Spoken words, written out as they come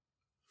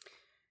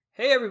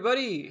Hey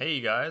everybody! Hey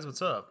you guys,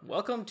 what's up?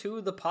 Welcome to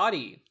the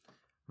potty.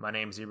 My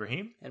name's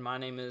Ibrahim. And my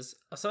name is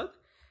Asad.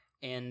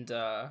 And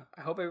I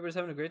hope everybody's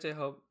having a great day. I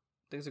hope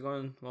things are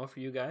going well for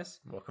you guys.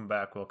 Welcome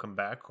back,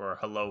 or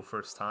hello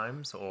first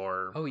times,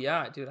 or... Oh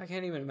yeah, dude, I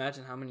can't even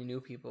imagine how many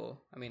new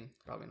people. I mean,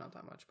 probably not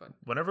that much, but...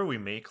 Whenever we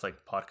make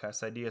like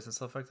podcast ideas and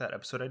stuff like that,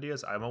 episode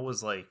ideas, I'm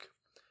always like,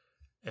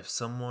 if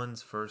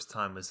someone's first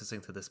time is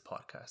listening to this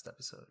podcast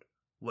episode,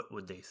 what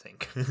would they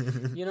think?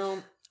 You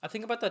know, I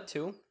think about that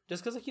too.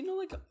 Just because,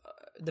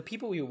 the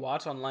people we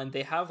watch online,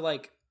 they have,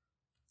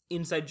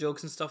 inside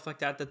jokes and stuff like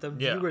that the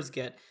viewers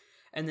get.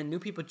 And then new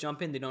people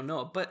jump in, they don't know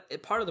it.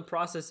 But part of the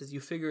process is you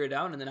figure it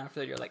out, and then after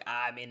that, you're like,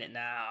 I'm in it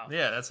now.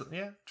 Yeah,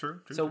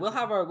 true. So we'll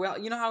have our... Well,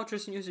 you know how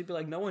Tristan used to be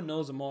like, no one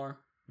knows more.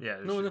 Yeah.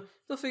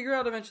 They'll figure it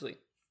out eventually.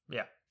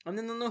 Yeah. And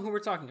then they'll know who we're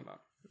talking about.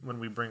 When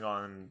we bring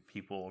on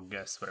people,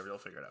 guests, whatever, they'll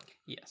figure it out.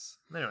 Yes.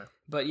 Anyway.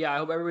 But yeah, I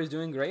hope everybody's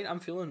doing great. I'm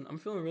feeling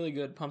really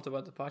good, pumped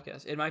about the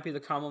podcast. It might be the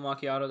caramel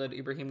macchiato that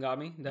Ibrahim got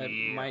me that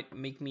might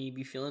make me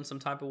be feeling some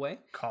type of way.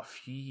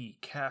 Caffeine,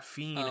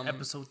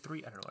 episode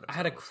 3. I don't know what I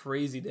had a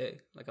crazy day.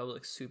 I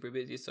was super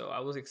busy, so I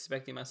was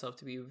expecting myself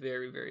to be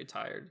very, very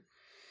tired.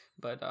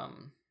 But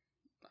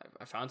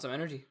I found some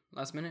energy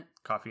last minute.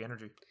 Coffee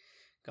energy.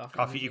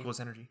 Coffee equals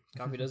energy.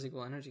 Coffee does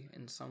equal energy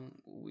in some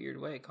weird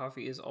way.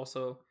 Coffee is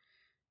also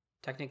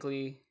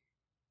technically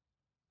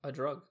a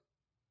drug.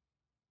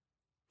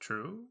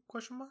 True?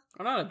 Question mark?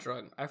 Or not a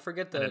drug. I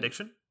forget an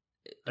addiction?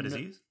 A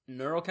disease?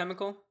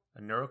 Neurochemical? A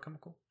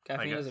neurochemical?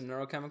 Caffeine is a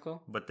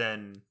neurochemical. But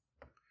then,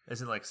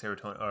 isn't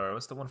serotonin, or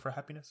what's the one for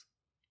happiness?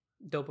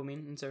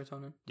 Dopamine and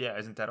serotonin. Yeah,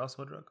 isn't that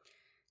also a drug?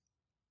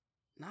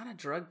 Not a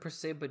drug per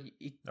se, but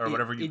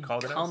whatever you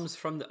called it. It comes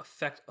from the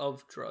effect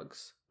of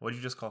drugs. What did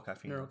you just call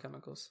caffeine?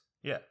 Neurochemicals.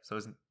 Yeah, so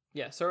isn't...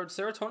 Yeah,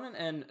 serotonin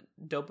and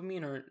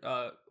dopamine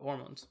are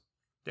hormones.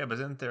 Yeah, but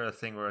isn't there a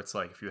thing where it's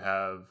like if you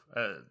have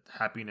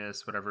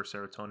happiness, whatever,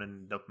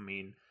 serotonin,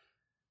 dopamine,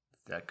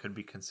 that could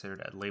be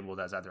considered labeled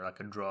as either like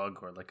a drug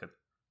or like a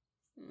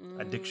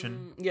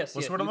addiction? Yes,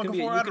 What's yeah. the word I'm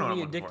looking for? You can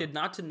be addicted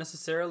not to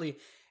necessarily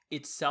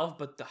itself,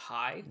 but the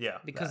high. Yeah.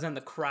 Because then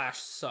the crash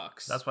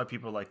sucks. That's why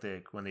people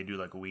when they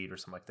do weed or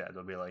something like that,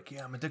 they'll be like,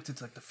 yeah, I'm addicted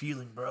to the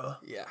feeling, bro.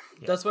 Yeah.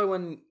 That's why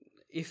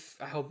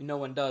I hope no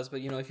one does,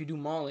 but if you do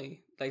Molly,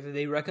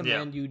 they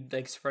recommend you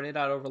spread it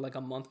out over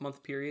a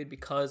month period,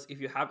 because if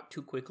you have it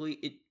too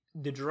quickly,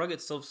 the drug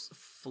itself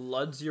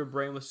floods your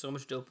brain with so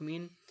much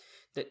dopamine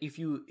that if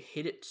you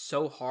hit it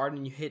so hard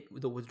and you hit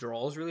the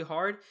withdrawals really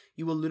hard,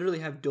 you will literally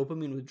have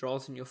dopamine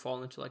withdrawals and you'll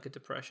fall into a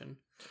depression.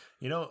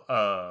 We talked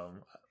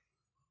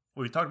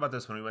about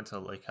this when we went to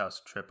the lake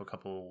house trip a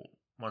couple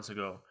months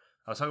ago.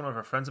 I was talking with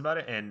our friends about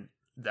it, and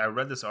I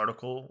read this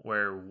article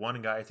where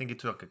one guy, I think he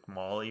took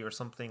Molly or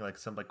something,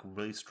 some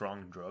really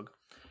strong drug,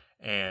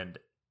 and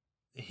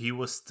he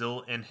was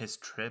still in his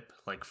trip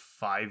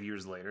 5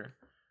 years later.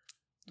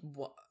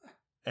 What?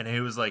 And he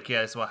was like,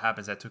 yeah, that's what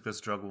happens. I took this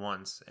drug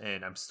once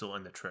and I'm still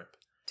in the trip.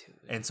 Dude.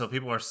 And so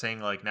people are saying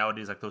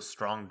nowadays those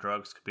strong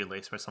drugs could be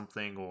laced by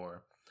something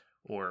or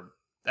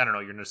I don't know,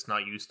 you're just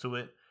not used to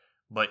it,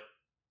 but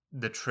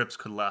the trips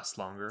could last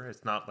longer.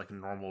 It's not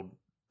normal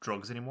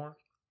drugs anymore.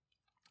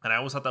 And I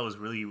always thought that was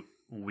really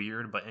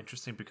weird but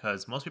interesting,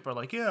 because most people are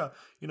like, yeah,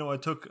 I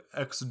took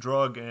X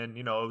drug and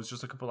it was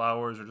just a couple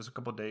hours or just a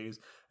couple days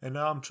and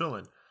now I'm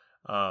chilling.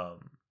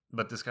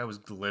 But this guy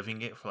was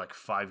living it for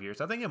 5 years.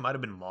 I think it might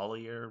have been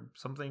Molly or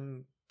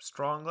something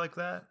strong like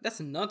that. That's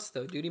nuts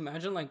though, dude.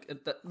 Imagine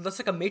that's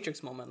a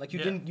Matrix moment.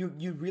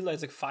 You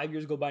realize 5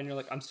 years go by and you're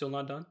like, I'm still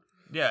not done.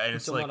 Yeah, and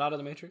it's still not out of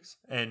the Matrix.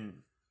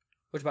 And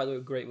which, by the way,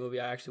 great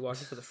movie. I actually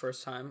watched it for the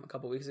first time a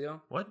couple weeks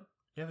ago. What?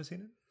 You haven't seen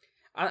it?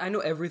 I know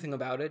everything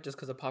about it just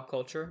because of pop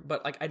culture,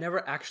 but I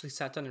never actually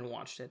sat down and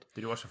watched it.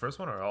 Did you watch the first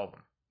one or all of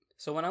them?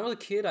 So when I was a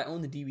kid, I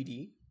owned the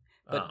DVD,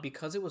 but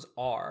because it was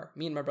R,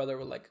 me and my brother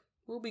were like,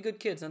 we'll be good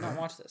kids and not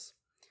watch this.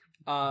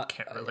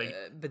 Can't relate.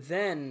 But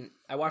then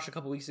I watched a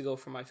couple weeks ago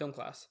for my film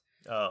class.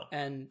 Oh.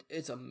 And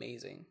it's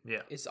amazing.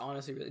 Yeah. It's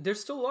honestly really... There's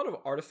still a lot of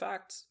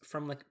artifacts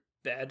from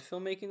bad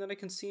filmmaking that I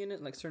can see in it,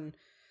 certain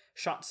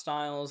shot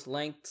styles,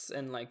 lengths,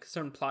 and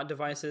certain plot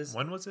devices.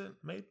 When was it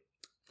made?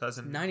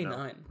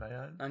 99,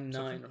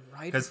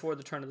 right before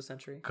the turn of the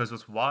century. Because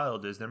what's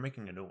wild is they're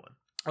making a new one.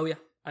 Oh yeah,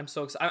 I'm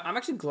so excited. I'm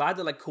actually glad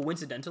that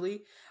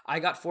coincidentally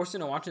I got forced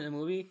into watching the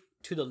movie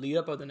to the lead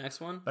up of the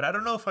next one. But I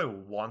don't know if I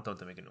want them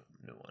to make a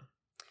new one.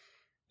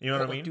 You know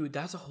what I mean? Dude,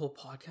 that's a whole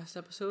podcast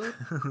episode.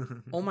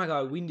 Oh my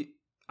god, I'm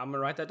gonna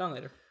write that down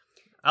later.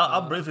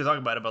 I'll briefly talk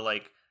about it,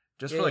 but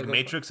just for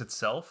Matrix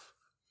itself,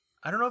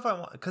 I don't know if I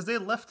want, because they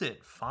left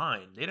it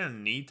fine. They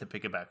didn't need to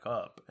pick it back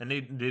up, and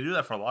they do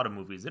that for a lot of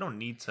movies. They don't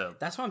need to.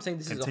 That's why I'm saying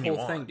this is a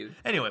whole thing, dude.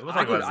 Anyway, we'll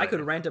talk about it. I could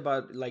rant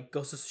about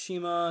Ghost of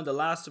Tsushima, The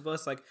Last of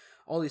Us,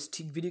 all these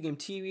video game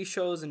TV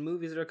shows and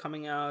movies that are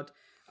coming out,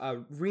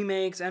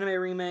 remakes,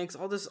 anime remakes,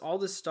 all this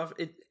stuff.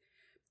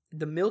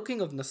 The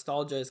milking of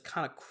nostalgia is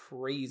kind of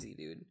crazy,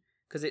 dude.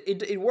 Because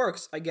it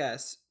works, I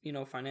guess,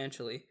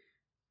 financially.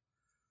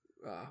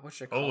 What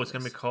should I call it's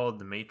gonna be called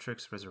The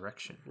Matrix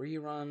Resurrection.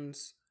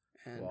 Reruns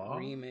and Wow.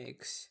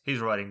 remakes. He's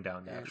writing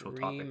down the and actual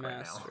topic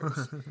right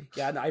remasters. now.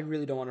 Yeah, I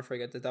really don't want to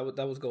forget that.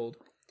 That was gold.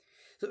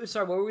 So,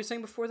 sorry, what were we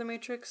saying before The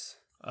Matrix?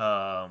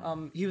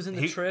 He was in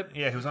the trip.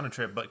 Yeah, he was on a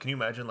trip. But can you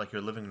imagine, like,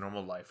 you're living a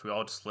normal life. We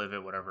all just live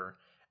it, whatever.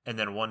 And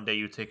then one day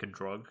you take a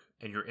drug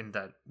and you're in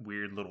that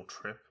weird little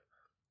trip.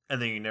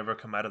 And then you never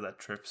come out of that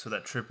trip. So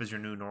that trip is your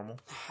new normal.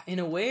 In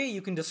a way,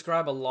 you can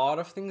describe a lot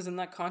of things in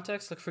that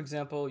context. Like, for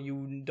example,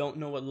 you don't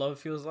know what love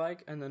feels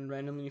like, and then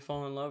randomly you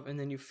fall in love, and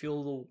then you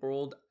feel the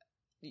world.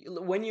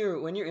 When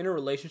you're in a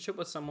relationship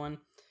with someone,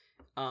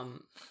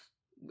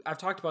 I've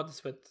talked about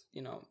this with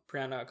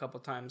Priyana a couple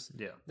of times.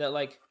 Yeah. That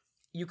like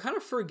you kind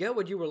of forget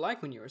what you were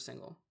like when you were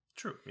single.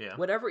 True. Yeah.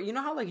 Whatever, you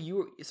know how like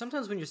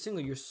sometimes when you're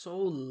single, you're so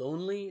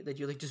lonely that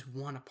you like just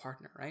want a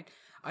partner, right?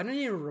 I don't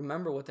even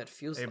remember what that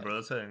feels like. Hey, bro,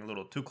 that's getting a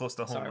little too close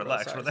to home. Sorry,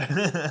 Relax, bro,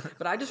 brother.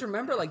 But I just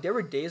remember like there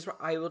were days where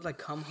I would like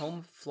come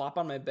home, flop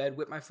on my bed,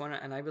 whip my phone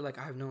out, and I'd be like,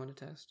 I have no one to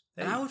text.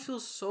 Hey. And I would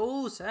feel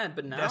so sad.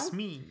 But now That's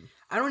me.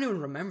 I don't even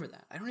remember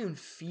that. I don't even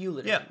feel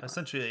it anymore.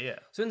 Essentially, yeah.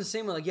 So in the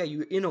same way, like, yeah,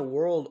 you're in a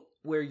world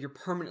where you're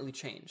permanently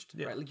changed,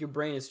 Yeah. right? Like your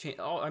brain is changed.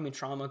 Oh, I mean,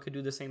 trauma could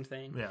do the same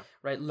thing, Yeah.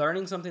 right?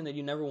 Learning something that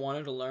you never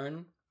wanted to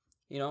learn,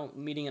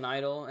 meeting an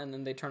idol and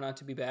then they turn out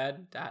to be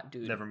bad. That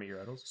dude, Never meet your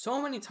idols.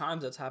 so many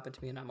times that's happened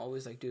to me, and I'm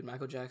always like, dude,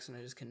 Michael Jackson,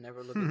 I just can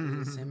never look at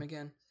him the same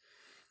again.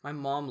 My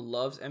mom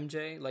loves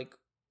MJ, like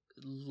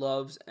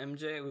loves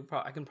MJ.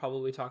 I can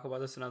probably talk about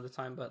this another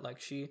time, but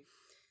like she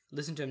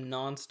listened to him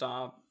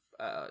nonstop.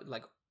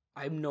 Like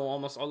I know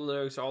almost all the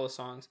lyrics, all the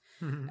songs,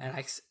 and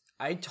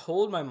I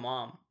told my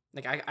mom.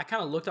 Like, I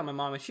kind of looked at my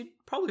mom, and she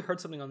probably heard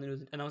something on the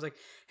news, and I was like,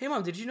 hey,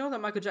 Mom, did you know that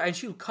Michael Jackson... And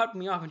she cut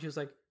me off, and she was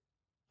like,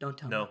 don't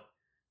tell me. No.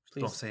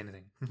 Please. Don't say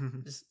anything.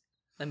 Just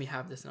let me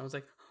have this. And I was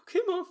like, okay,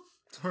 Mom.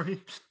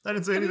 Sorry. I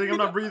didn't say anything. I'm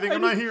not breathing.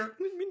 I'm not here. I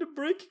didn't mean to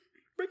break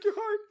your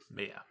heart.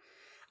 But yeah.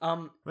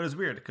 But it's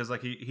weird, because,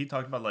 like, he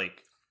talked about,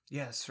 like,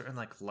 yeah, certain,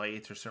 like,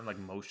 lights or certain, like,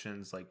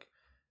 motions, like,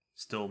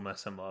 still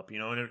mess him up.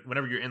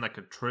 Whenever you're in, like,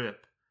 a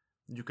trip,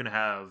 you can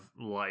have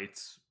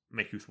lights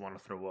make you want to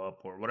throw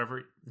up or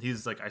whatever.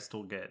 He's like, I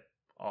still get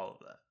all of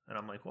that. And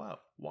I'm like, wow,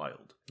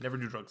 wild. Never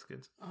do drugs,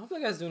 kids. I hope that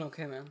guy's doing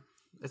okay, man.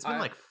 It's been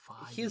like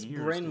 5 years. His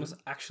brain must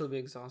actually be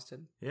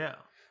exhausted. Yeah.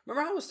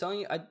 Remember how I was telling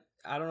you, I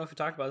don't know if you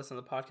talked about this on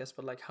the podcast,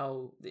 but like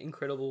how the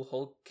Incredible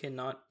Hulk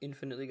cannot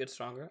infinitely get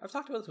stronger. I've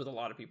talked about this with a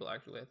lot of people,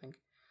 actually, I think.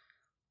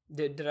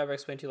 Did I ever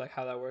explain to you like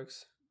how that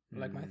works?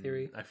 Like my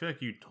theory? I feel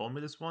like you told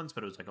me this once,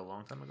 but it was like a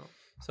long time ago.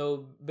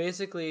 So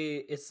basically,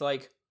 it's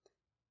like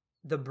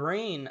the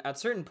brain at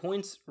certain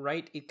points,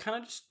 right? It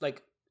kind of just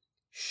like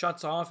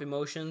shuts off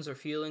emotions or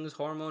feelings,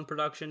 hormone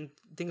production,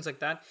 things like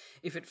that.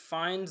 If it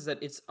finds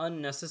that it's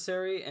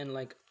unnecessary and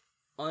like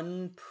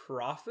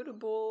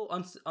unprofitable,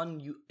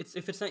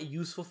 if it's not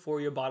useful for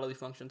your bodily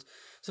functions.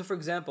 So for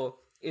example,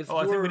 if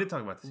I think we did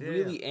talk about this.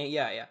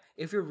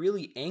 If you're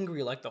really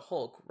angry like the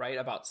Hulk, right,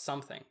 about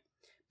something,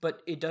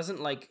 but it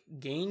doesn't like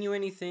gain you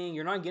anything,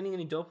 you're not getting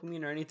any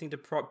dopamine or anything to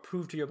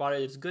prove to your body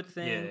that it's a good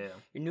thing.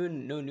 You're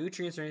doing no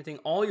nutrients or anything.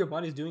 All your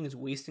body's doing is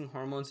wasting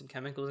hormones and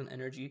chemicals and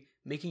energy,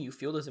 making you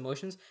feel those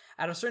emotions.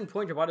 At a certain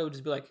point, your body will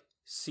just be like,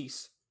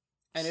 cease.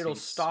 And it'll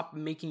stop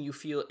making you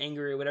feel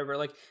angry or whatever.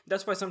 Like,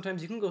 that's why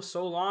sometimes you can go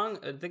so long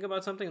and think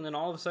about something, and then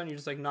all of a sudden you're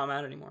just like not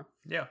mad anymore.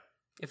 Yeah.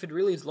 If it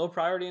really is low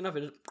priority enough,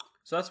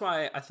 so that's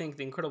why I think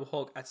the Incredible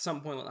Hulk at some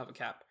point will have a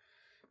cap.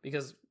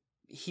 Because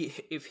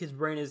if his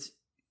brain is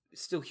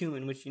still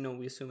human, which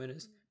we assume it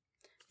is,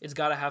 it's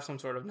got to have some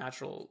sort of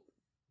natural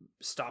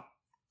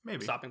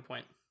stopping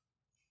point.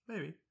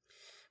 Maybe.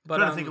 But I'm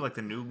trying to think of like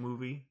the new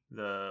movie,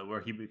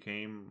 where he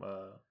became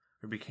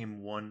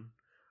one,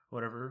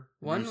 whatever.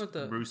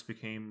 Bruce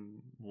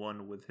became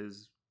one with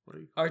his.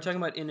 Are you talking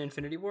about in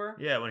Infinity War?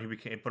 Yeah, when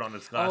he put on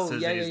his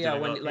glasses. Oh yeah.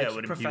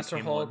 When Professor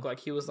Hulk, like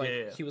he was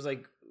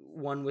like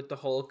one with the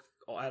Hulk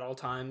at all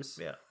times.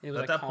 Yeah. And it was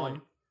at like that calm.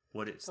 point,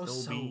 would it still be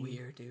so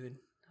weird, dude?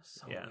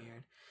 So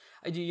weird.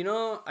 I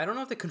don't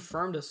know if they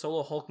confirmed a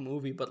solo Hulk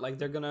movie, but like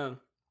they're gonna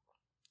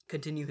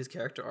continue his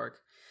character arc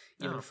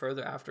even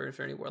further after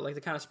Infinity War. Like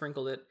they kind of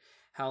sprinkled it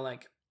how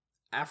like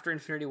after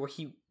Infinity War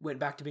he went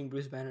back to being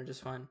Bruce Banner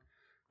just fine,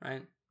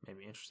 right?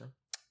 Maybe interesting.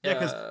 Yeah,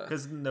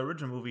 because in the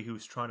original movie he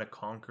was trying to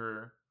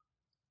conquer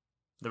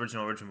the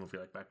original movie,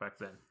 like back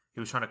then. He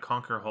was trying to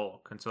conquer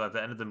Hulk, and so at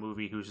the end of the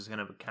movie, he was just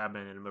gonna have a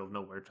cabin in the middle of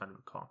nowhere trying to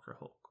conquer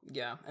Hulk.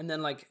 Yeah, and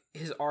then like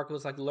his arc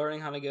was like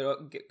learning how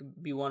to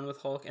be one with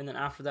Hulk, and then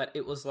after that,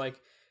 it was like,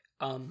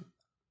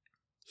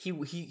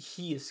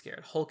 he is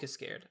scared. Hulk is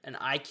scared, and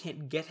I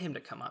can't get him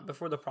to come out.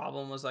 Before the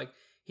problem was like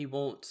he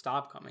won't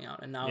stop coming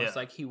out, and now it's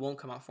like he won't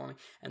come out for me.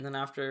 And then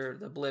after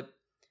the blip,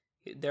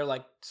 they're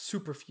like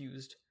super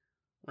fused,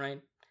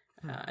 right?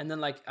 And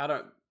then like I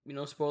don't.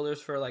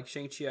 Spoilers for like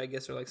Shang-Chi, I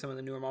guess, or like some of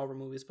the newer Marvel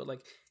movies, but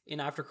like in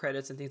after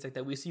credits and things like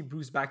that, we see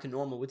Bruce back to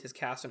normal with his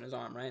cast on his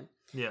arm, right?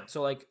 Yeah.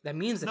 So like that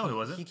means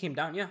that he came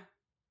down, yeah.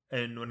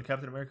 And when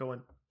Captain America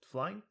went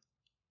flying,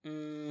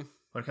 when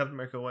Captain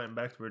America went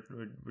back to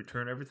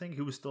return everything,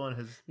 he was still in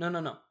his.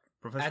 No.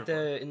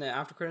 in the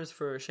after credits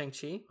for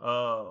Shang-Chi.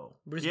 Oh,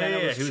 Bruce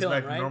Banner was he was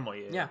chilling, back right? normal.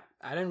 Yeah,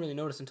 I didn't really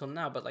notice until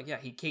now, but like, yeah,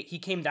 he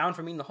came down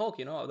from being the Hulk,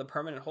 the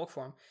permanent Hulk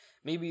form.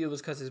 Maybe it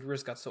was because his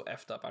wrist got so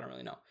effed up. I don't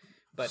really know,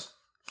 but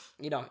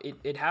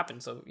it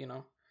happened. So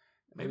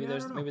maybe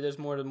there's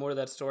more to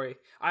that story.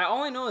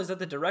 All I know is that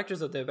the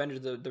directors of the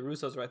Avengers, the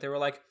Russos, right? They were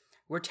like,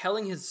 we're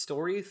telling his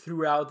story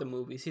throughout the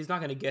movies. He's not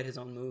going to get his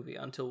own movie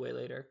until way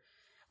later.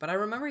 But I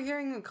remember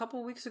hearing a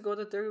couple weeks ago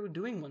that they're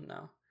doing one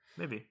now.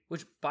 Maybe.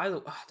 Which, by the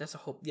way, that's a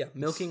whole... Yeah,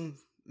 milking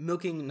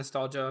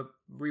nostalgia,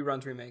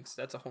 reruns, remakes.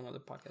 That's a whole other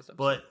podcast episode.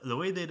 But the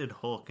way they did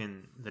Hulk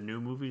in the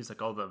new movies,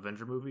 like all the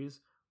Avenger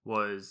movies,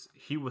 was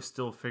he was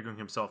still figuring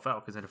himself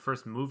out. Because in the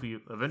first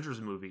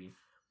Avengers movie,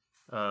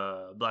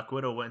 Black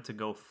Widow went to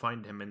go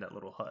find him in that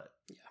little hut.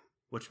 Yeah.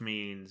 Which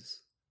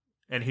means...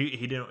 And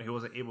he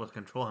wasn't able to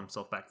control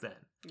himself back then.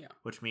 Yeah.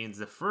 Which means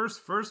the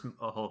first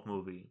Hulk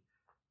movie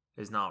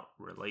is not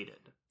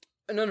related.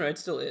 No, it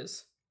still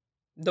is.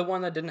 The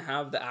one that didn't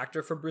have the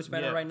actor for Bruce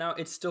Banner right now,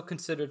 it's still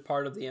considered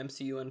part of the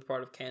MCU and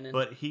part of canon.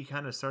 But he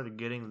kind of started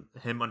getting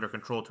him under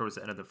control towards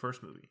the end of the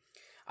first movie.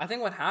 I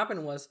think what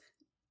happened was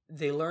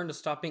they learned to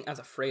stop being as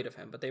afraid of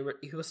him, but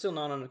he was still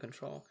not under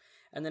control.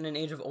 And then in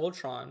Age of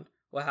Ultron,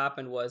 what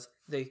happened was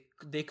they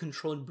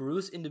controlled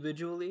Bruce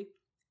individually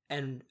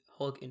and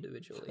Hulk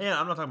individually. Yeah,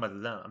 I'm not talking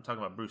about them. I'm talking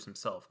about Bruce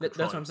himself. That's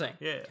what I'm saying.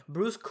 Yeah.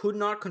 Bruce could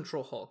not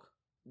control Hulk.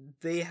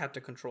 They had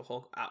to control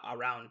Hulk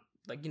around.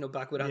 Like,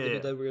 Black Widow had to do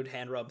the weird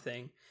hand rub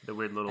thing. The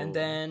weird little... And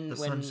then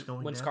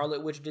when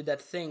Scarlet Witch did that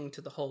thing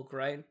to the Hulk,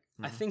 right?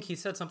 Mm-hmm. I think he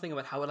said something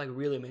about how it,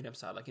 really made him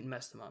sad. Like, it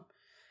messed him up.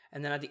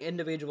 And then at the end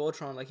of Age of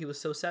Ultron, he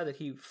was so sad that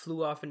he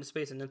flew off into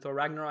space. And then Thor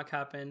Ragnarok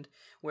happened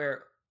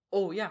where,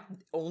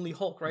 only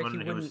Hulk, right?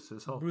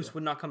 Bruce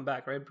would not come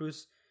back, right?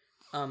 Bruce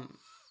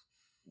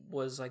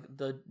was,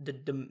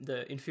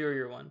 the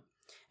inferior one.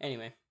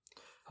 Anyway.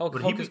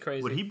 Hulk is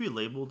crazy. Would he be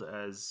labeled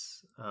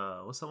as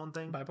what's that one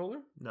thing? Bipolar?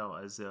 No,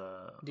 as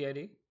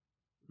DID?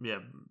 Yeah.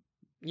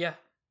 Yeah.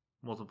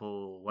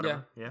 Multiple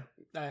whatever. Yeah.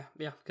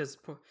 Yeah, because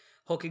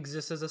Hulk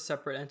exists as a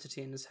separate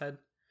entity in his head.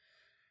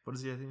 What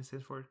does the thing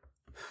stand for?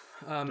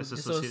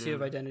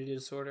 Dissociative identity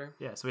disorder.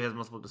 Yeah, so he has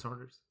multiple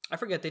disorders. I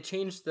forget. They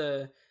changed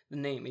the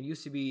name. It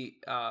used to be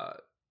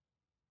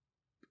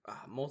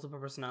multiple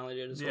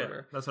personality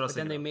disorder. Yeah, that's what I was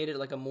thinking. Then they made it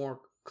like a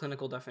more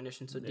clinical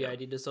definition, so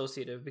DID,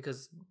 dissociative,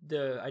 because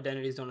the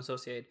identities don't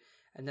associate.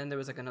 And then there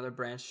was another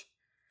branch.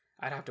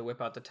 I'd have to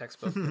whip out the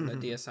textbook and the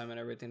DSM and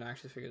everything to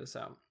actually figure this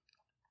out.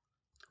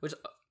 Which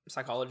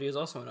psychology is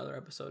also another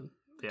episode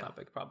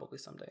topic, probably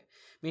someday.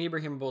 Me and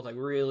Ibrahim are both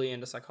really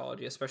into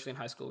psychology, especially in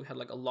high school. We had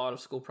a lot of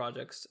school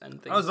projects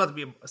and things. I was about to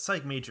be a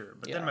psych major,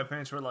 but then my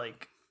parents were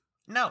like,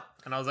 "No,"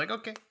 and I was like,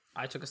 "Okay."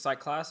 I took a psych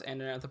class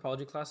and an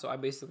anthropology class, so I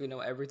basically know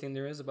everything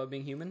there is about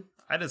being human.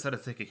 I decided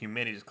to take a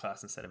humanities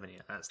class instead of any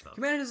of that stuff.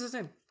 Humanities is the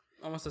same.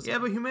 Almost the same. Yeah,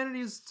 but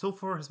humanities so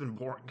far has been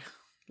boring.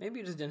 Maybe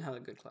you just didn't have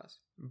a good class.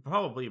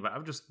 Probably, but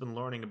I've just been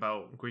learning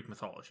about Greek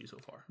mythology so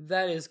far.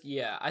 That is,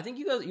 yeah. I think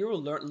you were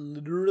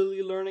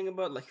literally learning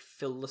about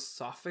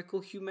philosophical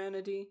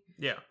humanity.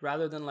 Yeah.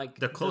 Rather than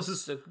the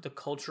closest the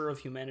culture of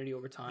humanity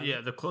over time. Yeah,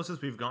 the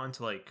closest we've gone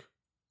to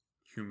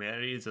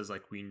humanities as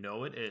we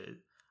know it,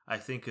 I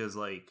think is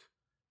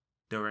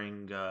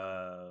during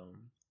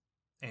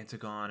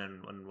Antigone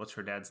and what's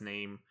her dad's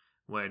name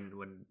when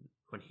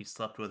he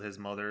slept with his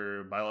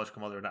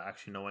biological mother, not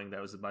actually knowing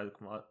that was his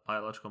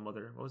biological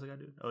mother. What was the guy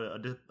doing? Oh,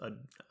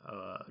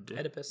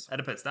 Oedipus.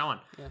 Oedipus, that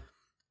one. Yeah.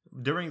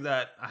 During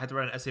that, I had to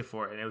write an essay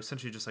for it, and it was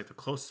essentially just the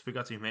closest we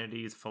got to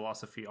humanities,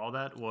 philosophy, all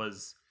that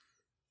was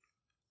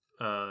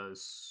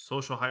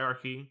social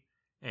hierarchy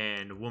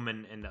and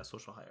woman in that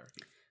social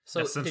hierarchy.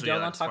 So did y'all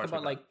not talk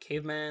about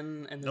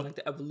caveman and then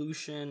the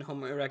evolution,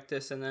 Homo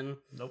erectus, and then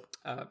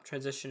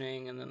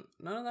transitioning, and then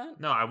none of that?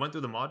 No, I went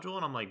through the module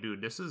and I'm like,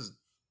 dude, this is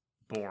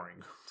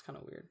boring. It's kind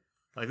of weird.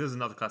 This is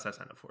another class I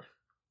signed up for.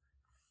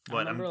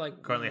 But I'm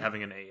currently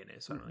having an A in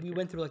it, so I don't we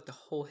went through the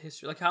whole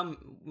history, how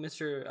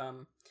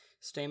Mr.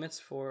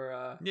 Stamets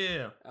for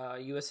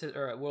U.S.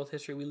 or world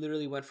history. We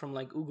literally went from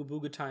Ooga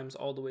Booga times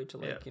all the way to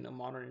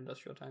modern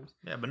industrial times.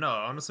 Yeah, but no,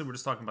 honestly, we're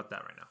just talking about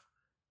that right now.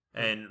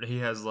 And he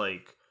has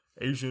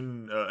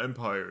Asian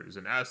empires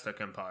and Aztec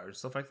empires,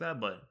 stuff like that.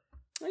 But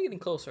I'm getting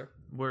closer.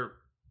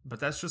 But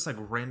that's just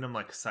random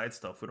side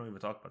stuff. We don't even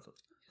talk about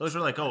those. Those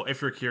are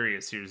if you're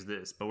curious, here's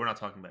this. But we're not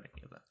talking about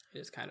any of that. It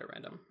is kind of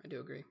random. I do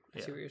agree.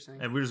 I see what you're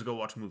saying. And we just go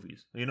watch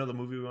movies. You know the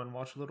movie we went and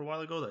watched a little while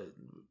ago? That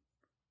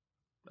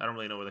I don't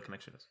really know where the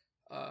connection is.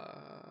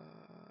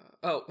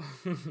 I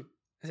see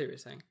what you're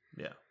saying.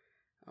 Yeah.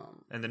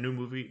 And the new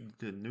movie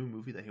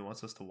that he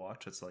wants us to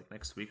watch, it's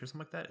next week or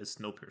something like that, is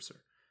Snowpiercer.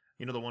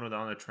 You know the one with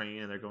on the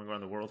train and they're going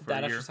around the world for a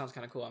year? That actually sounds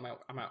kind of cool. I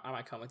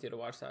might come with you to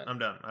watch that. I'm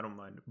down. I don't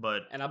mind.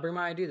 And I'll bring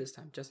my ID this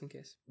time, just in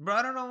case. Bro,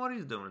 I don't know what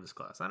he's doing in this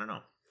class. I don't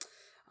know.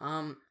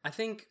 I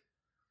think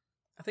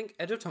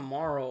Edge of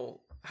Tomorrow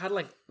had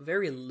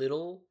very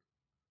little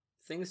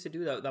things to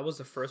do. That was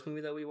the first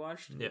movie that we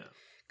watched. Yeah.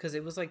 Because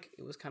it was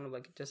kind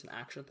of just an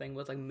action thing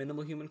with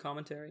minimal human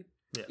commentary.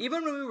 Yeah.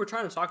 Even when we were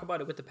trying to talk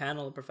about it with the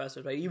panel of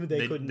professors, right? Even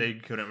they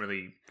couldn't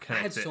really connect.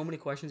 I had so many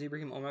questions,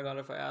 Ibrahim. Oh my god,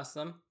 if I asked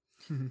them.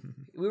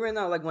 We were in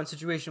that like one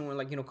situation where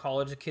like, you know,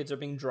 college kids are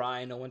being dry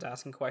and no one's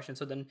asking questions.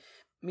 So then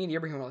me and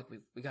Ibrahim were like,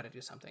 we got to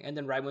do something. And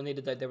then right when they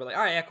did that, they were like,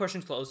 all right, yeah,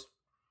 questions closed.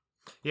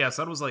 Yeah,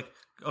 so that was like,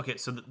 okay,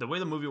 so the way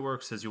the movie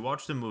works is you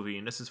watch the movie,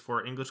 and this is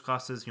for English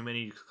classes,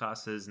 humanities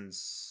classes, and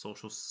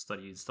social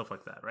studies, stuff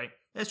like that, right?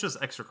 It's just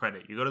extra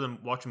credit. You go to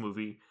watch a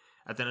movie.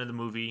 At the end of the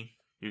movie,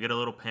 you get a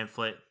little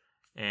pamphlet,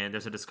 and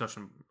there's a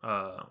discussion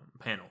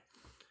panel.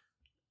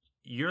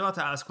 You're allowed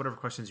to ask whatever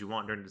questions you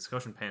want during the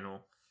discussion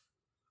panel,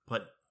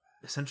 but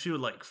essentially,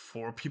 like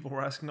 4 people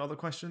were asking all the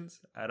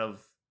questions out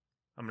of,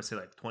 I'm gonna say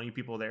like 20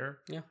 people there.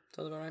 Yeah,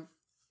 sounds about right.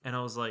 And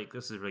I was like,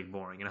 this is really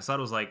boring. And I thought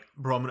it was like,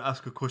 bro, I'm going to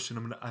ask a question.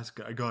 I'm going to ask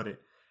it. I got it.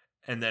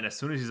 And then as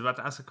soon as he's about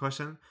to ask a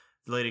question,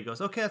 the lady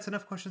goes, okay, that's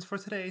enough questions for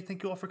today.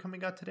 Thank you all for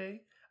coming out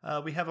today.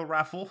 We have a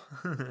raffle.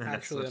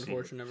 Actually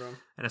unfortunate, bro.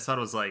 And I thought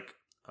it was like,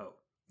 oh,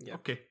 yeah.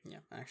 Okay. Yeah,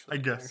 actually.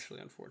 I guess.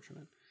 Actually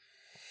unfortunate.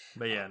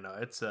 But yeah, no,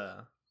 it's,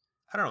 I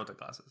don't know what the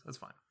class is. That's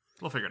fine.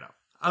 We'll figure it out.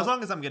 As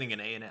long as I'm getting an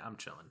A in it, I'm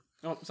chilling.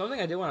 Oh, something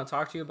I did want to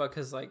talk to you about,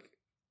 because like,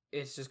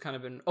 it's just kind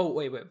of been, oh,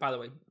 wait, by the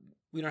way,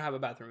 we don't have a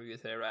bathroom review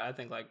today, right? I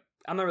think like,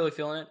 I'm not really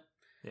feeling it.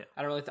 Yeah.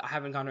 I don't really. I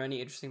haven't gone to any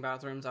interesting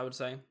bathrooms, I would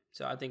say.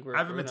 So I think I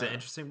haven't been to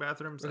interesting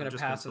bathrooms. We're gonna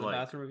pass on the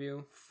bathroom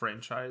review.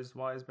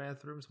 Franchise-wise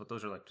bathrooms, but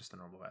those are like just the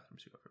normal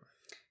bathrooms you go everywhere.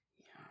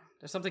 Yeah,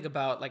 there's something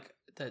about like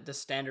the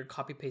standard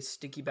copy paste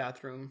sticky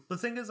bathroom. The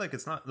thing is, like,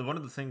 it's not one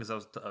of the things I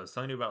was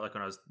telling you about, like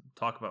when I was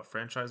talking about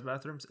franchise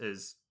bathrooms,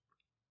 is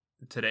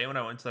today when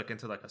I went to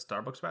into a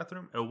Starbucks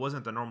bathroom, it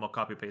wasn't the normal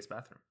copy paste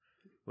bathroom,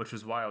 which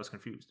is why I was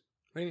confused.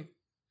 What do you mean?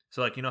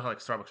 So like, you know how like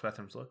Starbucks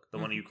bathrooms look, the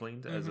one you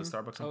cleaned as a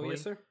Starbucks employee. Oh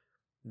yes, sir.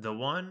 The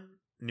one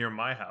near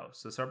my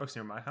house, the Starbucks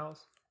near my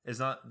house,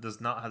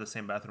 does not have the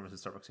same bathroom as the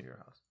Starbucks in your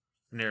house.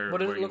 What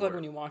did it look like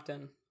when you walked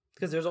in?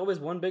 Because there's always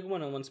one big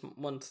one and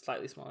one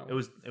slightly smaller one.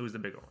 It was the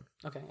bigger one.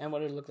 Okay, and what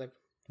did it look like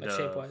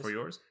shape wise? For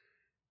yours?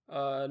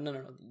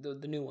 No,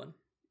 the new one.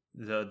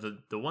 The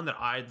one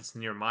that's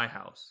near my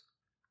house.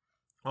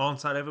 All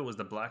inside of it was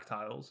the black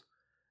tiles,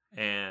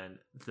 and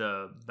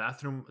the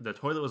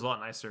toilet was a lot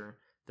nicer.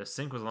 The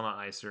sink was a lot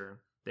nicer.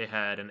 They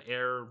had an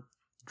air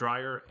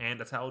dryer and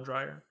a towel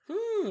dryer.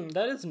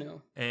 That is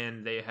new.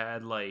 And they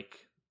had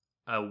like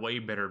a way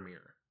better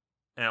mirror.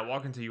 And I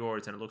walk into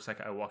yours and it looks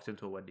like I walked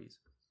into a Wendy's.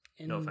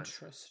 No offense.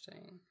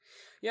 Interesting.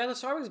 Yeah, the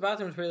Starbucks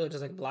bathroom is really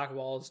just like black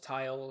walls,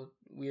 tile,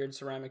 weird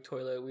ceramic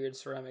toilet, weird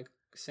ceramic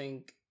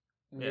sink,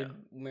 weird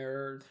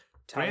mirror,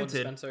 towel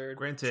dispenser,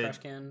 trash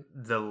can.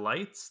 The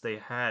lights they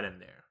had in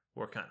there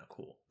were kind of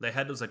cool. They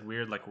had those like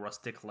weird like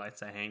rustic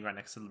lights that hang right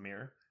next to the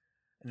mirror.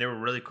 And they were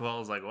really cool. I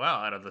was like,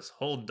 wow, out of this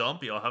whole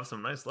dump, y'all have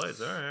some nice lights.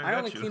 All right, I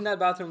only cleaned that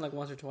bathroom like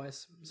once or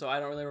twice, so I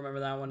don't really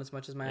remember that one as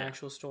much as my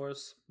actual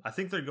stores. I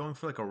think they're going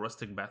for like a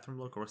rustic bathroom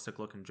look, a rustic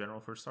look in general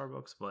for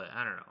Starbucks, but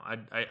I don't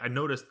know. I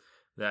noticed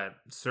that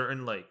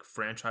certain like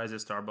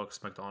franchises,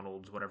 Starbucks,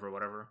 McDonald's,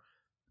 whatever,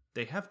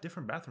 they have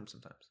different bathrooms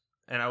sometimes.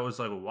 And I was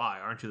like, why?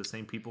 Aren't you the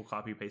same people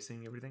copy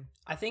pasting everything?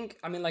 I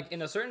mean, like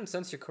in a certain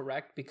sense, you're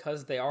correct,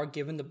 because they are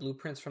given the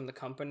blueprints from the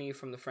company,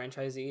 from the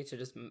franchisee to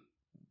just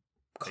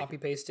copy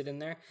paste it in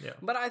there. Yeah.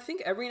 But I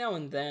think every now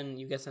and then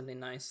you get something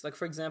nice. Like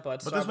for example,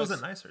 at Starbucks. But this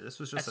wasn't nicer. This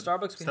was just at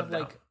Starbucks. We have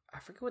like, I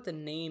forget what the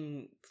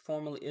name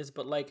formally is,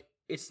 but like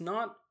it's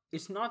not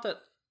that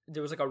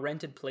there was like a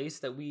rented place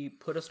that we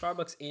put a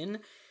Starbucks in.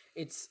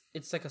 It's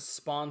like a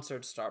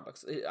sponsored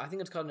Starbucks. I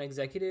think it's called an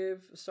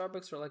executive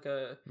Starbucks or like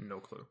a no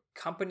clue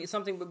company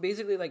something. But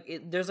basically,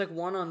 like there's like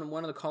one on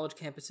one of the college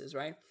campuses,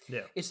 right?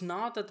 Yeah. It's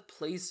not that the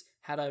place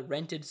had a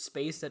rented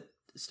space that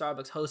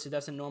Starbucks hosted.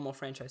 That's a normal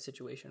franchise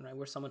situation, right?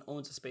 Where someone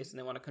owns a space and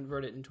they want to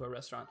convert it into a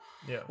restaurant.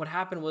 Yeah. What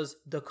happened was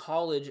the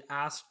college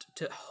asked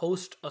to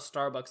host a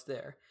Starbucks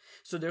there.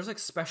 So there's like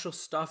special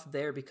stuff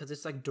there because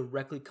it's like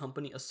directly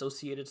company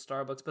associated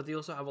Starbucks, but they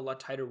also have a lot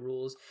tighter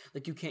rules.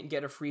 Like you can't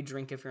get a free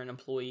drink if you're an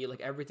employee.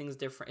 Like everything's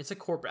different. It's a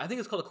corporate. I think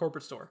it's called a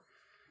corporate store.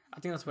 I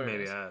think that's what it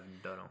is. Maybe, I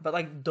don't know. But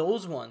like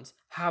those ones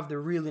have the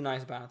really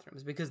nice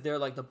bathrooms because they're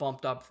like the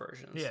bumped up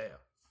versions. Yeah.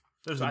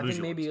 So I think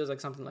maybe it was like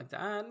something like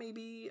that.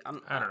 Maybe I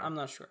don't know. I'm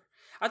not sure.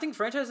 I think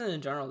franchises in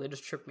general, they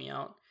just trip me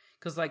out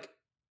because like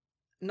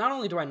not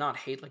only do I not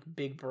hate like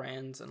big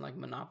brands and like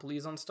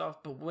monopolies on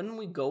stuff, but when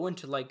we go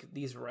into like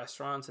these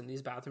restaurants and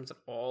these bathrooms that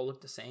all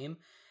look the same,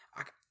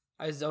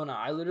 I zone out.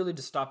 I literally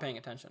just stop paying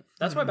attention.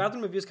 That's why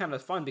bathroom review is kind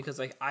of fun because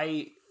like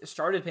I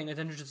started paying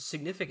attention to the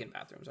significant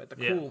bathrooms, right? The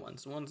cool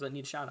ones, the ones that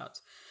need shout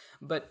outs.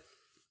 But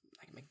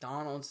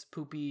McDonald's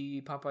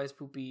poopy, Popeyes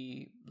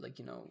poopy, like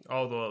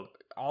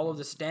all of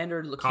the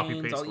standard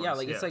canes,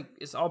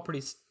 it's all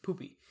pretty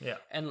poopy. Yeah,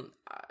 and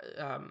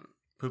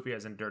poopy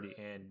as in dirty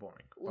and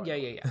boring.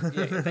 Yeah.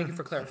 Thank you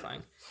for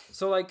clarifying.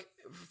 So like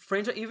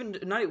franchise, even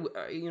not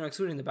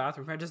excluding the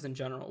bathroom, franchise in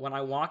general. When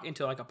I walk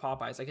into like a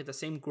Popeyes, I get the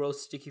same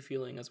gross, sticky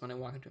feeling as when I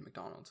walk into a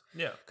McDonald's.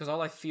 Yeah, because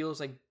all I feel is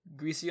like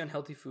greasy,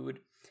 unhealthy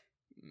food.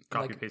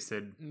 Copy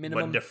pasted,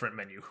 but different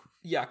menu.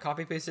 Yeah,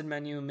 copy pasted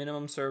menu,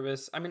 minimum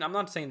service. I mean, I'm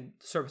not saying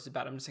service is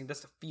bad. I'm just saying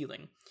that's the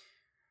feeling.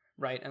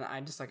 right? And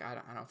I just like I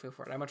don't feel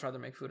for it. I'd much rather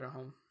make food at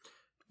home.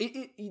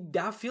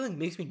 That feeling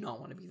makes me not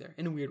want to be there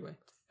in a weird way.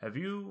 Have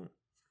you?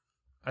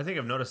 I think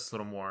I've noticed this a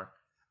little more.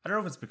 I don't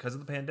know if it's because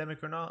of the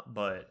pandemic or not,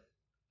 but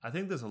I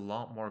think there's a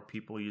lot more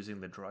people using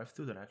the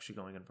drive-thru than actually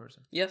going in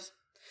person. Yes.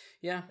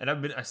 Yeah. And I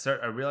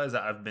realized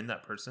that I've been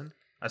that person.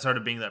 I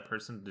started being that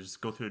person to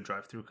just go through a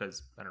drive-thru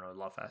because I don't know, a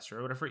lot faster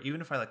or whatever.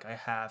 Even if I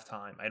have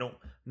time, I'm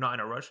not in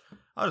a rush.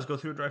 I'll just go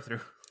through a drive-thru.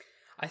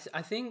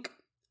 I think,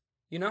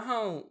 you know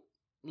how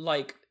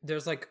like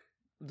there's like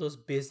those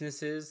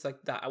businesses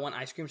like that one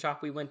ice cream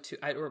shop we went to.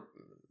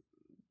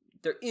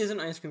 There is an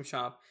ice cream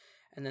shop,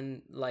 and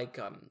then like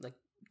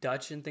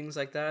Dutch and things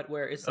like that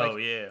where it's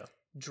like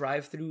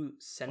drive-through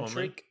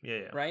centric,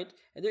 right?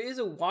 And there is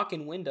a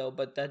walk-in window,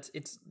 but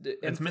it's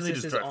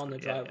emphasis is on the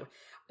driveway.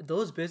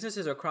 Those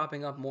businesses are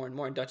cropping up more and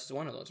more, and Dutch is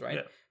one of those, right?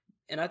 Yeah.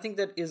 And I think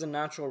that is a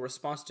natural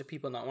response to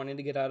people not wanting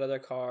to get out of their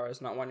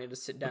cars, not wanting to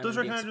sit down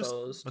and be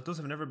exposed. But those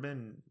have never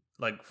been,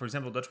 like, for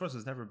example, Dutch Bros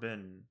has never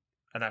been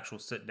an actual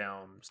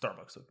sit-down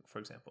Starbucks, for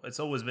example. It's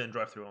always been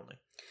drive-through only.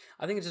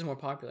 I think it's just more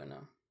popular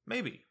now.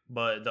 Maybe.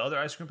 But the other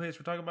ice cream place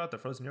we're talking about, the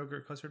frozen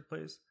yogurt custard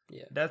place,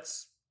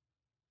 that's...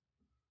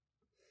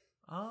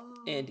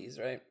 Andy's,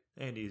 right?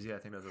 Andy's, I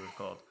think that's what it's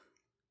called.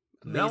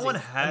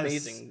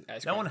 Amazing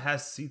ice cream. That one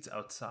has seats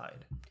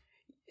outside.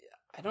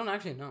 I don't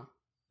actually know.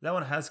 That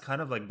one has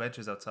kind of like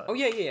benches outside. Oh,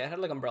 yeah. It had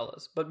like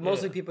umbrellas. But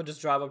mostly people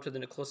just drive up to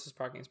the closest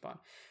parking spot.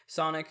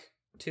 Sonic,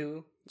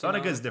 too.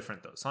 Sonic is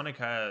different, though. Sonic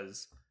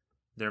has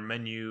their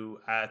menu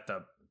at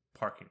the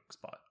parking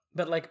spot.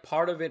 But like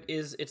part of it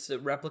is it's to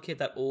replicate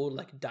that old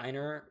like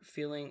diner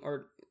feeling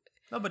or...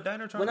 No, but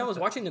diner. When I was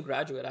watching The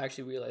Graduate, I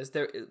actually realized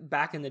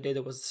back in the day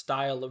there was a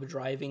style of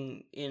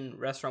driving in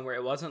restaurant where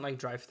it wasn't like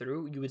drive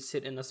through. You would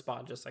sit in a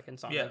spot just like in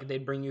Sonic. Yeah. Like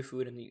they'd bring you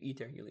food and you eat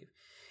there and you leave.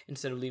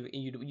 Instead of leaving,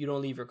 you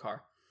don't leave your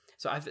car.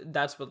 So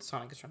that's what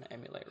Sonic is trying to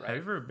emulate, right? Have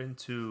you ever been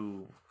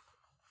to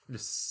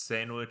this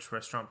sandwich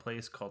restaurant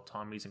place called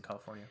Tommy's in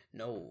California?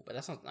 No, but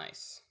that sounds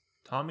nice.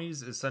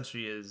 Tommy's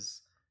essentially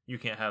is... You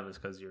can't have this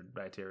because your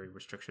dietary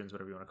restrictions,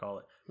 whatever you want to call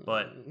it.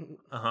 But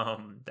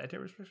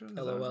dietary restrictions?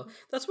 LOL.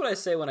 That's what I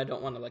say when I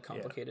don't want to like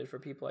complicate it for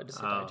people. I just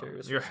say dietary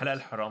restrictions. Your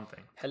halal haram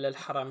thing. Halal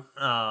haram.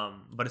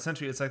 But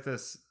essentially it's like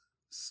this,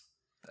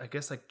 I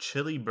guess like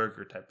chili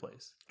burger type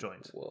place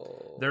joint.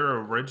 Whoa.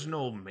 Their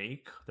original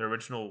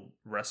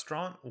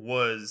restaurant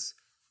was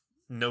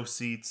no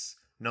seats,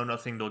 no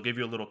nothing. They'll give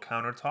you a little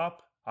countertop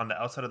on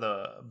the outside of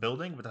the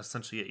building, but that's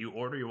essentially it. You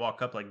order, you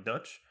walk up like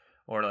Dutch.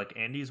 Or like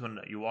Andy's, when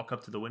you walk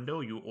up to the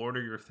window, you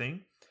order your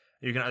thing.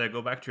 You can either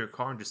go back to your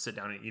car and just sit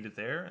down and eat it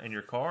there in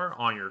your car,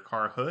 on your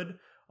car hood,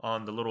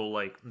 on the little,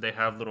 like, they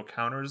have little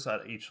counters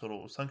at each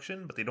little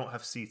section, but they don't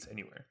have seats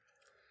anywhere.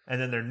 And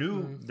then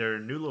their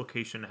new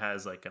location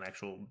has like an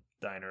actual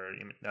diner,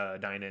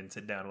 dine in,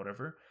 sit down,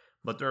 whatever.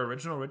 But their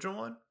original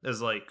one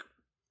is like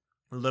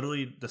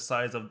literally the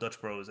size of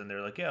Dutch Bros. And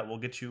they're like, yeah, we'll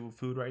get you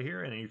food right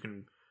here. And you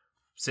can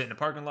sit in the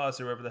parking lot,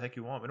 sit wherever the heck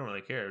you want. We don't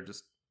really care.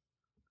 Just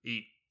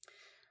eat.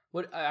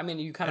 What I mean,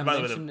 you kind of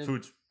mentioned. By the way, the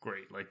food's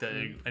great. Like that,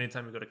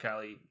 anytime you go to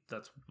Cali,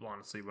 that's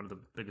honestly one of the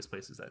biggest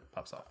places that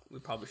pops off. We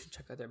probably should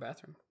check out their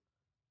bathroom.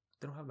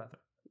 They don't have a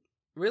bathroom.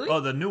 Really? Oh,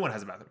 the new one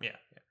has a bathroom. Yeah.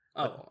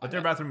 Oh, but their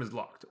bathroom is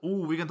locked.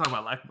 Ooh, we can talk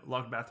about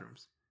locked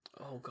bathrooms.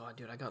 Oh god,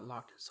 dude, I got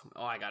locked.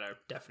 I gotta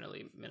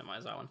definitely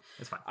minimize that one.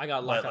 It's fine. I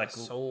got locked out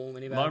so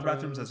many bathrooms. Locked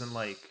bathrooms, as in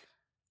like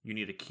you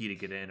need a key to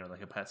get in, or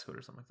like a passcode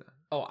or something like that.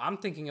 Oh, I'm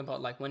thinking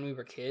about like when we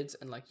were kids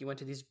and like you went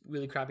to these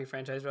really crappy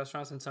franchise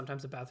restaurants and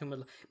sometimes the bathroom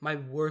would... My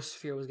worst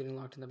fear was getting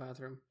locked in the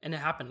bathroom. And it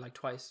happened like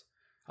twice.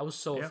 I was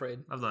so afraid.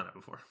 I've done it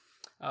before.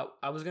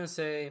 I was going to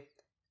say,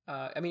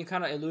 I mean, you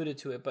kind of alluded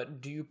to it, but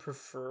do you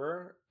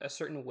prefer a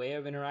certain way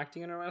of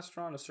interacting in a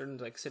restaurant, a certain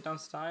like sit down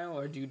style,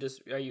 or do you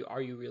just, are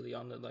you really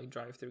on the like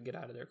drive through, get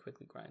out of there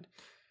quickly grind?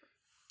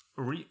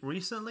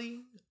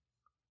 Recently,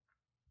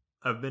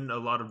 I've been a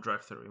lot of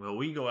drive-thru. Well,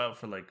 we go out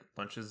for like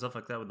lunches and stuff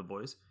like that with the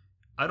boys.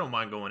 I don't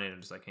mind going in and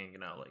just like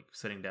hanging out, like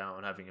sitting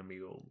down, having a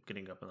meal,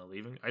 getting up and then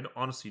leaving. I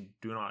honestly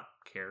do not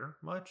care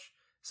much.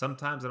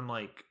 Sometimes I'm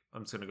like,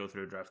 I'm just gonna go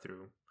through a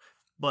drive-thru,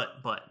 but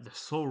the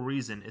sole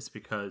reason is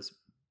because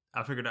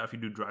I figured out if you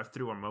do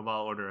drive-thru or mobile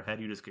order ahead,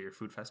 you just get your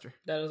food faster.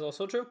 That is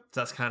also true. So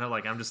that's kind of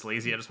like, I'm just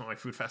lazy. I just want my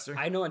food faster.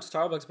 I know in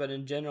Starbucks, but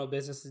in general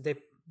businesses,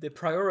 they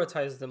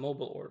prioritize the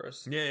mobile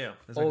orders. Yeah.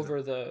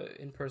 Over the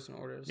in-person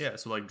orders. Yeah,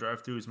 so like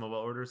drive-thrus, mobile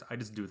orders, I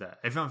just do that.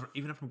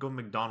 Even if I'm going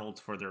to McDonald's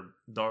for their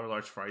 $1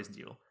 large fries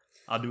deal,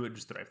 I'll do it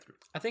just drive-thru.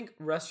 I think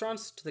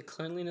restaurants to the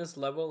cleanliness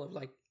level of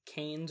like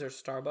Cane's or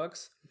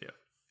Starbucks. Yeah.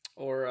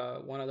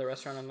 Or one other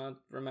restaurant I'm not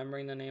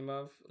remembering the name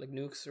of, like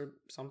Nuke's or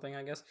something,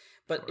 I guess.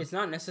 But It's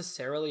not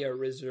necessarily a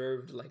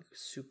reserved, like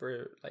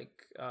super, like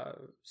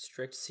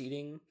strict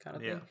seating kind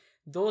of thing.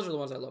 Those are the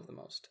ones I love the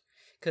most.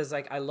 Because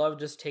like I love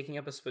just taking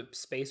up a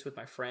space with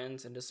my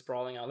friends and just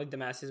sprawling out, like the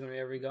Macy's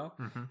whenever we go.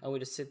 Mm-hmm. And we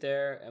just sit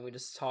there and we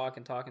just talk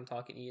and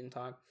eat and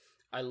talk.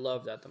 I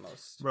love that the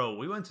most. Bro,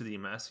 we went to the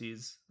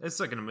Macy's. It's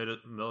like in a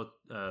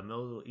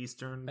Middle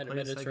Eastern place,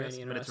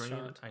 Mediterranean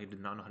restaurant. I did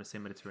not know how to say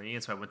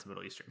Mediterranean, so I went to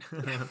Middle Eastern.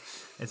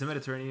 It's a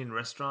Mediterranean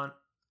restaurant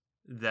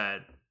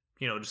that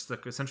just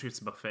like essentially it's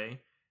a buffet.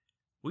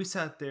 We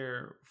sat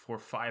there for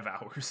 5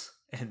 hours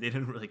and they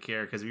didn't really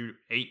care because we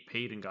ate,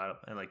 paid, and got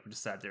up and like we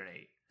just sat there and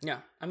ate. Yeah,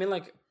 I mean,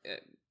 like,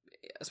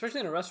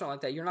 especially in a restaurant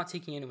like that, you're not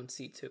taking anyone's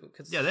seat too.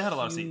 Cause they had a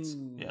lot of seats.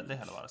 Yeah, they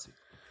had a lot of seats.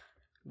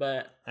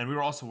 And we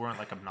weren't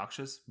like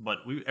obnoxious, but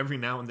we every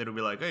now and then would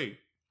be like, "Hey,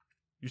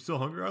 you still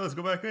hungry? Let's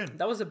go back in."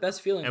 That was the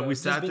best feeling. And though. we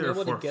sat being there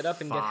able for to get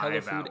up and get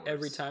hella 5 food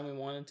every hours. time we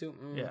wanted to.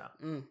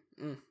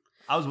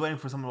 I was waiting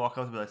for someone to walk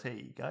up and be like,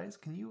 "Hey guys,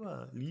 can you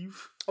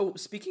leave?" Oh,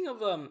 speaking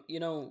of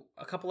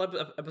a couple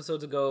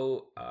episodes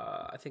ago,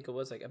 I think it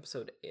was like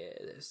episode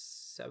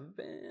 7,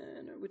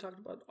 we talked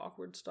about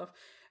awkward stuff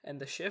and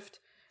the shift.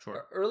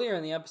 Sure. Earlier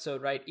in the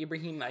episode, right?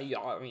 Ibrahim,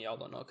 y'all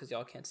don't know because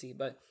y'all can't see,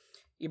 but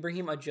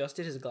Ibrahim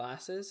adjusted his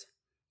glasses,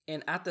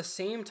 and at the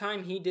same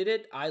time he did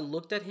it, I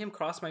looked at him,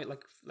 crossed my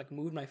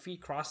moved my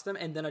feet, crossed them,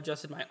 and then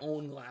adjusted my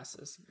own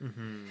glasses.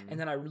 Mm-hmm. And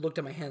then I looked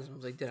at my hands and I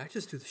was like, "Did I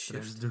just do the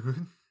shift?"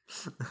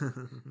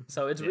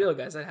 So it's real,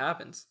 guys. That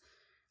happens.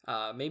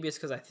 Maybe it's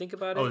because I think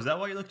about it. Oh, is that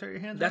why you looked at your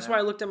hands? That's why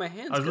I looked at my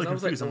hands. I was really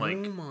confused. Like,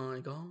 oh my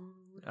god.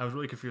 I was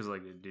really confused.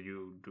 Like, did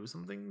you do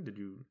something? Did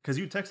you? Because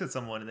you texted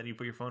someone and then you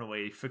put your phone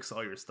away, you fixed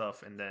all your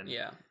stuff, and then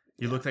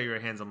you looked at your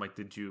hands. I'm like,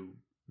 did you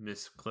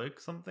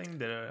misclick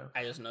something?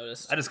 I just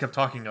noticed. I just kept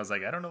talking. I was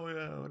like, I don't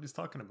know what he's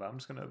talking about. I'm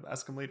just gonna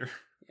ask him later.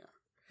 Yeah.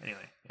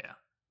 Anyway, yeah.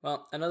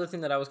 Well, another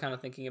thing that I was kind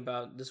of thinking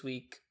about this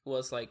week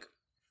was like,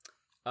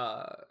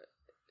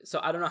 so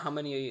I don't know how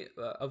many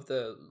of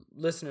the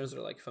listeners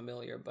are like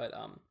familiar, but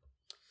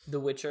The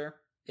Witcher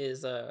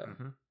is a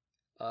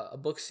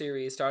book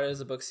series, started as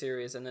a book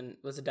series and then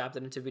was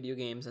adapted into video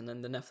games and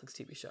then the Netflix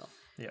TV show.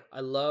 Yeah.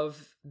 I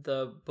love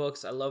the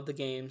books, I love the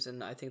games,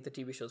 and I think the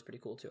TV show is pretty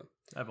cool too.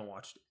 I haven't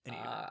watched any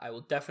of it. I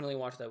will definitely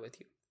watch that with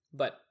you.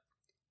 But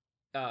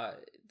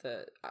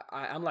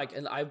I'm like,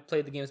 and I've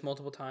played the games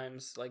multiple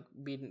times, like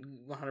beaten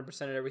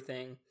 100% at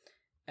everything,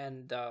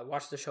 and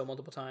watched the show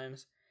multiple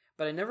times,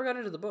 but I never got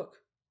into the book.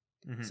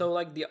 Mm-hmm. So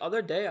like the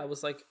other day I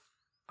was like,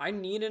 I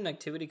need an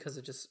activity because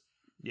of just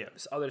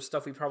other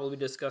stuff we probably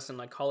discussed in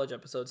like college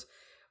episodes,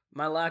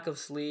 my lack of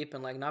sleep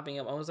and like not being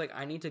able. I was like,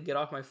 I need to get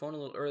off my phone a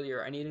little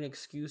earlier. I need an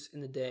excuse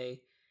in the day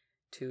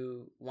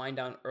to wind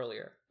down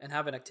earlier and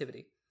have an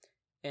activity.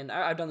 And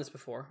I've done this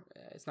before.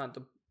 It's not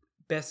the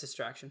best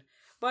distraction,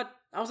 but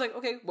I was like,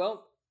 okay,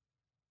 well,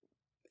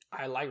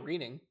 I like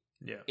reading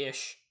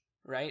ish,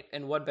 right?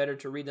 And what better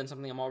to read than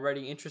something I'm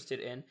already interested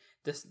in.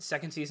 This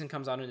second season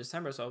comes out in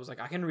December, so I was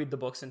like, I can read the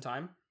books in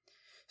time.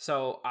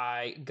 So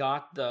I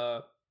got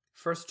the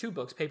first 2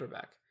 books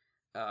paperback.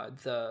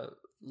 The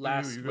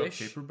Last you Wish.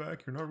 got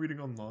paperback? You're not reading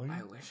online?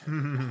 I wish I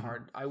did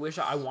hard. I wish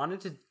I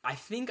wanted to. I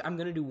think I'm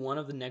gonna do one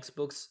of the next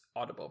books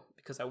Audible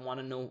because I want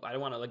to know. I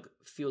want to like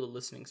feel the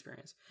listening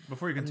experience.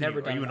 Before you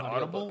continue, are you an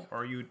Audible or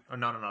are you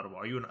not an Audible?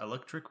 Are you an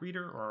electric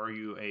reader or are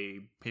you a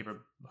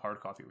paper hard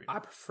copy reader? I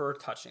prefer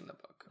touching the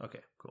book.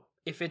 Okay, cool.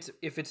 If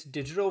it's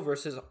digital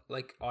versus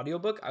like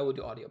audiobook, I would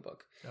do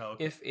audiobook. Oh,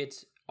 okay. If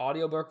it's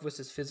audiobook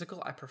versus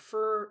physical, I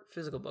prefer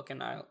physical book,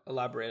 and I'll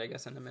elaborate, I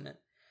guess, in a minute.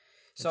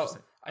 So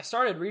I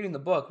started reading the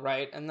book,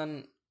 right, and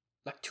then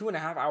like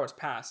 2.5 hours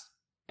passed,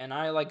 and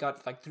I like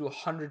got like through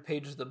 100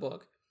 pages of the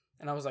book,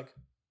 and I was like,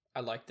 I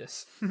like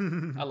this.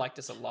 I like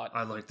this a lot.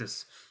 I like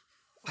this.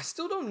 I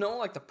still don't know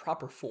like the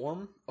proper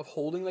form of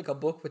holding like a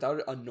book without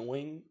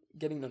it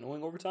getting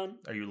annoying over time.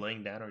 Are you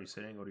laying down or are you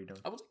sitting? What are you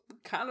doing? I was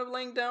kind of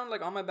laying down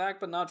like on my back,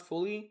 but not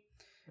fully.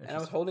 And I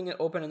was holding it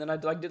open, and then I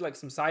like did like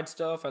some side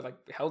stuff. I like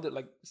held it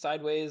like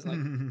sideways, like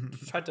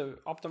tried to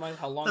optimize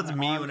how long. That's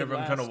me whenever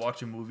I'm trying to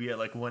watch a movie at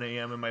like 1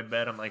 a.m. in my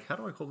bed. I'm like, how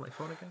do I hold my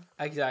phone again?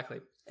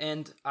 Exactly,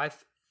 and I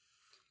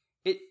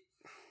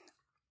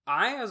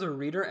as a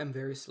reader am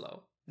very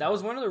slow. That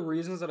was one of the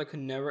reasons that I could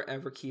never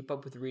ever keep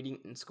up with reading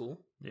in school.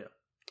 Yeah,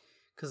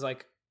 because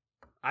like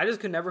I just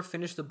could never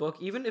finish the book.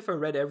 Even if I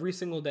read every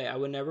single day, I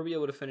would never be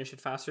able to finish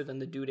it faster than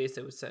the due dates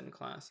that was set in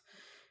class,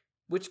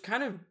 which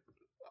kind of,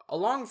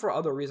 along for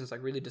other reasons,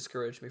 like really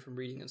discouraged me from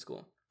reading in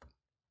school.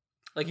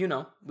 Like,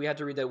 we had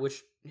to read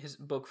that his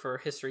book for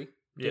history.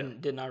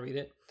 Did not read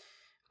it.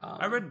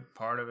 I read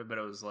part of it, but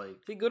it was like...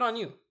 See, good on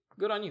you.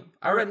 Good on you.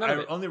 I read none of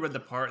it. I only read the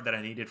part that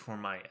I needed for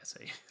my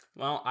essay.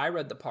 Well, I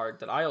read the part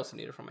that I also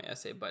needed for my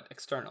essay, but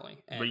externally.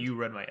 But you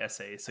read my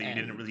essay, so you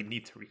didn't really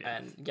need to read it.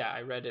 And yeah,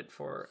 I read it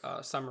for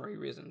summary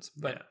reasons.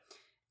 But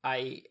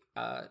I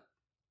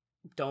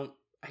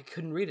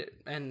couldn't read it.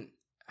 And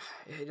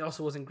it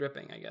also wasn't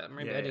gripping, I guess.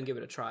 Maybe I didn't give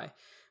it a try.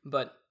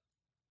 But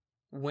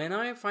when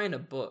I find a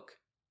book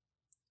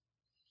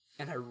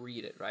and I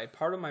read it, right?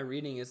 Part of my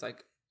reading is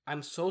like,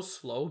 I'm so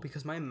slow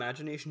because my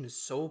imagination is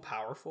so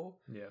powerful.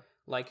 Yeah.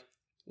 Like,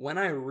 when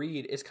I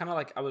read, it's kind of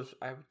like I was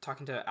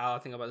talking to Al, I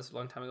think about this a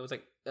long time ago. It was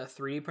like a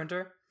 3D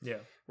printer. Yeah.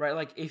 Right?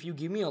 Like, if you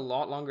give me a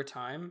lot longer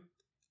time,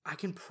 I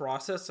can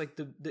process like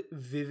the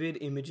vivid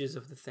images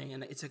of the thing,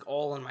 and it's like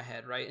all in my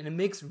head, right? And it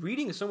makes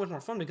reading so much more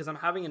fun because I'm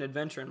having an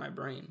adventure in my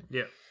brain.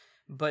 Yeah.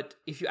 But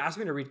if you ask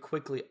me to read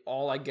quickly,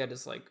 all I get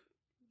is like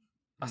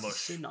a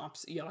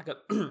synopsis. Yeah, like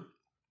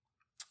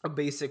a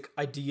basic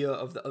idea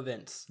of the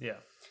events. Yeah.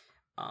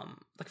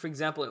 Like, for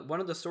example,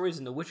 one of the stories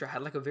in The Witcher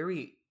had like a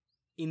very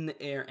in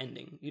the air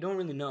ending. You don't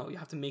really know. You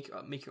have to make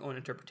your own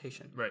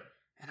interpretation. Right.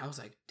 And I was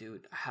like,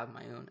 dude, I have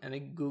my own. And I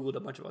Googled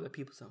a bunch of other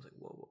people. So I was like,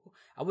 whoa.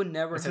 I would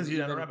never have you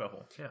down a rabbit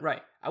hole. Yeah.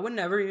 Right. I would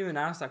never even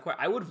ask that question.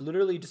 I would have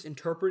literally just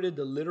interpreted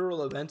the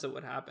literal events of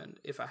what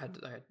happened if I had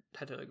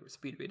to like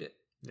speed read it.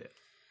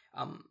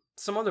 Yeah.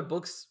 Some other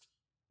books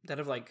that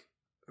have like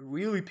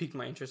really piqued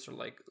my interest are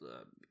like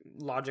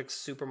Logic's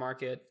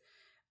Supermarket.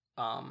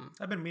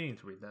 I've been meaning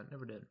to read that.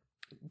 Never did.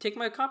 Take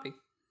my copy.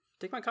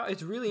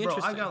 It's really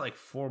interesting. I got like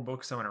 4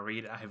 books I want to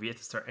read. I have yet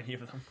to start any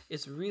of them.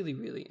 It's really,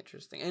 really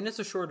interesting, and it's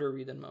a shorter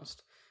read than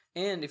most.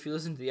 And if you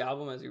listen to the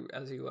album as you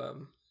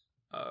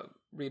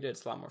read it,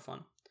 it's a lot more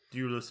fun. Do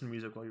you listen to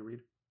music while you read?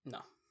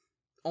 No,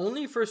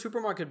 only for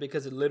Supermarket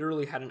because it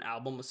literally had an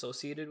album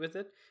associated with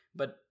it.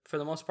 But for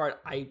the most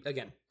part,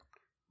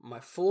 my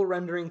full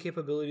rendering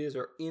capabilities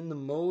are in the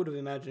mode of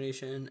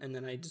imagination, and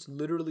then I just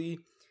literally,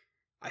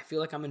 I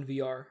feel like I'm in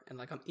VR and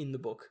like I'm in the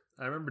book.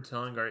 I remember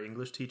telling our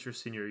English teacher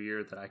senior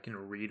year that I can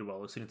read while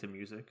listening to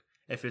music.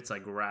 If it's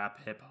like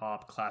rap, hip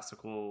hop,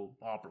 classical,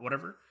 opera,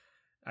 whatever,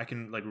 I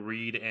can like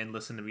read and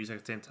listen to music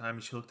at the same time.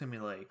 And she looked at me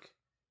like,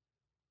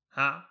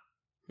 huh?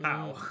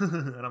 How?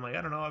 And I'm like,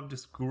 I don't know. I've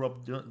just grew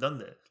up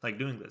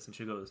doing this. And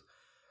she goes,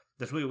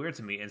 that's really weird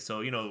to me. And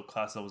so,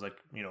 class was like,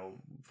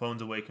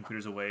 phones away,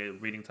 computers away,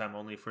 reading time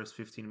only, first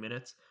 15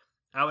 minutes.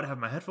 I would have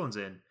my headphones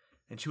in.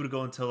 And she would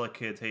go and tell like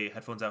kids, hey,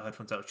 headphones out,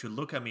 headphones out. She would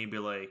look at me and be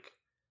like,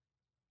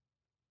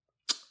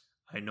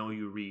 I know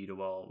you read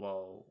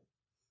while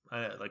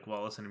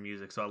listening to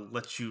music, so I'll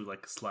let you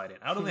like slide in.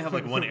 I would only have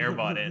like one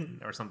AirBot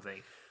in or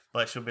something,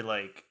 but she'll be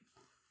like,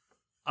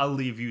 I'll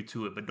leave you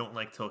to it, but don't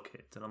like tell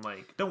kids. And I'm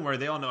like, don't worry,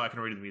 they all know I can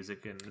read the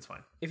music and it's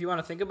fine. If you want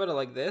to think about it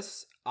like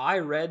this, I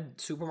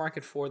read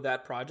Supermarket for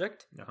that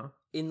project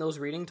in those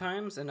reading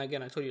times. And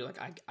again, I told you, like,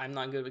 I'm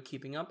not good with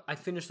keeping up. I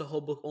finished the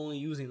whole book only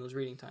using those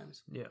reading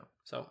times. Yeah.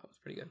 So it was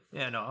pretty good.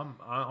 Yeah, no,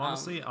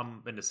 honestly,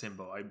 I'm in the same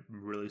boat. I'm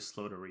really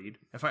slow to read.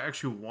 If I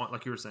actually want,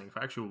 like you were saying, if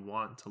I actually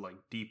want to like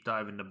deep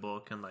dive into the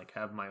book and like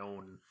have my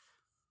own,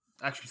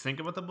 actually think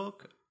about the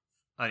book,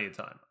 I need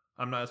time.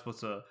 I'm not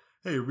supposed to,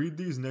 hey, read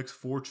these next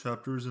 4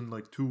 chapters in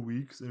like 2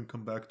 weeks and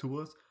come back to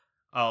us.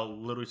 I'll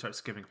literally start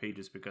skipping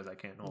pages because I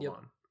can't hold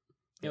on.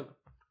 Yep.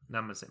 Now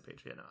I'm on the same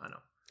page. Yeah, no, I know.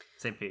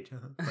 Same page.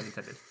 Pun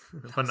intended.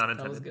 Pun not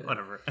intended.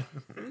 Whatever.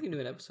 We can do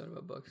an episode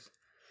about books.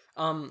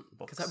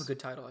 Because I have a good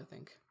title, I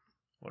think.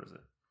 What is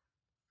it?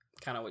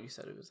 Kind of what you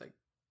said. It was like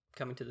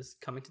coming to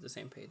the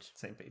same page.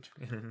 Same page.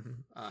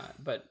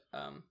 But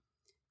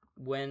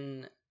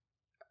when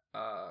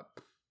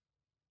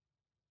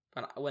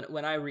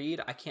I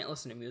read, I can't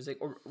listen to music,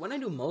 or when I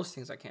do most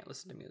things, I can't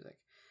listen to music.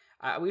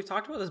 We've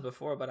talked about this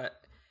before, but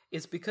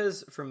it's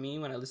because for me,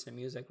 when I listen to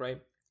music,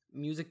 right,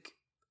 music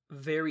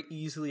very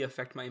easily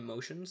affect my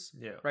emotions.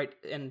 Yeah. Right,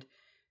 and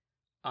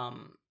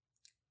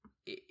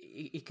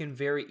it can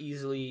very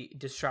easily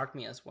distract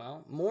me as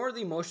well. More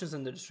the emotions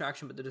than the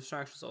distraction, but the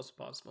distraction is also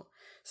possible.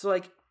 So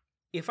like,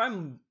 if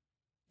I'm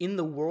in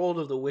the world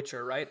of The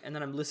Witcher, right, and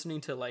then I'm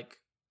listening to like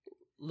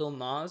Lil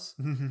Nas,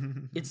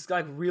 it's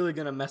like really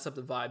gonna mess up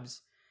the vibes.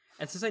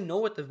 And since I know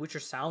what The Witcher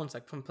sounds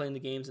like from playing the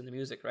games and the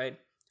music, right,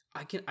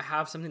 I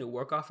have something to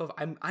work off of.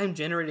 I'm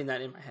generating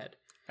that in my head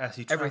as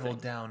you travel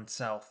down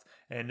south,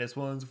 and this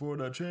one's for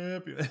the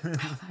champion.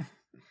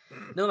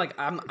 No, like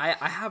I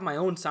have my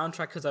own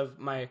soundtrack because of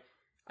my,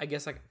 I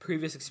guess, like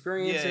previous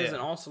experiences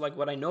and also like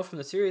what I know from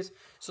the series.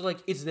 So like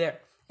it's there,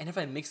 and if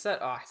I mix that,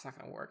 it's not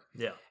gonna work.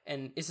 Yeah,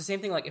 and it's the same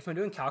thing. Like if I'm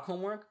doing calc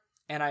homework.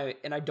 And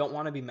I don't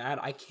want to be mad,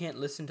 I can't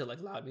listen to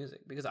like loud music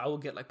because I will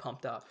get like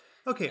pumped up.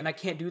 Okay. And I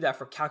can't do that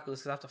for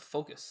calculus because I have to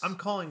focus. I'm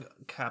calling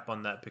cap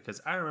on that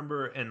because I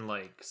remember in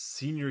like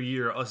senior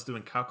year us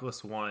doing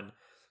calculus 1,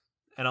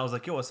 and I was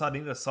like, yo, Asad, I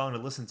need a song to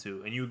listen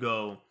to. And you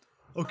go,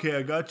 okay,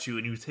 I got you.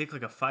 And you take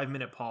like a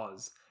 5-minute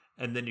pause,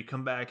 and then you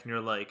come back and you're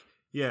like,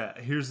 yeah,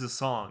 here's the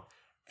song.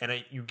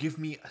 And you give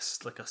me a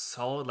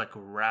solid like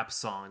rap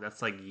song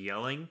that's like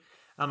yelling.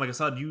 I'm like,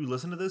 Asad, do you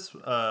listen to this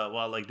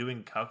while like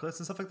doing calculus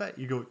and stuff like that?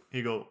 You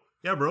go,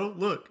 yeah, bro,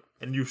 look.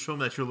 And you show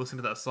me that you're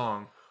listening to that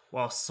song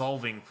while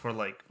solving for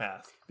like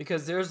math.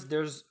 Because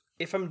there's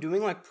if I'm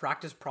doing like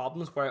practice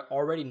problems where I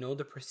already know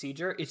the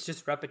procedure, it's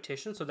just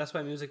repetition. So that's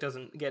why music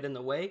doesn't get in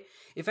the way.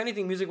 If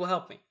anything, music will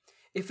help me.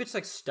 If it's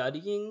like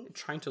studying,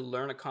 trying to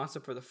learn a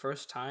concept for the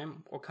first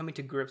time, or coming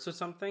to grips with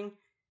something,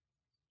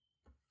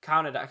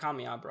 count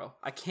me out, bro.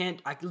 I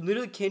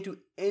literally can't do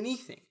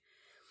anything.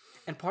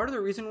 And part of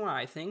the reason why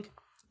I think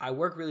I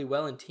work really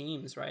well in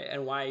teams, right?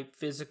 And why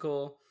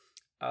physical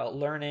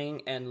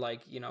learning and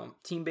like,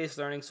 team-based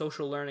learning,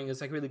 social learning is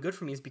like really good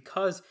for me is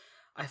because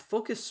I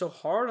focus so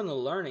hard on the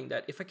learning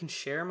that if I can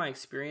share my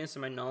experience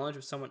and my knowledge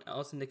with someone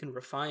else and they can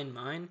refine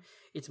mine,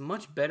 it's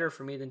much better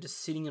for me than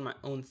just sitting in my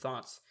own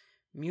thoughts.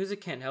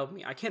 Music can't help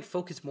me. I can't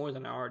focus more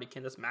than I already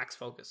can. That's max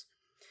focus.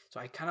 So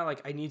I kind of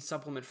like, I need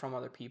supplement from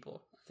other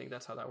people. I think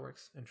that's how that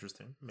works.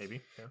 Interesting.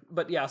 Maybe. Yeah.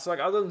 But yeah, so like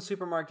other than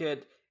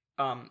Supermarket,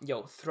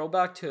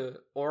 throwback to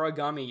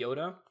Origami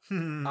Yoda.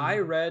 I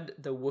read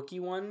the Wookiee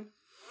one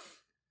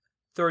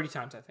 30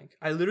 times, I think.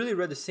 I literally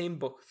read the same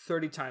book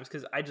 30 times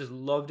because I just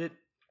loved it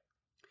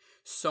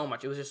so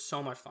much. It was just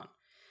so much fun.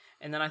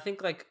 And then I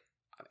think like,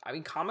 I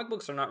mean, comic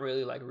books are not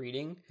really like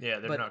reading. Yeah,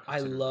 they're but not. I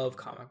love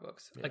comic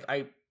books. Yeah.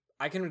 Like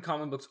I can read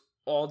comic books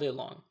all day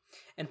long.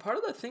 And part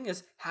of the thing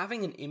is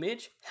having an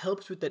image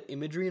helps with that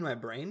imagery in my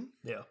brain.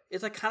 Yeah.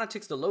 It's like kind of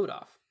takes the load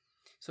off.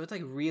 So it's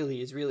like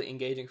really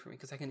engaging for me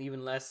because I can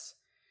even less.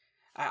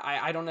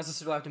 I don't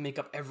necessarily have to make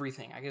up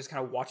everything. I can just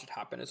kind of watch it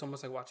happen. It's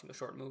almost like watching a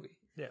short movie.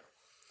 Yeah.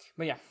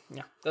 But yeah,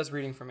 that's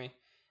reading for me.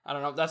 I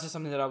don't know. That's just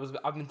something that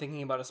I've been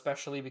thinking about,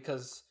 especially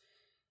because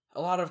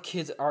a lot of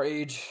kids our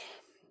age,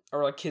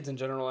 or like kids in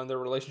general, and their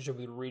relationship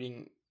with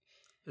reading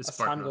as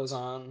time goes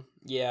on.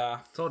 Yeah.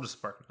 It's all just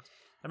spark notes.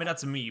 I mean,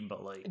 that's me,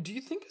 but like... Do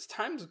you think as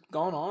time's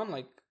gone on,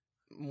 like,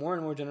 more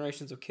and more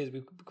generations of kids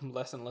become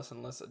less and less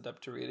and less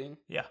adept to reading?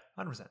 Yeah,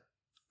 100%.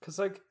 Because,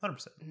 like...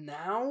 100%.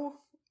 Now,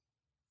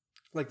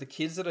 like, the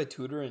kids that I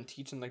tutor and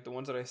teach and, like, the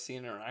ones that I see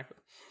and interact with,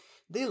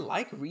 they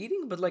like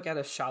reading, but, like, at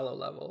a shallow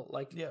level.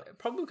 Like, yeah.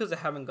 Probably because they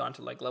haven't gone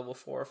to, like, level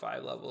 4 or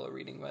 5 level of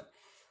reading, but,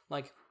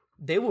 like,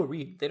 they will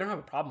read. They don't have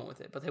a problem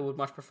with it, but they would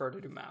much prefer to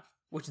do math.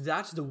 Which,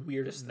 that's the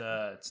weirdest thing.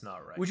 That's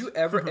not right. Would you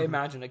ever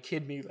imagine a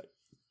kid being like,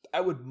 I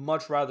would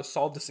much rather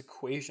solve this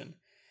equation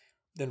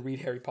than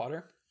read Harry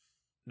Potter?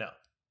 No.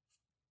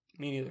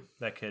 Me neither.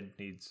 That kid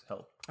needs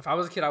help. If I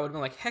was a kid, I would have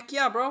been like, heck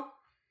yeah, bro.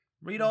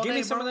 Read all Give day,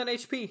 me some bro. of that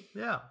HP.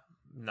 Yeah.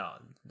 No,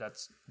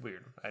 that's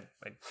weird. I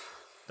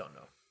don't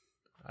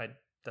know.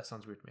 That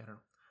sounds weird to me. I don't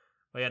know.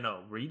 But yeah,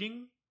 no.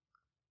 Reading?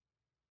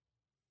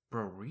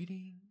 Bro,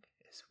 reading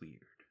is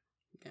weird.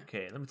 Yeah.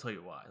 Okay, let me tell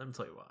you why.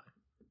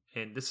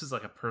 And this is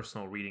like a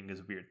personal reading is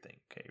a weird thing.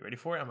 Okay, you ready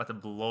for it? I'm about to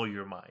blow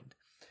your mind.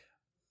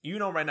 You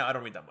know right now I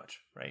don't read that much,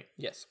 right?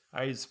 Yes.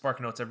 I use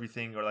Spark Notes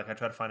everything, or like I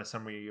try to find a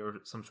summary or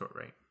some sort,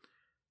 right?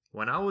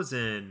 When I was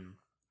in,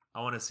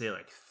 I want to say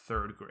like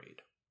 3rd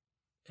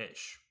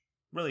grade-ish.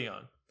 Really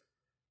young.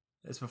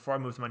 It's before I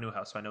moved to my new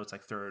house, so I know it's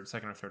like 2nd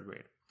or 3rd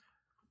grade.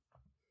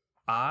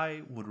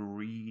 I would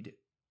read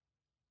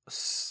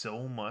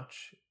so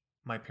much,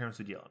 my parents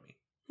would yell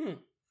at me.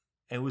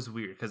 It was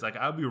weird because like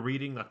I'd be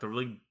reading like the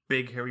really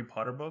big Harry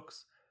Potter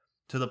books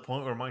to the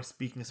point where my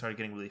speaking started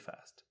getting really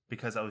fast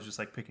because I was just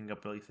like picking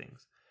up really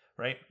things,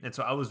 right? And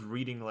so I was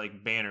reading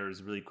like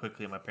banners really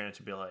quickly, and my parents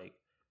would be like,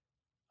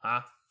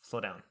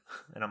 slow down.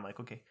 And I'm like,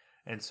 okay.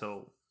 And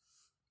so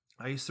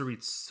I used to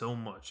read so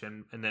much,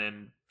 and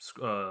then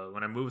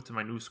when I moved to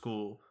my new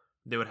school,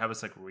 they would have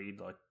us like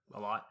read like a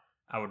lot.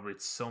 I would read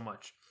so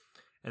much,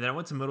 and then I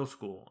went to middle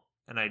school.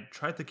 And I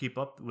tried to keep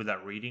up with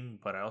that reading,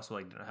 but I also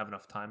like didn't have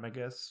enough time, I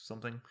guess,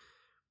 something.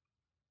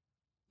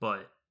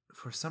 But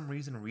for some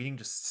reason, reading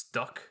just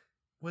stuck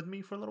with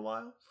me for a little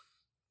while.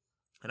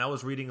 And I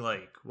was reading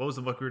like, what was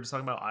the book we were just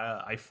talking about?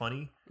 I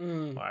Funny?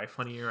 Or I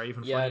Funny or I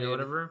Even Funny or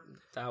whatever.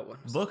 That one.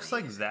 Books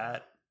amazing. Like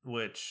that,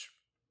 which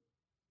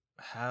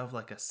have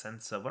like a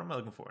sense of, what am I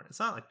looking for? It's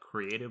not like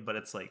creative, but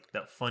it's like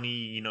that funny,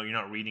 you know, you're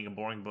not reading a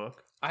boring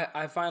book.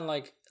 I find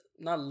like,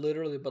 not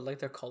literally, but like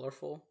they're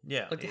colorful.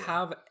 Yeah. Like they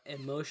have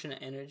emotion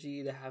and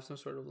energy. They have some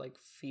sort of like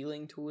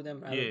feeling to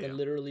them rather than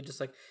literally just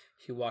like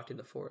he walked in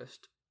the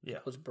forest. Yeah.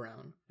 It was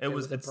brown. It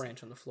was a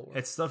branch on the floor.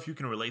 It's stuff you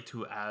can relate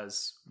to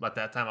as, at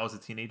that time I was a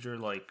teenager,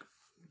 like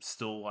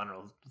still, I don't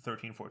know,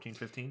 13, 14,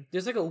 15.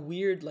 There's like a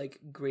weird like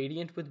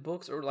gradient with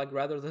books, or like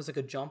rather there's like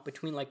a jump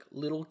between like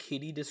little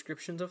kitty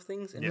descriptions of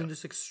things and then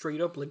just like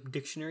straight up like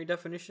dictionary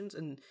definitions,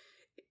 and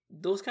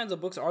those kinds of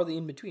books are the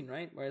in-between,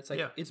 right? Where it's like,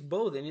 it's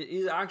both, and it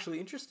is actually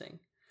interesting.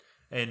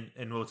 And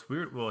what's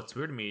weird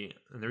to me,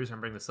 and the reason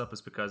I'm bringing this up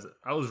is because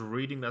I was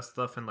reading that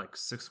stuff in like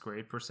 6th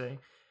grade, per se.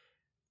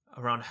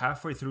 Around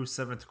halfway through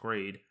 7th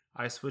grade,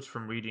 I switched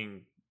from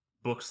reading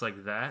books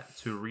like that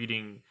to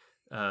reading,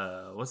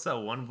 what's that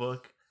one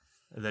book?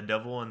 The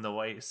Devil in the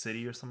White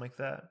City or something like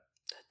that?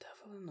 The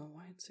Devil in the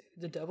White City?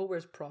 The Devil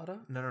Wears Prada?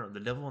 No. The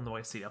Devil in the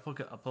White City. I'll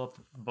pull up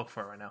the book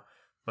for it right now.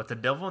 But The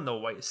Devil in the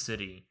White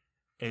City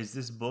is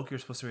this book you're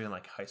supposed to read in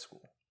like high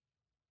school,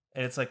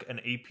 and it's like an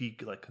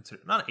AP, like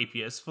considered not an AP.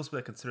 It's supposed to be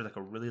like considered like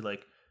a really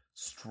like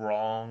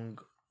strong,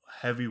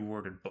 heavy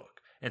worded book.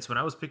 And so when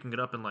I was picking it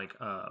up in like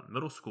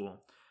middle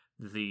school,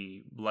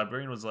 the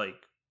librarian was like,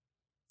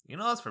 "You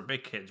know, that's for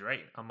big kids,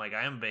 right?" I'm like,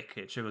 "I am a big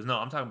kid." She goes, "No,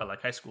 I'm talking about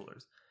like high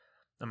schoolers."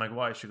 I'm like,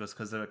 "Why?" She goes,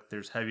 "Because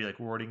there's heavy like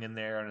wording in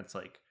there, and it's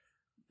like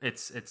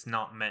it's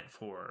not meant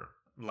for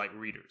like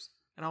readers."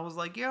 And I was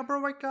like, "Yeah,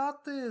 bro, I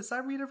got this. I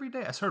read every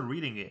day." I started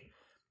reading it.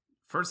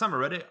 First time I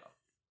read it,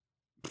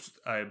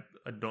 I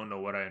don't know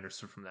what I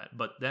understood from that.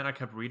 But then I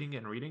kept reading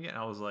it, and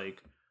I was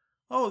like,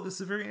 oh, this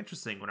is very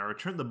interesting. When I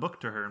returned the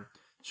book to her,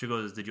 she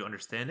goes, "Did you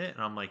understand it?"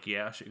 And I'm like,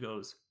 "Yeah." She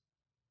goes,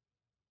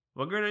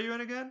 "What grade are you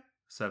in again?"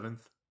 7th.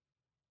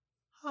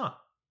 Huh.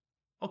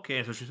 Okay,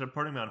 and so she started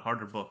putting me on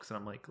harder books. And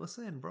I'm like,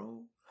 "Listen,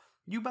 bro,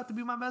 you about to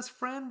be my best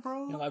friend,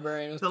 bro." The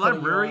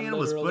librarian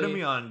was putting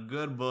me on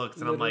good books.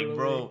 And literally. I'm like,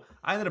 bro,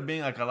 I ended up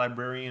being like a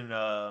librarian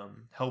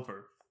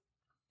helper.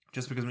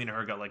 Just because me and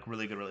her got like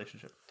really good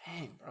relationship.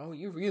 Dang, bro,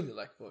 you really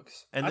like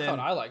books. I thought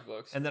I liked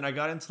books. And then I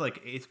got into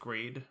like 8th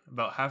grade.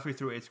 About halfway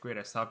through 8th grade,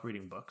 I stopped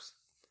reading books.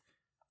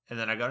 And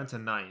then I got into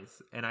 9th,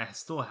 and I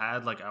still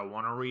had like I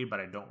want to read, but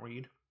I don't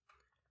read.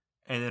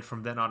 And then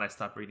from then on, I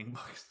stopped reading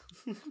books.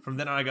 From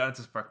then on, I got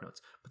into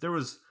SparkNotes. But there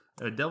was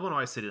Devil in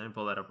Y City. Let me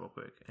pull that up real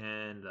quick.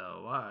 And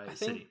Y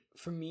City.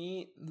 For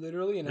me,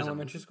 literally in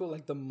elementary school,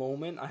 like the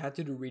moment I had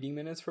to do reading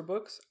minutes for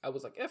books, I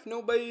was like, F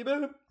no, baby.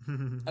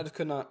 I just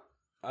could not.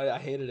 I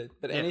hated it.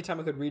 But anytime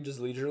I could read just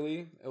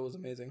leisurely, it was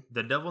amazing.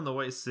 The Devil in the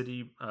White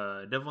City,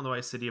 Devil in the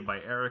White City by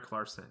Eric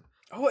Larson.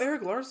 Oh,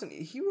 Eric Larson.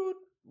 He wrote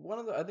one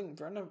of the, I think,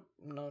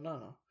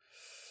 no.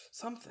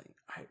 Something.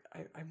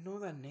 I know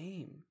that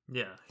name.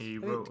 Yeah, he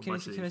wrote. Can I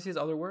see his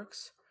other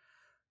works?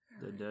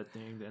 The Dead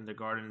Thing, In the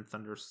Garden,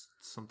 Thunder,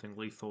 something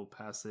Lethal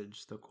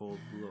Passage, The Cold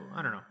Blow.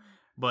 I don't know.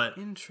 But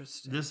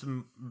interesting. This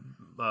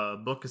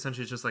book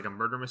essentially is just like a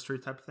murder mystery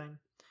type thing.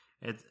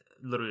 It's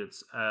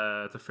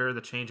the fair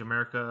that changed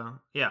America.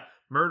 Yeah,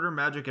 Murder,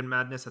 Magic, and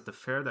Madness at the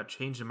Fair That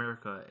Changed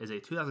America is a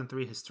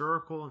 2003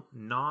 historical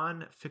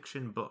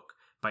non-fiction book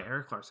by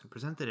Eric Larson,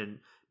 presented in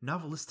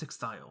novelistic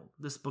style.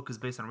 This book is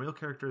based on real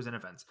characters and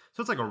events,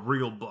 so it's like a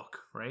real book,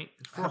 right?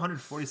 It's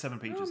 447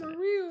 pages in it.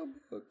 Real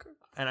book.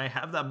 And I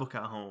have that book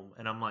at home,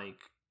 and I'm like,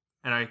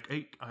 and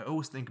I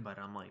always think about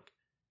it. I'm like,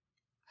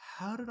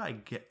 how did I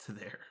get to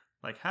there?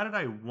 Like, how did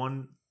I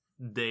one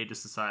day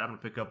just decide I'm gonna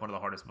pick up one of the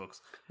hardest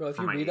books? Bro, if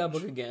you read that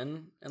book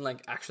again and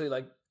like actually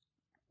like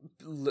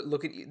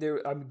look at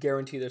there, I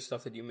guarantee there's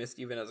stuff that you missed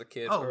even as a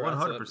kid. Oh, or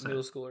 100%. As a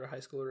middle schooler or high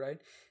schooler, right?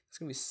 It's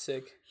gonna be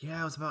sick.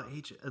 Yeah, it was about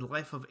the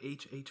life of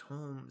H.H.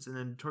 Holmes and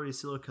then Notorious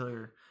Serial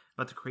Killer,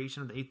 about the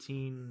creation of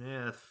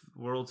the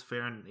World's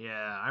Fair, and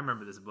I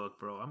remember this book,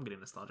 bro. I'm getting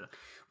nostalgia.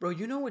 Bro,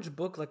 you know which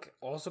book like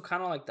also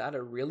kind of like that?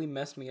 It really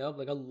messed me up.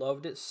 Like I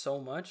loved it so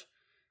much.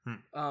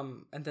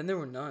 And then there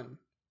were none.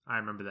 I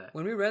remember that.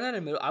 When we read that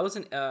in middle, I was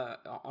in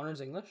honors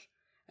English,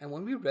 and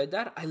when we read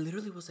that, I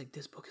literally was like,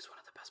 "This book is one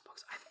of the best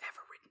books I've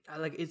ever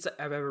written.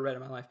 I've ever read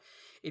in my life."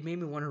 It made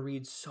me want to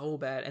read so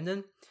bad. And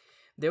then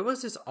there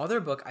was this other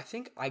book. I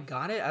think I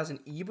got it as an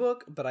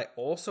ebook, but I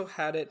also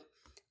had it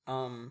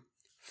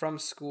from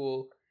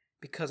school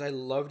because I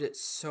loved it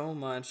so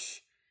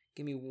much.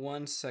 Give me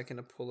 1 second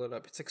to pull it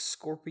up. It's like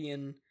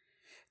Scorpion,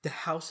 The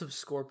House of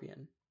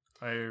Scorpion.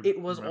 It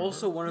was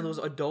also one of those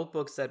adult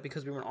books that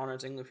because we were in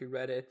honors English, we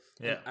read it.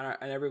 Yeah.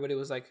 And everybody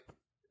was like,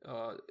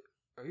 are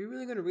you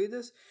really going to read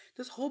this?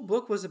 This whole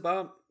book was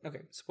about...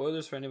 Okay,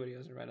 spoilers for anybody who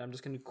hasn't read it. I'm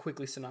just going to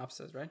quickly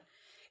synopsis, right?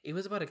 It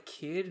was about a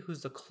kid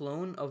who's the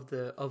clone of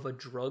a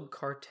drug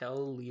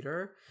cartel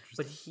leader,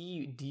 but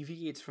he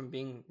deviates from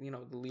being,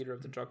 the leader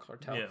of the drug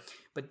cartel. Yeah.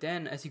 But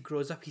then as he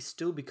grows up, he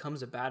still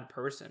becomes a bad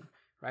person,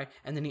 right?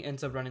 And then he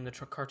ends up running the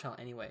drug cartel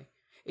anyway.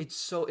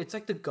 It's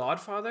like The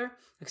Godfather,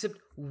 except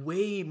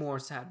way more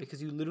sad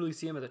because you literally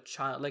see him as a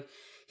child. Like,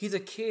 he's a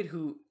kid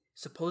who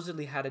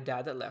supposedly had a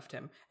dad that left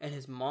him, and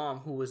his mom,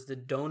 who was the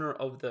donor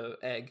of the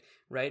egg,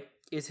 right,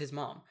 is his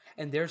mom.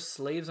 And they're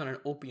slaves on an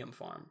opium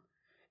farm.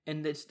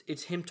 And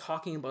it's him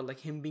talking about, like,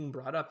 him being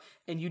brought up.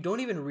 And you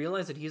don't even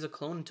realize that he's a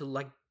clone until,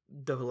 like,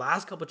 the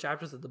last couple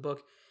chapters of the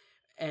book.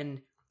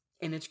 And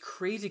it's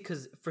crazy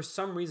because for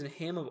some reason,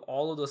 him of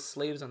all of those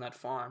slaves on that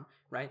farm,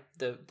 right,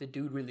 the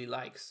dude really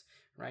likes...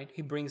 Right,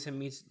 he makes him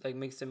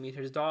meet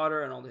his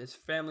daughter and all his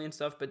family and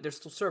stuff, but they're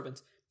still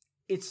servants.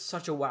 It's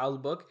such a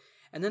wild book.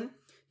 And then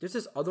there's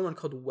this other one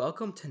called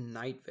Welcome to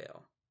Night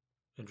Vale.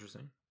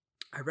 Interesting.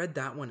 I read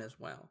that one as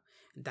well.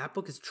 And that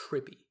book is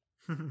trippy.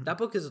 That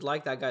book is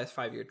like that guy's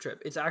 5-year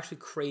trip. It's actually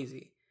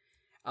crazy.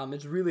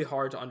 It's really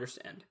hard to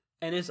understand,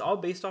 and it's all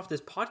based off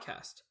this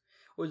podcast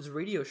or this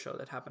radio show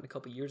that happened a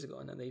couple years ago,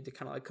 and then they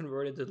kind of like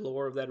converted the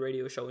lore of that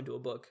radio show into a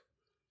book.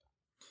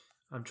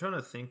 I'm trying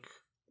to think.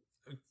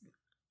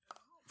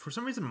 For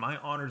some reason, my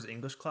honors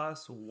English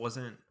class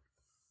wasn't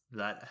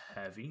that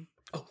heavy.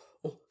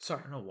 Oh, sorry.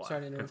 I don't know why.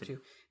 Sorry to interrupt you.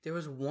 There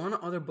was one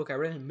other book I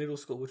read in middle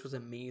school, which was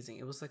amazing.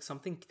 It was like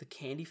something, The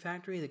Candy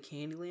Factory, The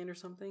Candyland or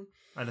something.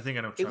 I think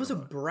I know what it was a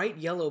bright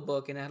yellow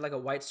book, and it had like a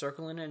white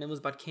circle in it, and it was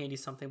about candy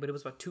something, but it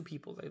was about two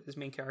people, like these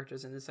main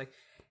characters, and this like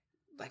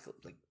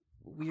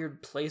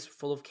weird place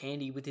full of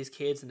candy with these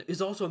kids, and it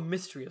was also a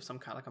mystery of some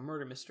kind, like a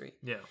murder mystery.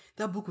 Yeah.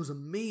 That book was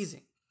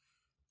amazing.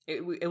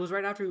 It was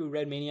right after we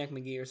read Maniac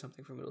McGee or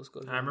something from middle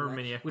school. I remember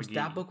Maniac McGee.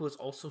 That book was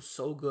also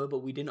so good, but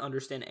we didn't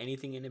understand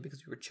anything in it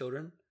because we were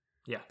children.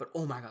 Yeah. But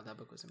oh my god, that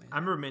book was amazing. I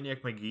remember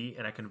Maniac McGee,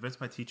 and I convinced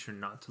my teacher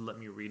not to let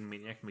me read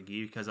Maniac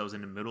McGee because I was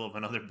in the middle of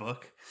another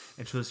book.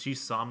 And so she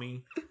saw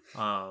me. It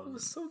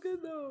was so good,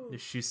 though.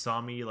 She saw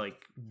me,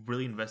 like,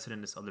 really invested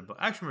in this other book.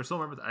 Actually, I still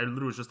remember, I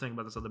literally was just thinking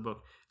about this other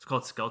book. It's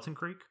called Skeleton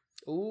Creek.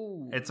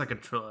 Ooh. It's like a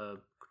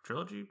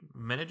trilogy,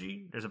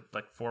 Menagy. There's,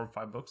 like, 4 or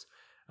 5 books.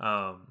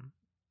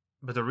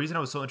 But the reason I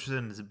was so interested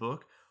in this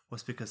book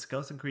was because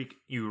Skeleton Creek,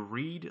 you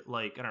read,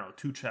 like, I don't know,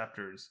 2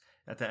 chapters.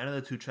 At the end of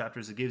the 2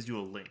 chapters, it gives you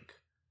a link.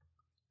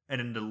 And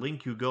in the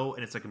link, you go,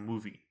 and it's like a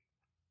movie.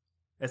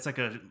 It's like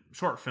a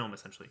short film,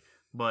 essentially.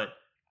 But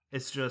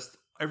it's just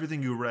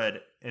everything you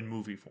read in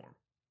movie form.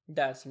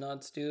 That's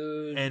nuts,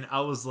 dude. And I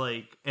was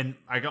like, and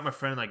I got my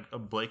friend, like,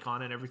 Blake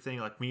on it and everything.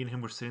 Like, me and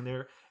him were sitting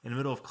there in the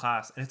middle of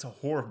class, and it's a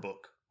horror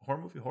book.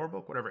 Horror movie, horror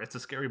book, whatever. It's a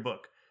scary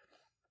book.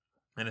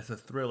 And it's a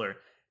thriller.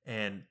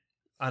 And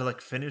I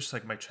like finished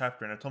like my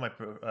chapter, and I told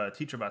my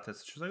teacher about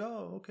this. She was like,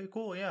 "Oh, okay,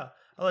 cool, yeah.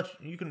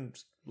 You can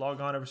just log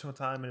on every single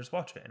time and just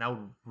watch it." And I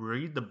would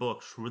read the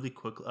books really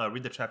quickly,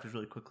 read the chapters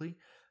really quickly,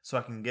 so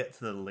I can get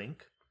to the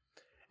link.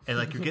 And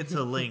like you get to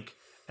the link,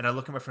 and I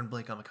look at my friend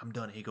Blake. I'm like, "I'm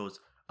done." He goes,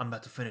 "I'm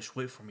about to finish.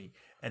 Wait for me."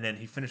 And then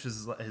he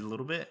finishes his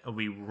little bit, and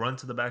we run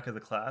to the back of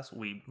the class.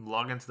 We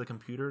log into the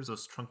computers,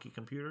 those trunky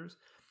computers,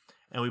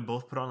 and we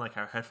both put on like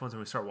our headphones and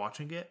we start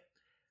watching it.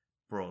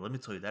 Bro, let me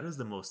tell you, that is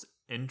the most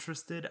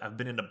interested I've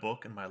been in a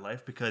book in my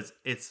life, because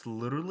it's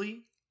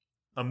literally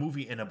a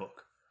movie in a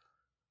book.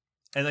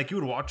 And like you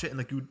would watch it, and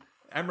like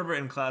I remember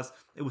in class,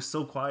 it was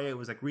so quiet. It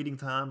was like reading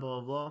time,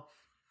 blah, blah, blah.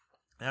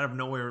 And out of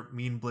nowhere,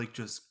 me and Blake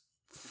just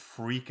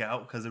freak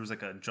out because there was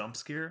like a jump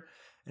scare.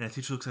 And the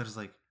teacher looks at us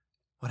like,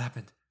 "What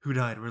happened? Who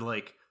died?" We're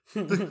like,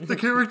 the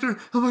character.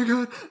 Oh my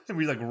God. And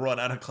we like run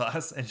out of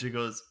class. And she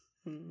goes,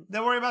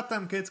 "Don't worry about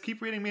them, kids.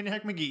 Keep reading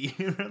Maniac McGee."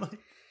 We're like,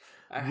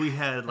 we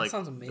had like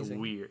sounds amazing.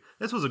 Weird.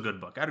 This was a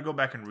good book. I had to go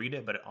back and read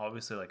it, but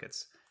obviously like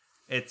it's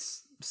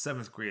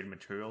 7th grade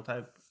material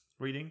type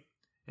reading,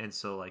 and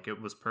so like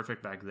it was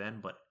perfect back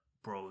then. But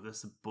bro,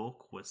 this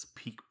book was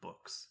peak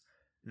books.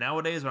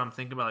 Nowadays, when I'm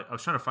thinking about, like, I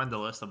was trying to find the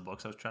list of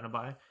books I was trying to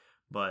buy,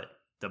 but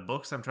the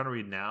books I'm trying to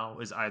read now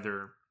is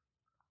either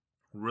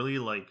really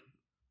like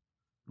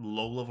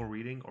low level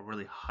reading or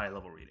really high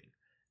level reading,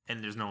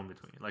 and there's no in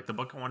between. Like the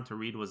book I wanted to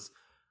read was.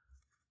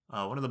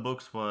 One of the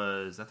books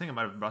was, I think I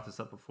might have brought this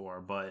up before,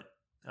 but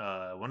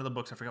one of the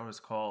books, I forgot what it's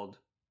called,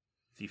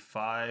 The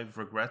 5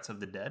 Regrets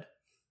of the Dead.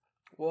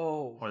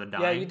 Whoa. Or the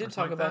Dying. Yeah, you did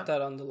talk about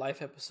that on the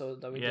Life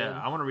episode that we did. Yeah,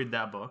 I want to read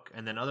that book.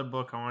 And then other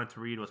book I wanted to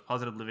read was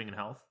Positive Living and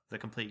Health, The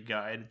Complete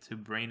Guide to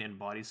Brain and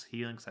Body's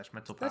Healing /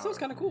 Mental Power. That sounds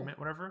kind of cool.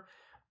 Whatever.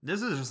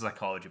 This is just a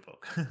psychology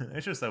book.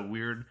 It's just a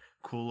weird,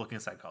 cool looking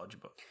psychology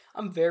book.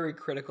 I'm very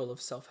critical of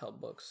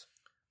self-help books.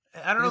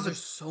 I don't know. There's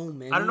so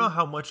many. I don't know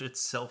how much it's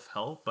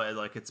self-help, but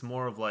like it's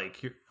more of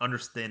like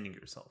understanding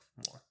yourself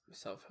more.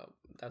 Self-help.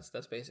 That's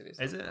basically.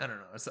 Is it? I don't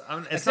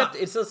know.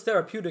 It's just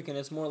therapeutic, and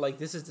it's more like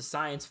this is the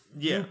science.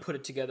 Yeah. You put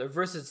it together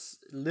versus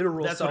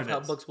literal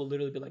self-help books will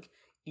literally be like,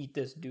 eat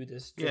this, do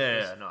this.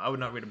 Yeah. No, I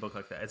would not read a book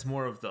like that. It's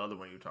more of the other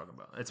one you're talking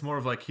about. It's more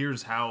of like,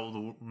 here's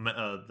how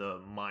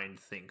the mind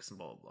thinks and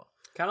blah blah blah.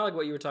 Kind of like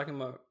what you were talking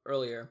about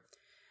earlier.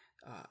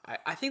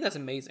 I think that's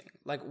amazing.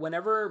 Like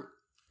whenever.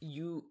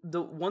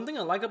 The one thing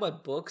I like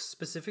about books,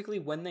 specifically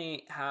when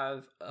they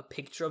have a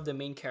picture of the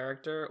main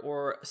character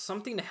or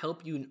something to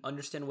help you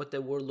understand what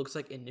the world looks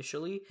like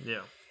initially,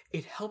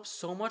 it helps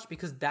so much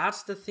because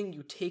that's the thing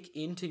you take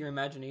into your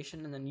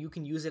imagination and then you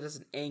can use it as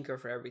an anchor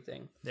for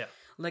everything. Yeah.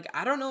 Like,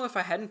 I don't know if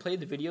I hadn't played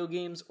the video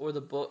games or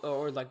the book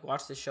or like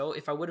watched the show,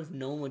 if I would have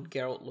known what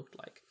Geralt looked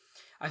like.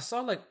 I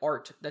saw like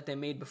art that they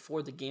made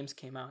before the games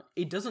came out.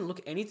 It doesn't look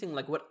anything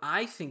like what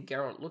I think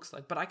Geralt looks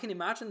like, but I can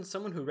imagine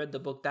someone who read the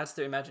book, that's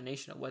their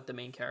imagination of what the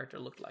main character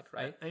looked like,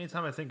 right?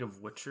 Anytime I think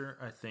of Witcher,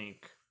 I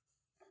think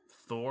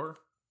Thor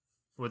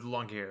with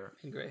long hair.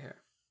 And gray hair.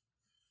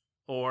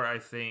 Or I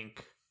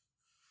think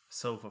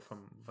Sova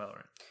from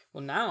Valorant.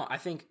 Well, now I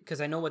think,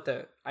 because I know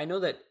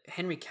that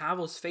Henry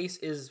Cavill's face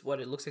is what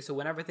it looks like. So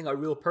whenever I think of a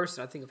real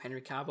person, I think of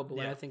Henry Cavill. But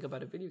when I think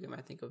about a video game,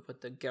 I think of what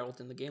the Geralt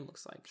in the game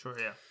looks like. Sure,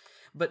 yeah.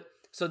 But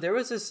so there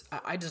was this,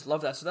 I just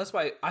love that. So that's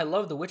why I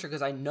love The Witcher,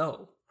 because I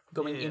know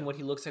going in what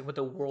he looks like, what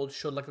the world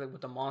should look like,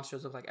 what the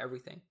monsters look like,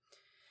 everything.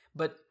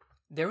 But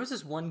there was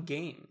this one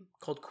game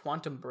called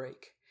Quantum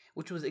Break,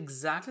 which was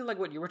exactly like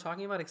what you were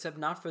talking about, except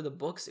not for the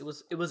books. It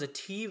was a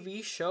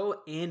TV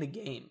show and a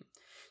game.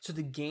 So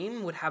the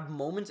game would have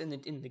moments in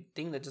the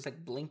thing that just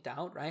like blinked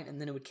out, right? And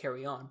then it would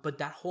carry on. But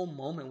that whole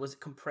moment was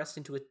compressed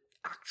into an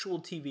actual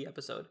TV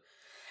episode.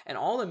 And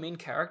all the main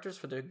characters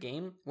for the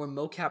game were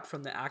mocap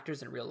from the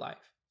actors in real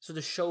life. So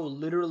the show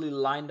literally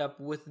lined up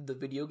with the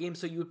video game.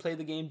 So you would play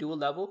the game, do a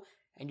level,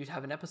 and you'd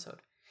have an episode.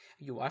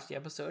 You watch the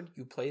episode,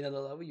 you play another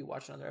level, you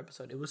watch another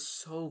episode. It was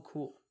so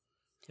cool.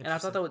 And I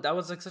thought that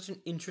was like such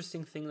an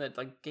interesting thing that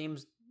like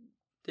games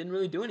didn't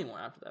really do anymore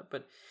after that.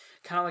 But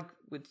kind of like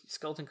with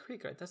Skeleton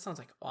Creek, right? That sounds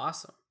like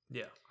awesome.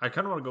 Yeah. I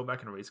kind of want to go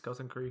back and read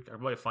Skeleton Creek. I'd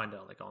probably find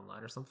out like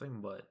online or something,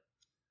 but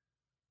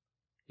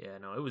yeah,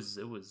 no, it was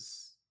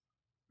interesting.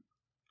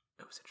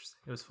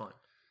 It was fun.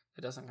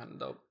 It does sound kind of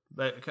dope.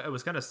 But it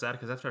was kind of sad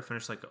because after I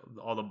finished like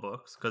all the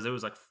books, because it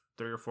was like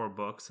 3 or 4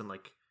 books, and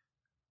like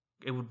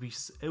it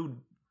was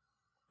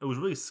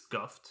really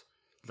scuffed,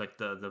 like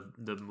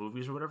the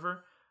movies or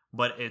whatever.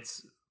 But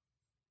it's,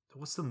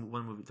 what's the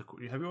one movie?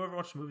 Have you ever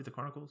watched the movie The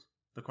Chronicles?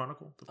 The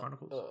Chronicles.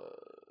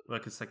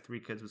 Like it's like 3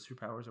 kids with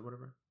superpowers or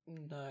whatever.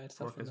 No, it's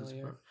not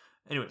familiar.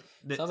 Anyway,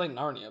 sounds like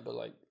Narnia, but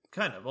like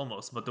kind of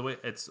almost. But the way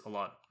it's a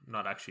lot,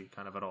 not actually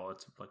kind of at all.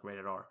 It's like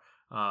rated R.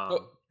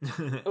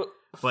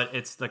 But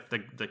it's like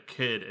the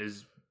kid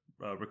is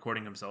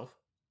recording himself,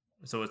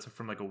 so it's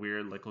from like a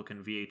weird like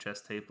looking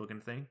VHS tape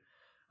looking thing.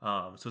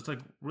 So it's like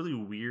really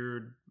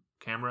weird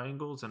camera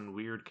angles and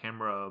weird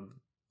camera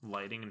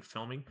lighting and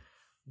filming.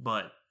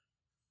 But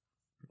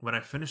when I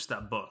finished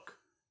that book,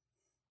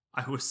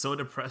 I was so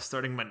depressed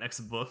starting my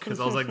next book because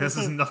I was like, this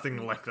is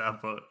nothing like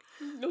that book.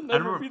 You'll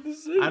never be the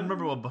same. I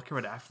remember what book I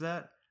read after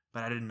that.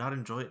 but I did not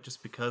enjoy it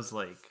just because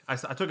like I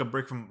took a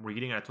break from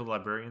reading. And I told the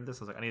librarian this.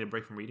 I was like, I need a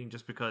break from reading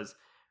just because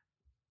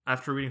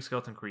after reading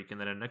Skeleton Creek and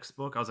then the next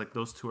book, I was like,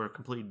 those two are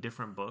completely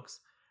different books.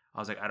 I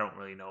was like, I don't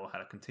really know how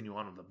to continue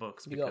on with the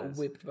books. You got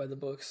whipped by the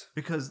books.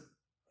 Because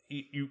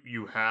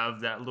you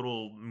have that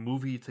little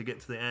movie to get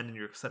to the end and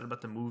you're excited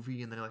about the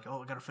movie and then you're like,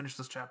 oh, I gotta finish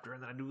this chapter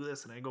and then I do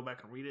this and I go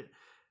back and read it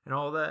and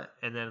all that.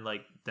 And then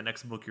like the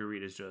next book you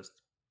read is just,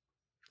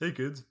 hey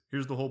kids,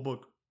 here's the whole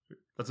book.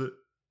 That's it.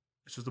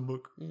 It's just a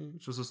book.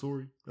 It's just a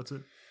story. That's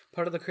it.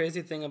 Part of the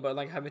crazy thing about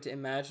like having to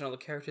imagine all the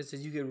characters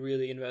is you get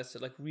really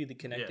invested, like really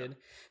connected,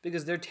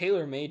 because they're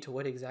tailor made to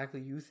what exactly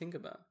you think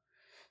about.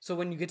 So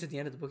when you get to the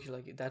end of the book, you're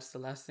like, that's the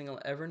last thing I'll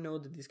ever know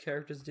that these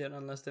characters did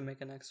unless they make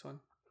a next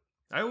one.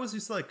 I always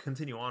used to like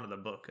continue on in the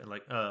book and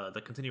like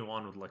continue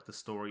on with like the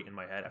story in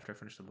my head after I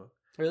finished the book.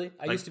 Really?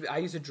 I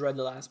used to dread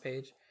the last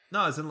page.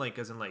 No, as in like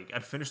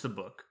I'd finish the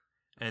book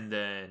and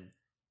then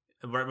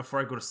right before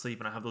I go to sleep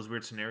and I have those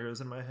weird scenarios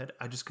in my head,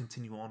 I just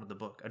continue on with the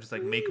book. I just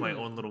like make my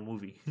own little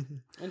movie.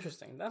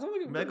 Interesting. That's like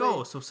a good like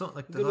way, so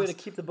like good way to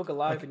keep the book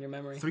alive like, in your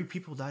memory. 3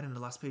 people died in the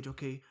last page.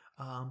 Okay,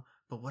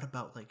 but what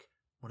about like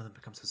one of them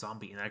becomes a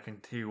zombie and I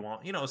continue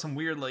on? You know, some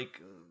weird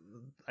like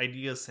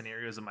ideas,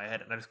 scenarios in my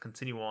head, and I just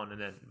continue on, and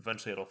then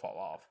eventually it'll fall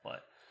off.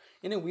 But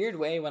in a weird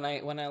way, when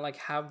I like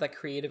have that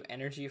creative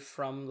energy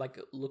from like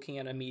looking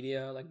at a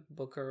media like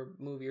book or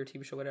movie or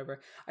TV show,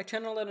 whatever, I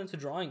channel that into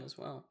drawing as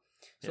well.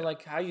 So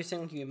like how you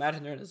saying, like you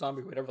imagine they're in a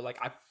zombie or whatever, like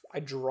I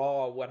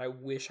draw what I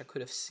wish I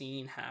could have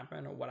seen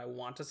happen or what I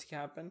want to see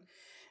happen,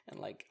 and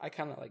like I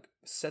kind of like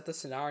set the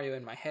scenario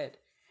in my head,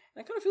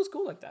 and it kind of feels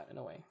cool like that in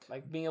a way,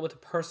 like being able to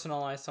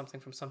personalize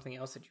something from something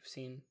else that you've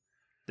seen.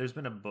 There's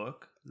been a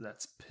book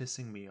that's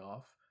pissing me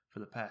off for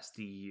the past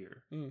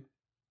year,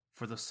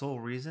 for the sole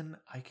reason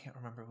I can't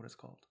remember what it's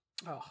called.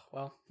 Oh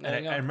well,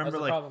 and I remember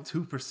like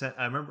 2%.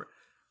 I remember,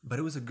 but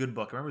it was a good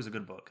book. I remember it was a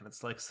good book, and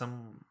it's like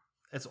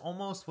it's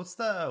almost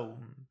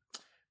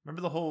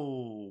remember the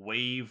whole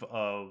wave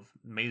of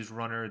Maze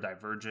Runner,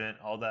 Divergent,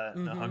 all that,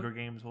 the Hunger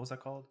Games. What was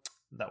that called?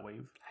 That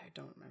wave? I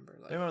don't remember.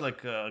 They were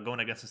like going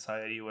against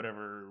society,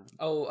 whatever.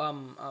 Oh,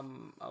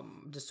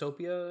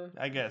 dystopia.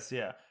 I guess,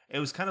 yeah. It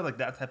was kind of like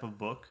that type of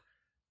book,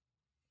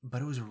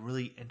 but it was a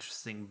really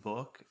interesting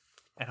book.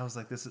 And I was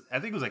like, I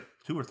think it was like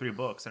 2 or 3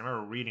 books. I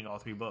remember reading all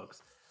 3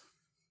 books,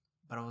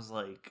 but I was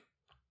like,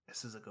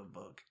 this is a good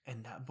book,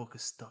 and that book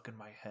is stuck in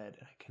my head,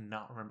 and I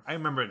cannot remember. I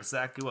remember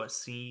exactly what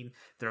scene.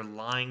 They're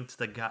lying to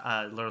the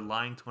guy. They're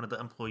lying to one of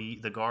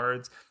the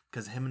guards,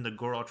 because him and the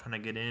girl are trying to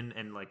get in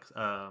and like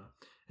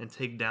and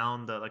take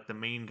down the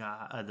main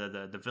guy,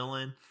 the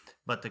villain.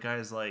 But the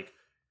guy's like,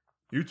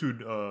 "You two,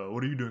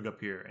 what are you doing up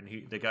here?" And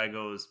the guy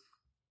goes,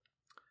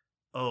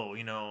 "Oh,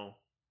 you know,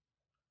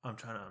 I'm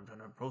trying to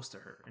propose to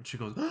her." And she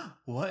goes,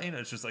 "What?" You know,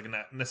 it's just like, and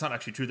that's not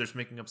actually true. They're just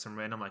making up some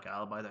random like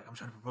alibi that I'm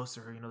trying to propose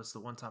to her. You know, this is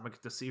the one time I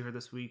get to see her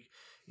this week.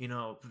 You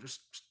know,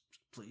 just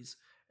please.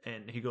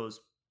 And he goes,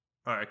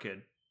 "All right,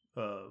 kid,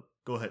 go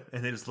ahead."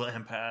 And they just let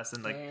him pass.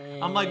 And like,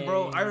 I'm like,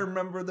 bro, I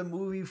remember the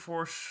movie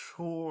for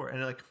sure.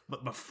 And like,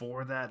 but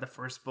before that, the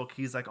first book,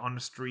 he's like on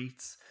the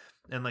streets.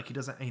 And like he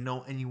doesn't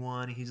know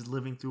anyone. He's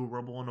living through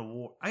rubble in a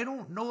war. I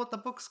don't know what the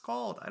book's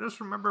called. I just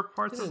remember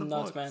parts of the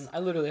book. This is nuts, man. I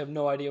literally have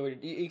no idea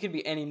it could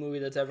be any movie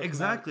that's ever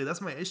exactly.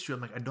 That's my issue.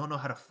 I'm like, I don't know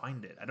how to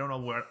find it. I don't know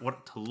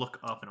what to look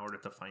up in order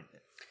to find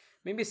it.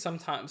 Maybe some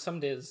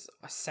days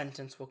a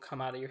sentence will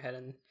come out of your head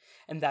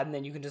and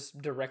then you can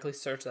just directly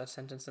search that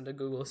sentence into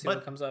Google, see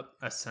what comes up.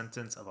 A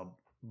sentence of a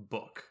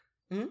book.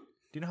 Mm-hmm. Do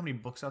you know how many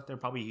books out there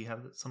probably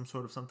have some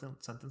sort of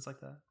sentence like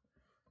that?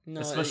 No,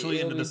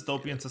 especially in a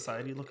dystopian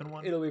society looking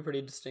one. It'll be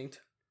pretty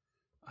distinct.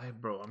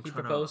 He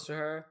proposed to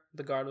her.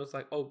 The guard was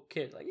like, "Oh,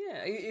 kid, like,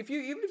 yeah." Even if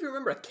you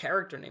remember a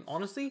character name,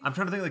 honestly, I'm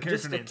trying to think of the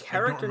character name. Just the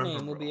character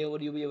name you'll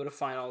be able to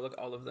find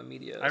all of the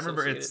media. I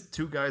remember it's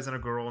 2 guys and a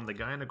girl, and the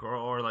guy and the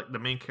girl are like the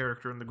main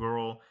character and the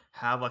girl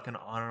have like an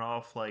on and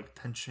off like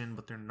tension,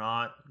 but they're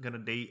not gonna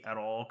date at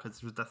all because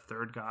there's the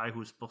third guy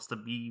who's supposed to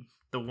be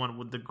the one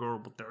with the girl,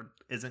 but there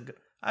isn't.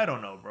 I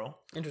don't know, bro.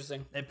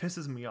 Interesting. It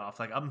pisses me off.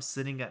 Like I'm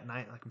sitting at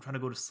night, like I'm trying to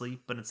go to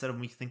sleep, but instead of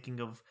me thinking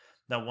of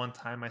that one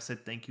time I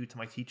said thank you to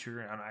my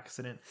teacher on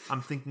accident,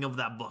 I'm thinking of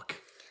that book.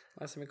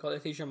 Last time we called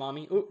it teacher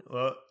mommy.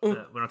 We're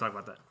not talking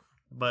about that.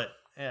 But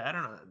yeah, I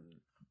don't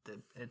know.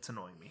 It's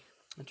annoying me.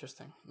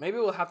 Interesting. Maybe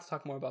we'll have to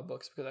talk more about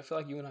books because I feel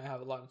like you and I have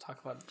a lot to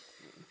talk about.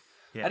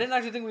 Yeah. I didn't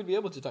actually think we'd be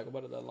able to talk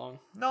about it that long.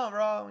 No,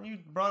 bro. When you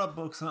brought up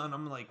books,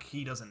 I'm like,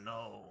 he doesn't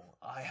know.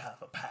 I have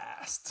a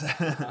past.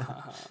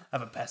 I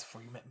have a past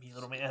before you met me,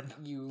 little man.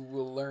 You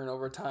will learn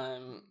over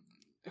time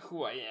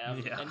who I am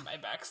and my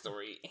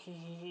backstory.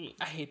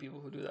 I hate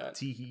people who do that.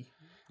 Teehee.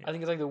 Yeah. I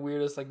think it's like the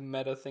weirdest like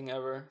meta thing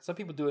ever. Some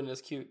people do it and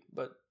it's cute,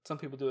 but some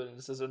people do it and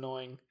it's just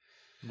annoying.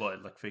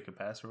 What, like fake a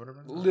past or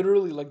whatever?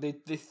 Literally, like they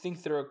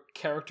think they're a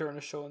character in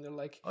a show and they're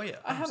like, "Oh yeah,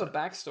 I have a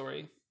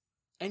backstory."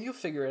 And you'll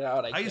figure it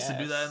out, I guess. used to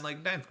do that in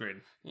like 9th grade.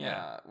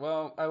 Yeah.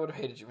 Well, I would have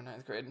hated you in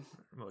 9th grade.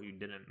 Well, you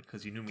didn't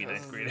because you knew me in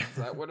 9th grade.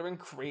 That would have been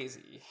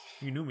crazy.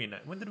 You knew me in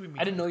 9th. When did we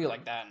meet? I didn't know you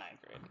like that in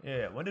 9th grade.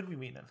 Yeah. When did we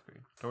meet in 9th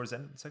grade? Towards the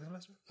end of the second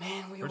semester?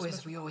 Man, we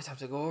always have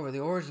to go over the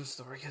origin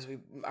story because we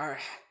are.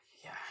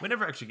 Yeah. We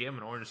never actually gave him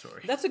an origin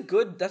story. That's a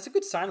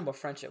good sign about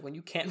friendship when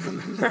you can't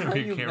remember how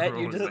you met.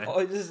 You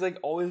just like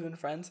always been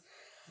friends.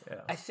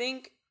 Yeah. I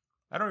think.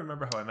 I don't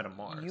remember how I met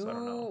Amar. You so I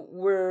don't know.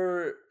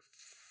 were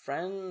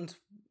friends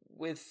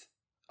with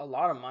a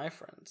lot of my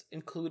friends,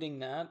 including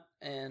Nat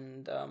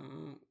and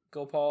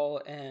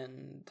Gopal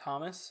and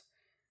Thomas.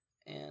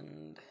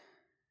 And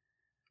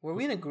were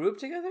we in a group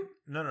together?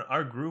 No.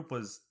 Our group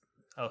was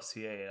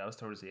LCA. That was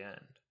towards the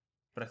end.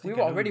 But I think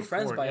we were already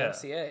friends by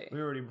LCA. We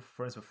were already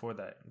friends before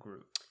that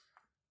group.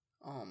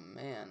 Oh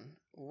man,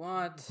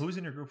 what? Who's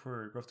in your group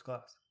for Growth to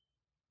Class?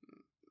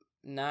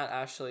 Nat,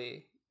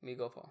 Ashley, me,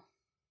 Gopal.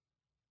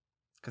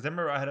 Because I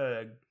remember I had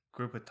a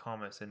group with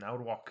Thomas, and I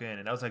would walk in,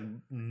 and I was like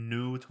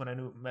new to when I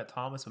met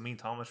Thomas, but me and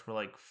Thomas were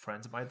like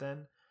friends by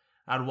then.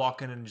 I'd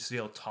walk in and just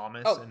yell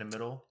Thomas in the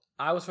middle.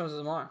 I was friends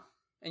with Amar,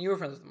 and you were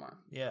friends with Amar.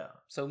 Yeah.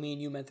 So me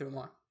and you met through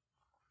Amar.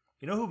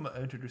 You know who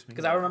introduced me?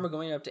 Because I remember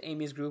going up to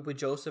Amy's group with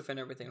Joseph and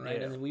everything, right?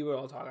 Yeah. And then we would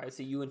all talk. I'd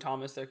see you and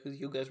Thomas there because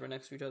you guys were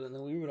next to each other, and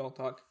then we would all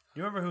talk.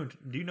 Do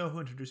you know who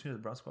introduced me to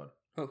the Brown Squad?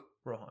 Who?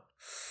 Rohan.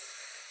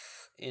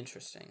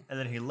 Interesting. And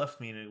then he left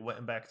me and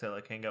went back to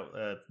like hang out,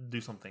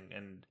 do something,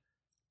 and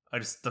I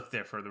just stuck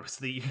there for the rest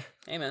of the year.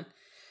 Hey man,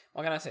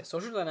 what can I say?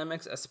 Social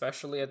dynamics,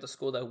 especially at the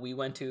school that we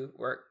went to,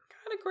 were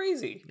kind of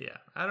crazy. Yeah,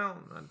 I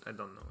don't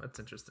know. That's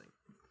interesting.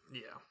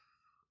 Yeah.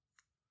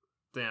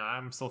 Damn,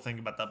 I'm still thinking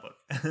about that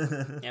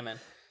book. Yeah, man.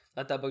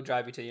 Let that book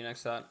drive you to your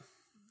next thought.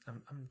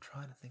 I'm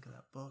trying to think of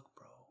that book,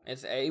 bro.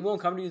 It won't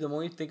come to you. The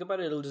more you think about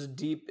it,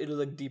 it'll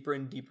like deeper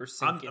and deeper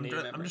sink into your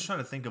memory. I'm just trying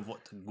to think of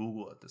what to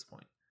Google at this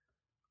point,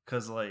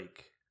 because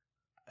like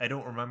I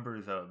don't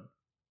remember the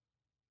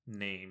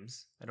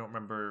names. I don't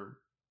remember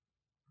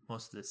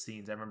most of the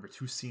scenes. I remember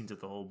 2 scenes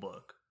of the whole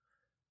book.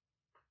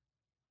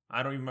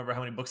 I don't even remember how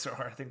many books there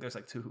are. I think there's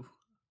like 2.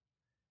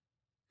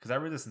 Because I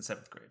read this in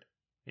 7th grade.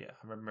 Yeah,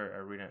 I remember I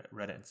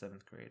read it in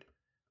 7th grade.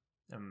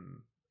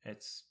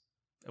 It's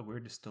a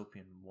weird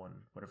dystopian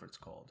one, whatever it's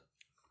called.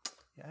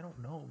 Yeah, I don't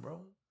know,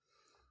 bro.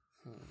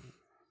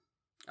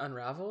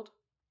 Unraveled?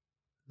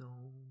 No.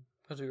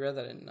 Because we read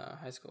that in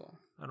high school.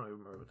 I don't even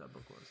remember what that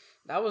book was.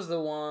 That was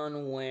the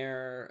one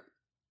where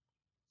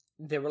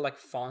there were like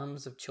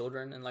farms of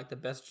children, and like the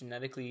best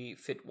genetically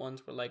fit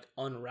ones were like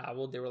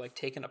unraveled. They were like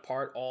taken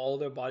apart, all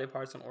their body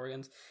parts and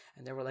organs,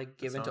 and they were like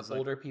given to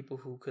older people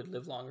who could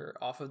live longer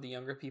off of the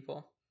younger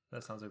people.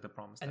 That sounds like the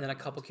Promised Neverland. And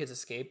then a couple kids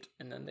escaped,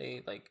 and then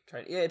they like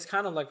tried. Yeah, it's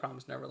kind of like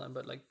Promised Neverland,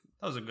 but like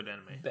that was a good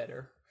anime.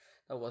 Better.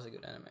 That was a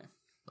good anime.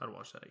 I'd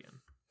watch that again.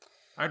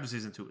 I heard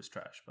season 2 was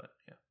trash, but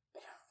yeah.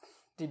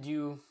 Did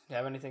you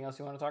have anything else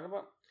you want to talk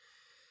about?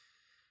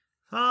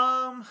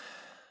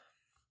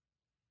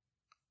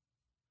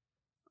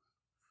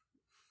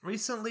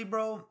 Recently,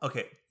 bro.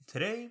 Okay,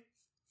 today.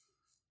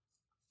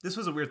 This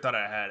was a weird thought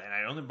I had, and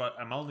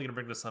I'm only gonna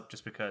bring this up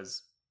just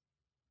because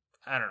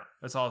I don't know.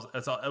 It's all.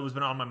 It was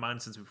been on my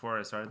mind since before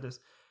I started this.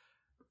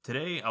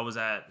 Today, I was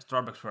at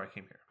Starbucks before I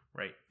came here.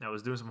 Right, I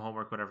was doing some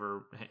homework,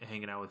 whatever,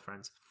 hanging out with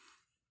friends.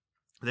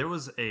 There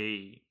was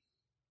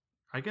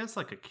I guess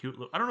like a cute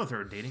little. I don't know if they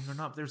were dating or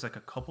not. But there's like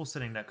a couple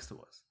sitting next to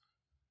us.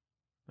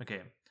 Okay,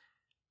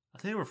 I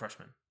think they were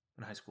freshmen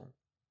in high school.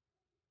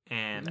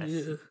 And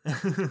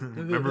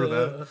remember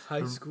that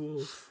high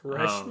school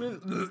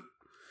freshman.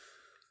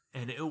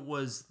 And it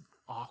was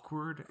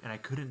awkward, and I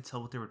couldn't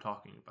tell what they were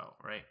talking about,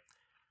 right?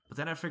 But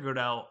then I figured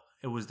out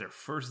it was their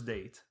first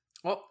date.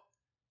 Oh.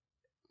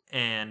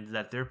 And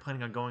that they're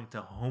planning on going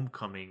to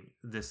homecoming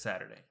this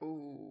Saturday.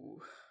 Ooh.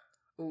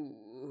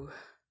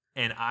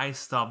 And I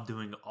stopped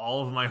doing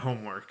all of my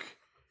homework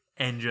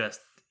and just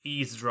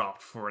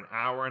eavesdropped for an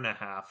hour and a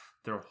half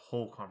their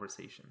whole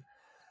conversation.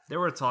 They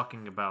were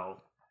talking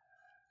about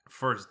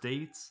first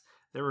dates.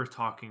 They were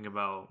talking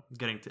about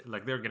they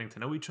were getting to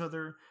know each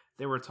other.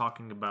 They were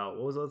talking about,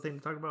 what was the other thing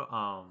to talk about?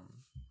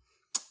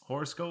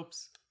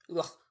 Horoscopes.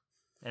 Ugh.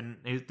 And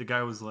the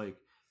guy was like,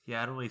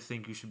 yeah, I don't really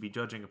think you should be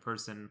judging a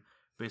person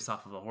based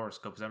off of a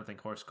horoscope because I don't think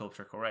horoscopes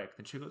are correct.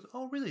 And she goes,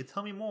 oh, really?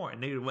 Tell me more.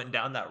 And they went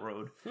down that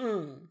road.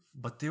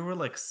 But they were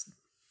like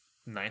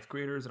 9th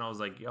graders, and I was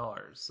like, y'all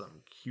are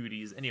some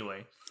cuties.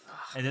 Anyway.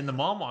 And then the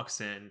mom walks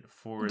in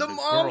for the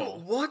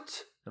girl.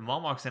 What? The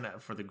mom walks in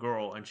for the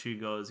girl, and she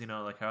goes,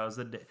 like, how's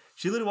the day?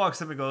 She literally walks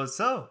up and goes,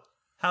 so,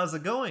 how's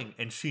it going?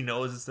 And she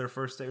knows it's their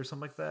first day or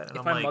something like that. And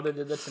if my mother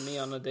did that to me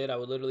on a date, I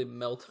would literally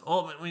melt.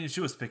 Oh, I mean,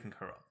 she was picking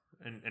her up.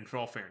 And for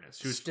all fairness,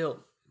 she was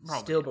still,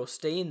 bro,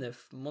 stay in the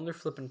mother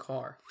flipping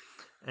car.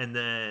 And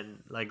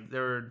then, like, they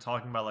were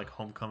talking about, like,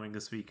 homecoming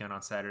this weekend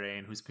on Saturday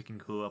and who's picking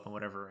who up and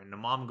whatever. And the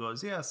mom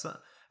goes, yeah, so,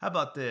 how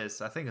about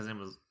this? I think his name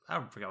was, I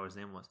forgot what his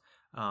name was.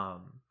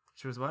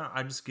 She goes, why don't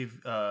I just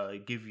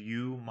give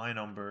you my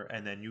number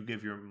and then you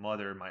give your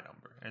mother my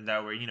number, and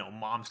that way,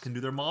 moms can do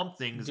their mom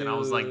things. Dude, and I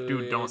was like,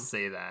 dude, don't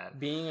say that.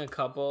 Being a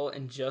couple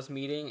and just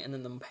meeting, and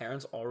then the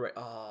parents already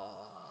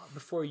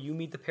before you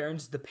meet the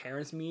parents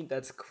meet.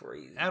 That's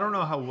crazy. I don't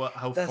know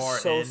how that's far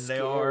so in scary.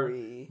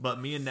 they are,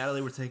 but me and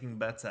Natalie were taking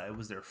bets that it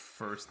was their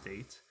first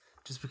date.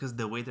 Just because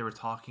the way they were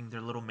talking, their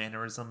little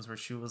mannerisms, where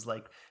she was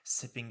like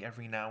sipping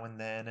every now and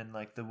then, and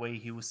like the way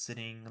he was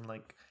sitting, and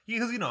like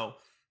because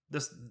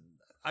this.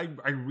 I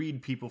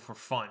read people for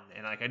fun,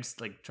 and like I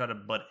just like try to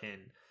butt in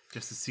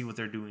just to see what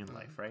they're doing in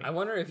life, right? I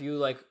wonder if you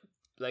like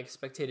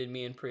spectated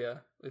me and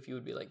Priya, if you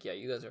would be like, yeah,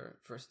 you guys are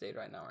first date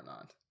right now or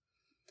not.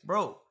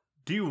 Bro,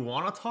 do you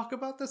want to talk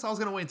about this? I was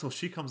gonna wait until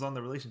she comes on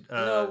the relationship.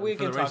 No, we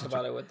can talk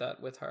about it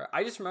with her.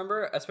 I just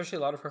remember, especially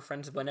a lot of her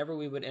friends, whenever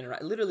we would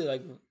interact, literally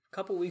like a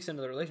couple weeks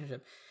into the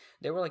relationship,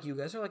 they were like, you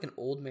guys are like an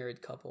old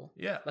married couple.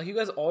 Yeah. Like you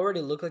guys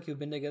already look like you've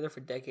been together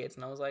for decades,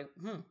 and I was like,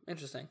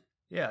 interesting.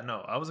 Yeah, no,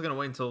 I was gonna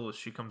wait until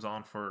she comes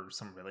on for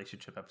some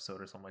relationship episode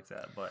or something like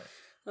that, but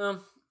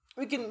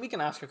we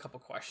can ask a couple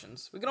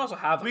questions. We can also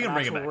have an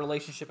actual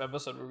relationship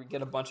episode where we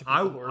get a bunch of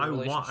people who are in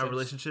relationships. I want a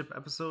relationship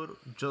episode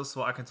just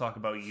so I can talk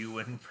about you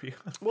and Priya.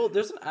 Well,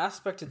 there's an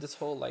aspect to this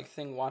whole like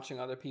thing, watching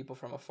other people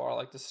from afar,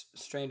 like the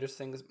strangest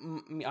things.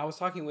 I was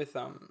talking with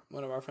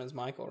one of our friends,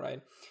 Michael,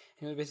 right?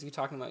 He was basically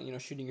talking about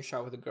shooting your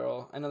shot with a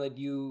girl. I know that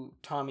you,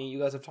 Tommy, you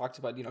guys have talked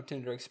about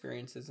Tinder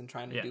experiences and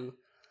trying to do,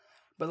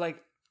 but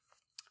like.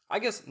 I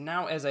guess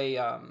now as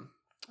a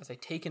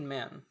taken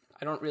man,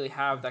 I don't really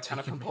have that kind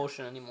of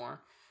compulsion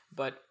anymore.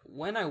 But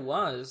when I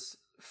was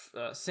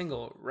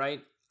single,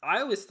 right,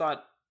 I always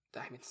thought,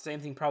 the same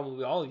thing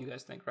probably all of you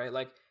guys think, right?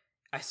 Like,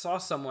 I saw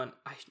someone,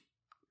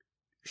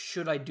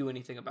 should I do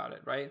anything about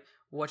it, right?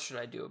 What should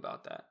I do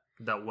about that?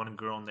 That one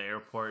girl in the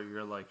airport,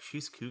 you're like,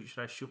 she's cute.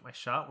 Should I shoot my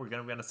shot? We're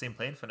going to be on the same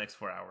plane for the next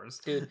 4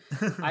 hours. Dude,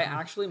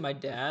 my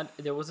dad,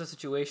 there was a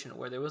situation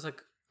where there was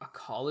like a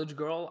college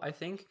girl, I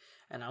think,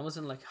 and I was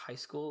in like high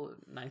school,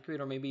 9th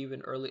grade, or maybe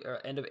even early or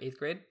end of 8th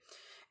grade,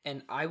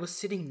 and I was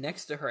sitting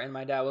next to her, and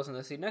my dad was in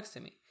the seat next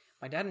to me.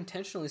 My dad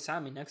intentionally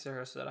sat me next to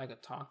her so that I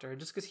could talk to her,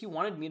 just because he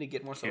wanted me to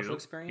get more social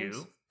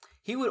experience.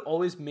 He would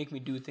always make me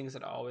do things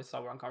that I always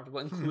thought were uncomfortable,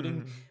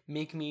 including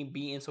make me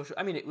be in social.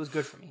 I mean, it was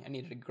good for me. I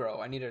needed to grow.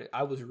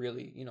 I was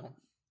really,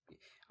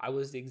 I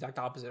was the exact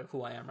opposite of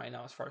who I am right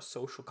now as far as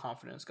social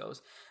confidence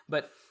goes.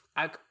 But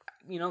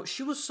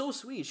she was so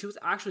sweet. She was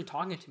actually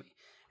talking to me,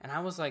 and I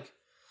was like,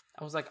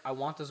 I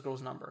want this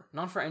girl's number.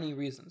 Not for any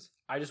reasons.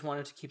 I just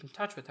wanted to keep in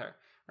touch with her,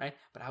 right?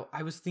 But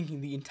I was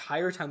thinking the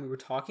entire time we were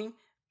talking,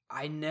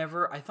 I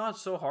thought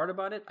so hard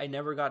about it, I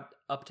never got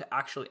up to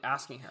actually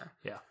asking her.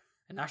 Yeah.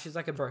 And now she's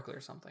like at Berkeley or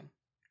something.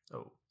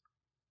 Oh.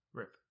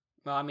 Rip.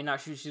 Well, I mean, now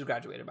she's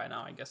graduated by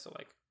now, I guess, so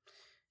like,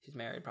 she's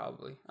married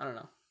probably. I don't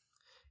know.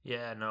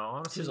 Yeah, no,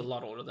 honestly. She's a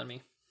lot older than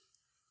me.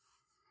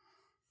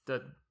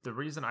 The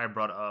reason I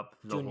brought up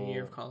the Junior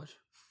year of college.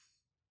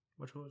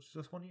 Which was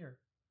just 1 year.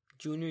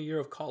 Junior year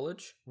of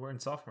college? We're in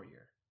sophomore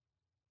year.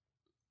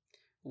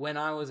 When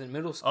I was in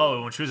middle school.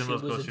 Oh, when she was in middle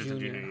school, she was a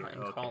junior year.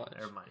 In college.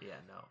 Never mind. Yeah,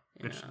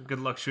 no. Good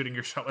luck shooting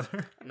your shot with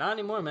her. Not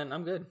anymore, man.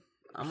 I'm good.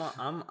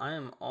 I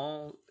am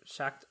all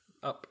shacked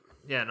up.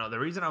 Yeah, no. The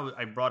reason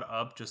I brought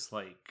up just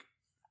like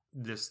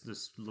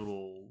this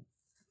little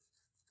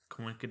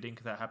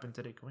coinkadink that happened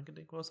today.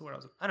 Coinkadink? What was the word?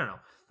 I don't know.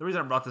 The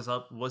reason I brought this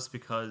up was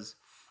because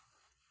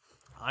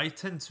I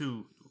tend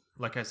to,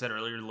 like I said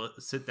earlier,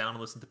 sit down and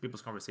listen to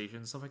people's conversations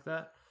and stuff like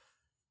that,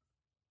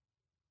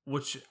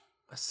 which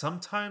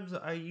sometimes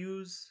I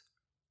use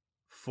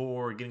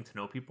for getting to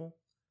know people.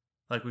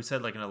 Like we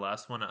said, like in the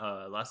last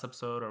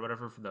episode or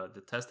whatever, for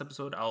the test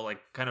episode, I'll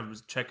like kind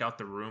of check out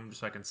the room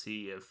just so I can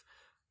see if,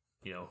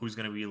 who's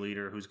going to be a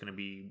leader, who's going to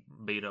be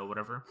beta,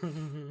 whatever.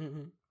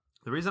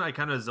 The reason I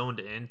kind of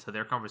zoned into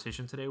their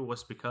conversation today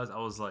was because I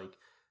was like,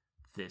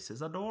 this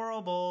is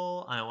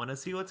adorable. I want to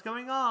see what's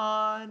going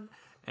on.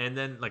 And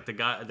then like the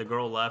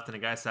girl left and the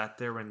guy sat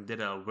there and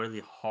did a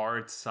really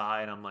hard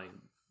sigh. And I'm like,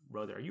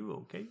 brother, are you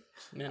okay?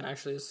 Man,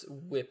 actually, it's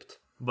whipped.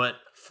 But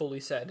fully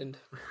saddened.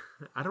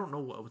 I don't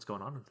know what's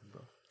going on with him,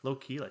 bro. Low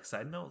key, like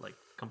side note, like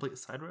complete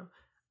side rail.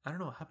 I don't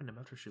know what happened to him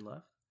after she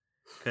left,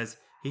 because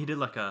he did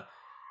like a,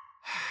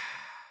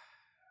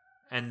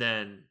 and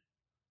then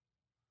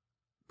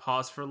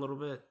paused for a little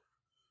bit,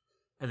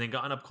 and then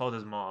got up, called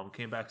his mom,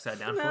 came back, sat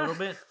down for a little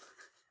bit,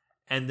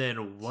 and then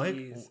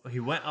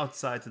he went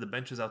outside to the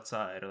benches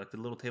outside, or like the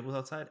little tables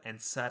outside, and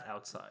sat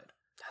outside.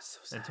 That's so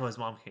sad. Until his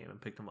mom came and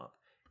picked him up.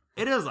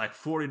 It is like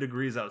 40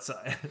 degrees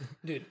outside.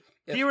 Dude.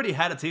 He already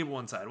had a table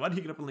inside. Why did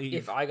he get up and leave?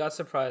 If I got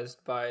surprised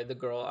by the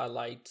girl I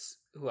liked,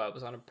 who I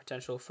was on a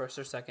potential first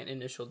or second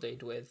initial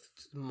date with,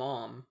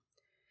 mom,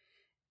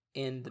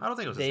 and I don't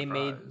think it was a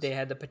surprise. They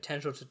had the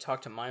potential to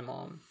talk to my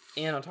mom,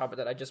 and on top of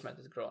that, I just met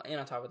this girl, and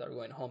on top of that, we're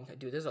going home.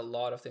 Dude, there's a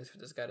lot of things for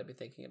this guy to be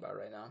thinking about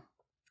right now.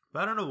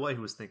 But I don't know what he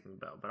was thinking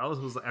about. But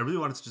I really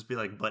wanted to just be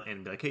like butt in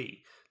and be like,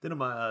 hey,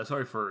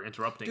 sorry for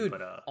interrupting. Dude,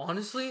 but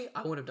honestly,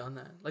 I would have done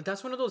that. Like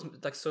that's one of those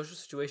like social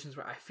situations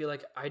where I feel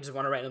like I just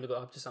want to randomly go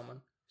up to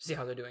someone, see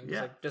how they're doing.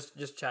 Yeah. Like,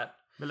 just chat.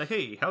 Be like,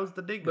 hey, how's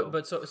the day go?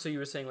 But so you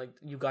were saying like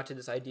you got to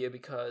this idea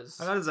because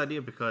I got this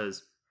idea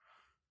because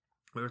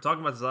we were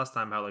talking about this last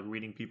time, how like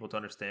reading people to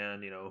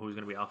understand, who's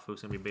gonna be alpha,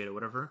 who's gonna be beta,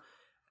 whatever.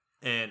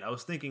 And I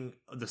was thinking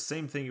the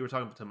same thing you were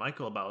talking to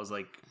Michael about. Was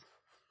like,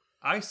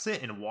 I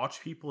sit and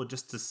watch people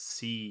just to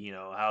see,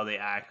 how they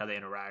act, how they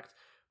interact,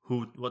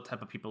 what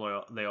type of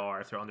people they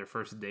are, if they're on their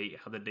first date,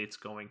 how the date's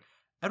going.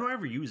 I don't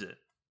ever use it.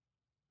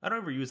 I don't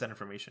ever use that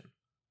information.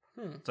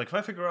 It's like if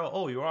I figure out,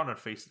 oh, you're on a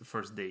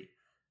first date,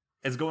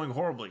 it's going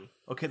horribly.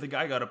 Okay, the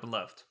guy got up and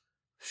left.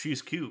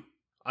 She's cute.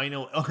 I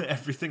know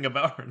everything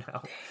about her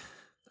now.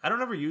 I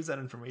don't ever use that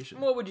information.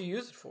 What would you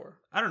use it for?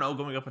 I don't know,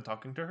 going up and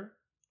talking to her.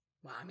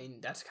 Well, I mean,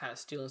 that's kind of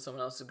stealing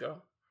someone else's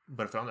girl.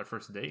 But if they're on their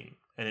first date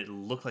and it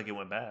looked like it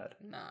went bad,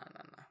 Nah.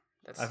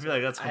 I feel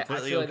like that's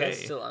completely I feel okay. like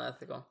that's still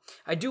unethical.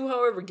 I do,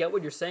 however, get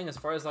what you're saying as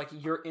far as like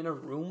you're in a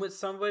room with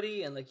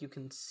somebody and like you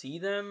can see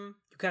them,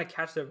 you kind of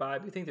catch their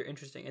vibe, you think they're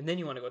interesting, and then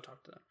you want to go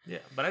talk to them. Yeah,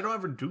 but I don't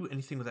ever do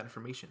anything with that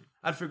information.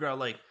 I'd figure out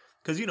like,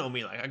 because you know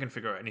me, like I can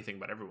figure out anything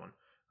about everyone.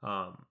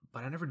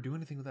 But I never do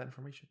anything with that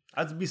information.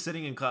 I'd be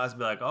sitting in class and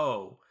be like,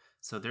 oh,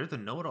 so they're the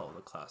know-it-all of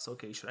the class.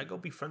 Okay, should I go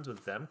be friends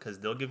with them because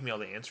they'll give me all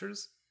the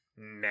answers?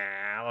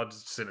 Nah, I'll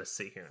just gonna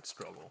sit here and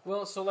struggle.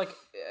 Well, so like,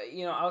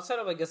 outside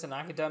of I guess an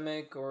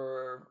academic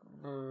or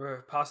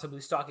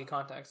possibly stocky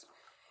context,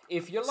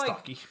 if you're like,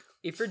 Stocky.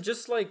 if you're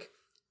just like,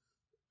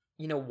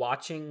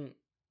 watching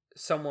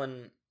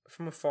someone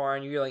from afar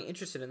and you're like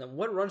interested in them,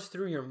 what runs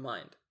through your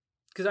mind?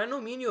 Because I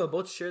know me and you have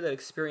both shared that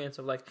experience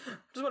of like, I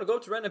just want to go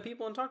up to random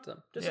people and talk to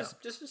them,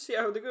 just to see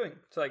how they're doing.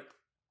 It's like,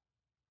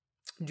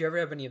 do you ever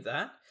have any of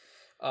that?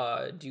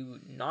 Do you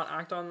not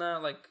act on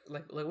that? Like,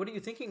 what are you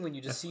thinking when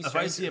you just see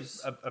strangers?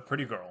 If I see a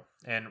pretty girl,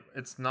 and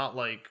it's not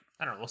like,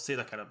 I don't know, we'll say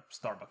like at a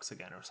Starbucks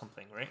again or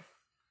something, right?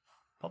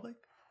 Public?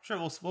 Sure,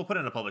 we'll put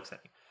it in a public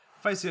setting.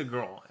 If I see a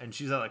girl and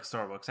she's at like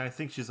Starbucks, and I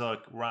think she's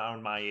like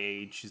around my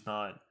age, she's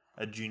not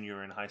a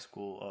junior in high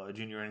school, a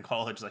junior in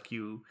college like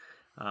you,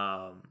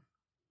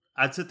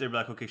 I'd sit there and be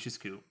like, okay, she's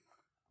cute.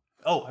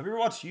 Oh, have you ever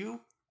watched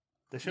You?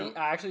 The show?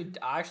 I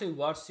actually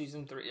watched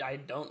season 3. I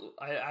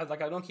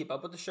don't keep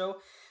up with the show,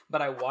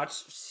 but I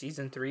watched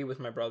season 3 with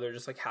my brother,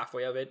 just like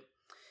halfway of it,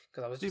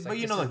 because I was just. But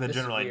you know, like the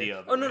general idea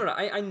of it. Oh no,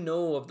 I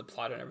know of the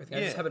plot and everything.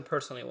 I just haven't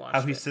personally watched.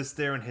 How he sits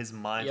there in his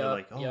mind,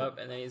 like, oh,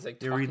 and then he's like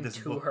talking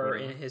to her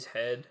in his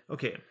head.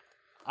 Okay,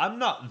 I'm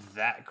not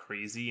that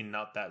crazy and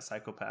not that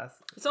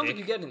psychopath. It sounds like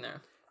you're getting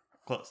there.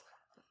 Close.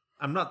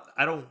 I'm not.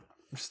 I don't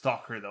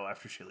stalk her though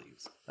after she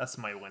leaves. That's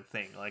my one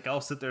thing. Like I'll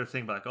sit there and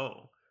think like,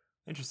 oh,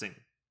 interesting.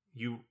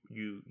 You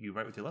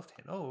write with your left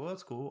hand. Oh, well,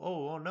 that's cool.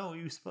 Oh no,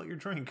 you spilled your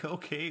drink.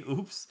 Okay,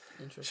 oops.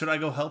 Should I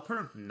go help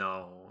her?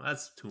 No,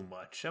 that's too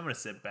much. I'm gonna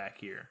sit back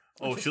here.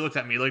 Oh, she looked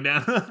at me. Look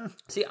down.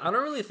 See, I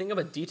don't really think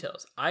about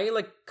details. I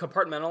like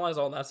compartmentalize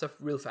all that stuff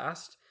real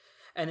fast,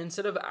 and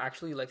instead of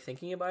actually like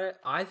thinking about it,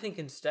 I think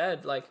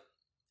instead like,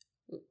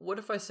 what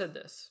if I said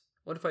this?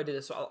 What if I did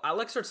this? So I'll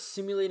like start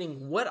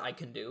simulating what I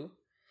can do,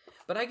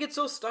 but I get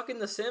so stuck in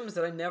The Sims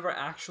that I never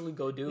actually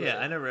go do it. Yeah,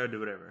 I never do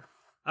whatever.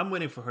 I'm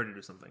waiting for her to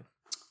do something.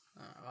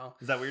 Well,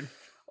 is that weird?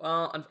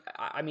 Well,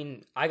 I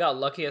mean, I got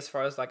lucky as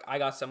far as like I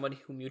got somebody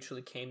who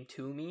mutually came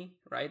to me,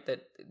 right?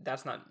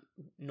 That's not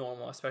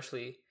normal,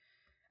 especially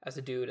as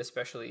a dude,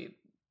 especially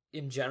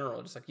in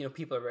general. Just like,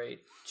 people are very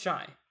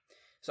shy.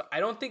 So I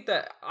don't think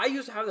that I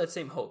used to have that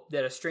same hope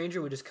that a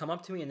stranger would just come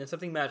up to me and then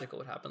something magical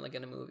would happen, like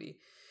in a movie.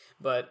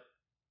 But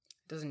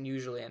it doesn't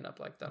usually end up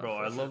like that. Bro,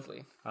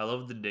 I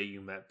love the day you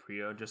met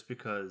Priya, just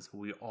because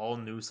we all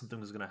knew something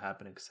was gonna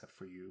happen except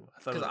for you.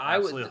 I thought it was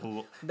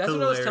absolutely that's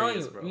what I was telling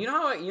you. Bro. You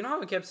know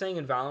how I kept saying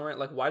in Valorant,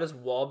 like, why does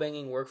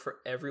wallbanging work for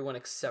everyone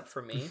except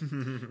for me?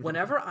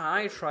 Whenever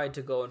I tried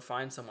to go and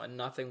find someone,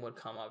 nothing would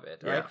come of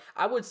it. Right? Yeah.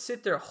 I would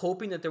sit there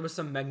hoping that there was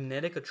some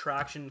magnetic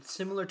attraction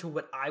similar to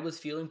what I was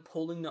feeling,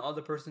 pulling the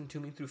other person to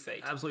me through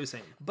fate. Absolutely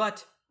same.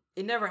 But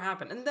it never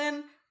happened. And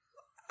then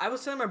I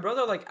was telling my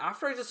brother, like,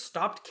 after I just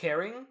stopped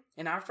caring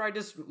and after I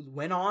just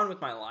went on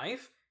with my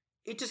life,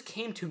 it just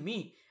came to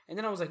me. And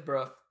then I was like,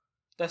 bro,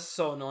 that's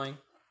so annoying.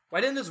 Why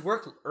didn't this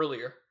work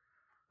earlier?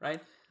 Right?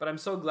 But I'm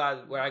so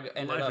glad where I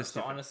ended up.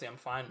 So honestly, I'm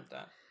fine with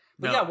that.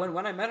 But yeah,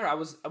 when I met her, I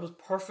was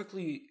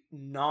perfectly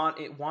not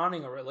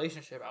wanting a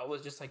relationship. I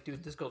was just like,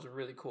 dude, this girl's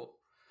really cool.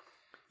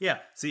 Yeah.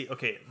 See,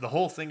 okay, the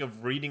whole thing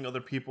of reading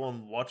other people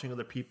and watching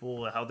other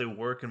people, how they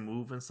work and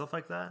move and stuff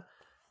like that,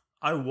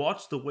 I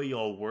watched the way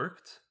y'all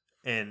worked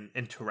and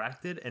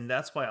interacted, and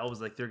that's why I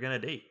was like, they're gonna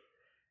date.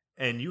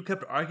 And you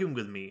kept arguing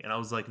with me, and I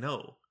was like,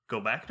 no,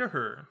 go back to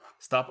her,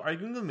 stop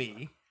arguing with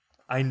me.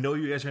 I know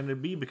you guys are gonna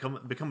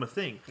become a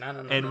thing.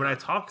 When I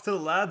talked to the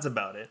lads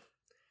about it,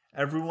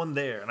 everyone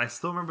there, and I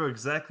still remember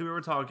exactly we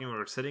were talking. We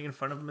were sitting in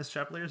front of Miss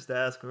Chaplayer's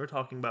desk. We were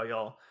talking about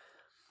y'all,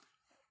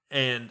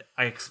 and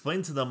I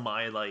explained to them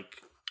my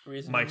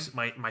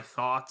my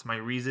thoughts, my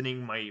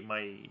reasoning,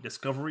 my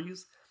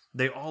discoveries.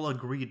 They all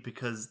agreed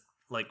because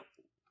like,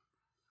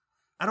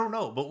 I don't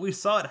know, but we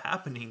saw it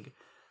happening.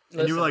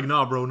 And you were like,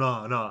 nah, bro,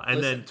 nah.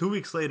 And then 2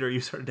 weeks later, you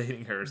started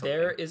dating her or something.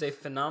 There is a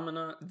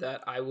phenomena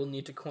that I will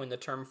need to coin the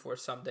term for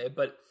someday.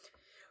 But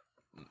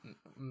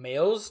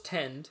males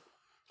tend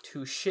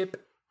to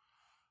ship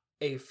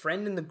a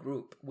friend in the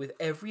group with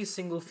every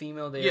single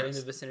female they are in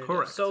the vicinity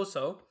of.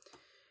 So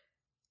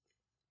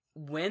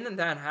when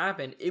that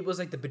happened, it was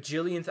like the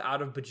bajillionth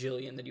out of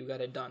bajillion that you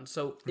got it done.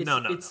 So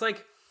it's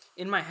like,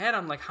 in my head,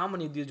 I'm like, how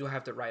many of these do I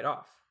have to write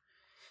off?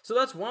 So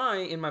that's why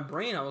in my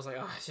brain I was like,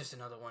 oh, it's just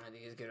another one of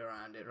these, get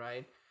around it,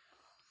 right?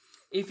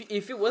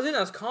 If it wasn't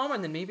as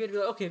common, then maybe I'd be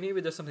like, okay,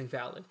 maybe there's something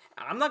valid.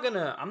 I'm not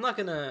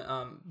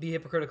gonna be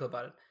hypocritical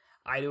about it.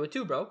 I do it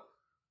too, bro.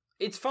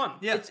 It's fun.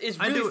 Yeah, it's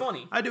really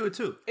funny. I do it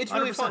too. It's 100%.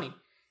 Really funny.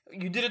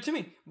 You did it to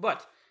me,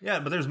 but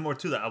there's more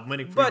to that. I'm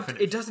waiting for you to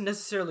finish. It doesn't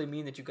necessarily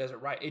mean that you guys are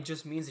right. It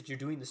just means that you're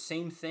doing the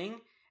same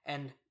thing,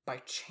 and by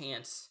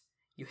chance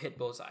you hit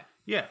bullseye.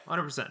 Yeah,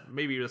 100%.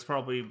 Maybe that's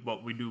probably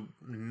what we do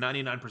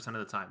 99% of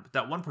the time. But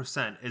that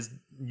 1% is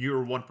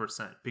your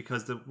 1%,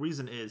 because the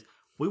reason is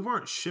we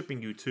weren't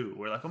shipping you two.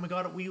 We're like, oh my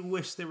god, we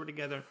wish they were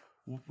together.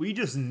 We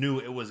just knew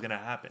it was gonna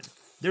happen.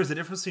 There's a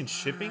difference between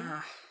shipping,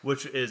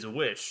 which is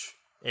wish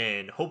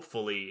and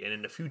hopefully and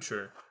in the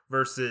future,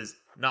 versus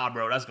nah,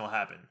 bro, that's gonna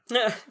happen.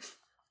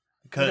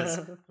 Because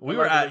we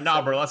were at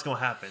nah, bro, that's gonna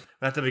happen.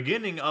 But at the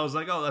beginning, I was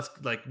like, oh, that's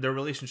like their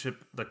relationship,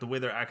 like the way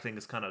they're acting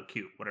is kind of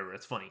cute, whatever.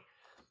 It's funny.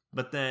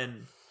 But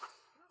then,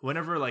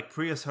 whenever like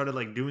Priya started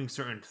like doing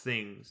certain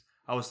things,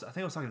 I think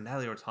I was talking to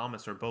Natalie or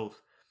Thomas or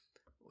both.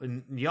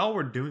 When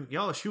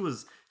she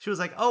was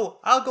like, oh,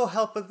 I'll go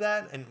help with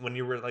that. And when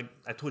you were like,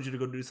 I told you to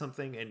go do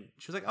something, and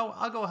she was like, oh,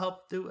 I'll go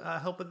help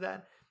with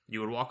that.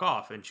 You would walk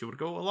off, and she would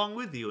go along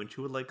with you, and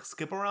she would like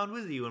skip around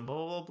with you, and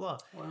blah blah blah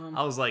blah.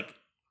 I was like,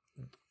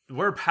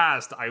 we're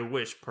past I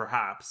wish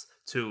perhaps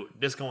to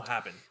this gonna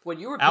happen. When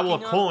you were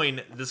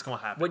this gonna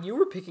happen. When you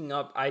were picking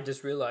up, I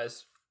just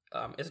realized.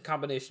 It's a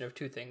combination of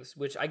two things,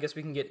 which I guess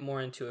we can get more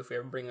into if we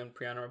ever bring on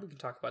Priyana, or we can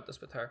talk about this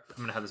with her.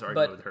 I'm gonna have this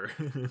argument with her.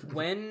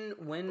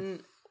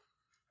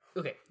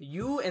 Okay,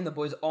 you and the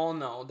boys all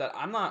know that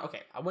I'm not,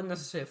 okay, I wouldn't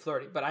necessarily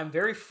flirty, but I'm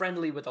very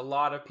friendly with a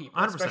lot of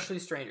people, 100%. Especially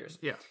strangers.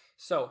 Yeah.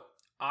 So,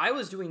 I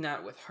was doing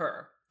that with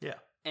her. Yeah.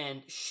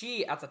 And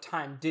she, at the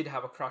time, did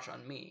have a crush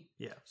on me.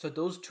 Yeah. So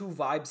those two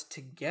vibes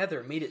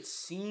together made it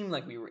seem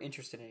like we were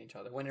interested in each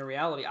other, when in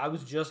reality, I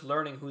was just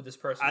learning who this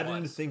person was. I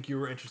didn't think you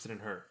were interested in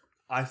her.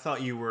 I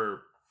thought you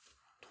were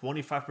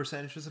 25%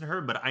 interested in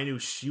her, but I knew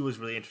she was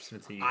really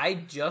interested in you. I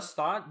just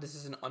thought this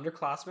is an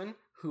underclassman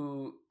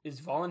who is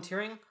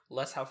volunteering.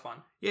 Let's have fun.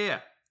 Yeah.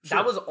 Sure.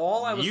 That was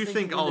all I was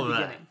thinking all in the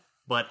beginning.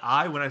 But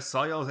when I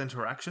saw y'all's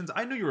interactions,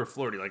 I knew you were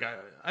flirty. Like,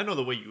 I know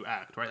the way you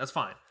act, right? That's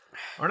fine.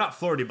 Or not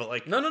flirty, but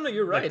like... No,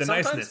 you're right. Like the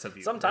niceness of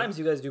you. Sometimes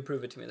you guys do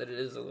prove it to me that it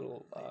is a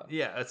little...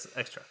 yeah, it's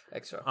extra.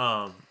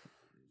 Extra.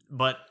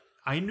 But...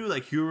 I knew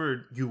like you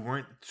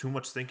weren't too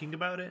much thinking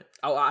about it.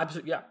 Oh,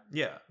 absolutely, yeah.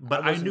 Yeah,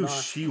 but I knew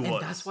she was.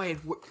 And that's why it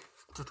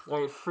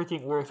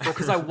freaking worked,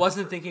 because I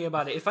wasn't thinking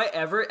about it. If I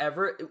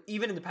ever,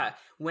 even in the past,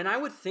 when I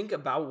would think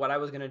about what I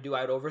was going to do,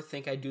 I'd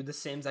overthink, I'd do the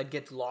Sims, I'd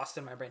get lost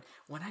in my brain.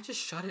 When I just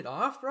shut it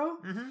off, bro,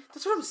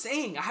 that's what I'm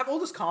saying. I have all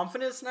this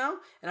confidence now,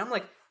 and I'm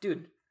like,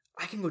 dude,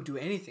 I can go do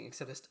anything,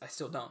 except I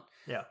still don't.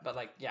 Yeah. But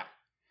like, yeah.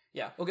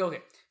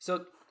 Okay.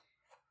 So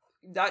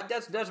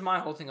that's my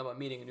whole thing about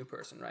meeting a new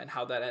person, right? And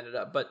how that ended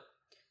up. But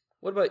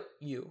what about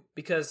you?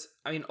 Because,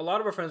 I mean, a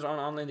lot of our friends are on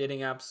online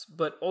dating apps,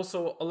 but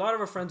also a lot of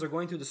our friends are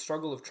going through the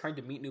struggle of trying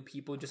to meet new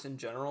people just in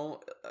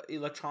general,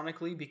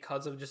 electronically,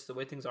 because of just the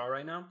way things are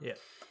right now. Yeah.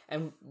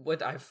 And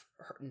what I've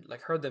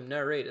heard them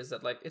narrate is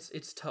that, like,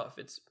 it's tough.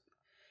 It's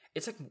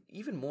like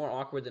even more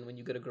awkward than when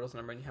you get a girl's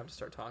number and you have to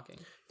start talking.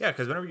 Yeah,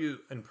 because whenever you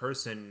in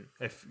person,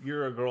 if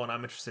you're a girl and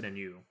I'm interested in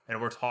you and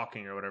we're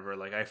talking or whatever,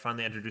 like I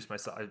finally introduced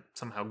myself, I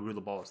somehow grew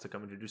the balls to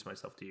come introduce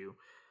myself to you.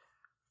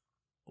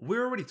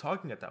 We're already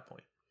talking at that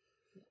point.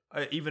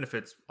 Even if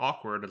it's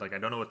awkward, like I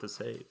don't know what to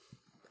say,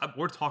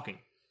 we're talking.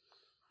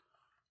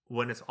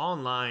 When it's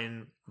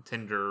online,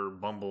 Tinder,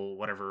 Bumble,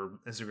 whatever,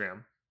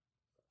 Instagram,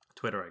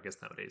 Twitter, I guess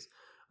nowadays,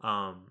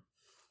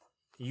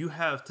 you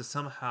have to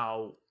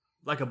somehow,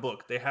 like a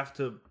book, they have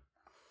to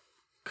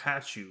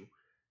catch you.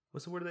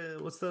 What's the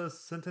word? What's the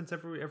sentence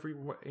every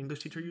English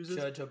teacher uses?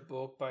 Judge a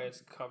book by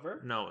its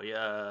cover? No,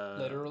 yeah.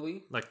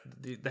 Literally? Like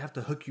they have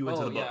to hook you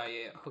into the book.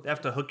 Yeah. They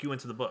have to hook you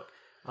into the book.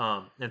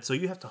 And so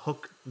you have to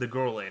hook the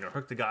girl in or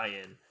hook the guy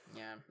in.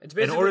 Yeah, it's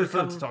basically in order for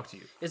them to talk to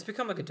you. It's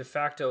become like a de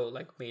facto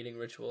like mating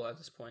ritual at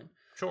this point.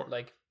 Sure.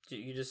 Like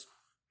you just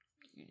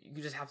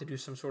have to do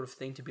some sort of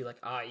thing to be like,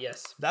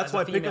 yes. That's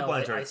why pickup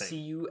lines are a thing. I see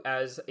you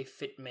as a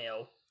fit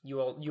male.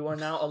 You are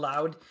now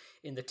allowed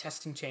in the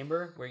testing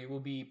chamber where you will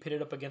be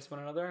pitted up against one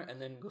another,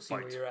 and then we'll see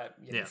where you're at.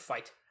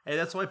 Fight. And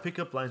that's why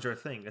pickup lines are a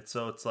thing. It's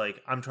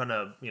like I'm trying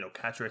to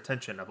catch your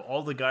attention. Of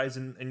all the guys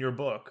in your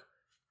book,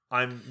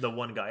 I'm the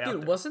one guy out there.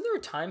 Dude, wasn't there a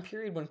time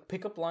period when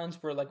pickup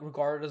lines were like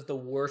regarded as the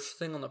worst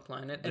thing on the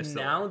planet, and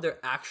now they're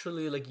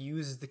actually like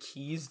used as the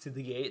keys to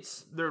the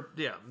gates? They're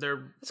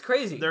it's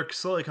crazy. They're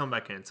slowly coming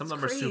back in. Some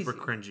of them are super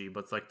cringy,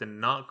 but like the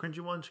not cringy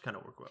ones kind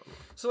of work well.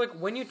 So like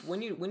when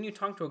you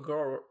talk to a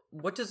girl,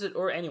 what does it,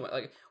 or anyone,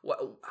 like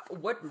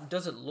what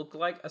does it look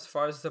like as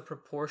far as the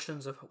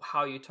proportions of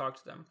how you talk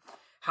to them?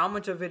 how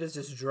much of it is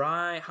just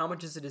dry? How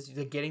much is it is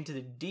getting to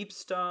the deep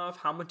stuff?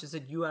 How much is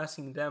it you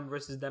asking them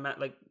versus them at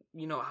like,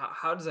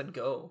 how does that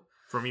go?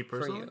 For me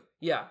personally? For you?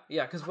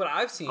 Yeah. Because what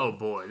I've seen... Oh,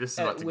 boy. This is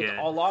about to with get...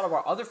 a lot of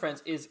our other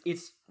friends is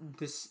it's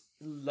this,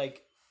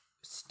 like,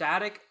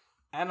 static,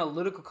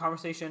 analytical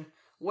conversation.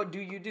 What do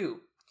you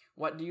do?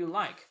 What do you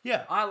like?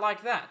 Yeah. I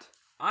like that.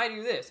 I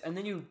do this. And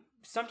then you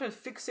sometimes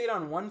fixate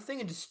on one thing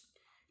and just...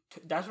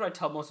 That's what I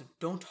tell most of them.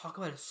 Don't talk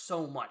about it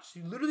so much.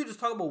 You literally just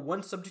talk about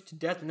one subject to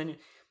death, and then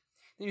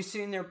you're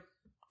sitting there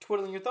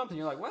twiddling your thumbs, and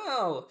you're like,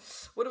 well,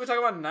 what are we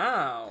talking about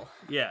now?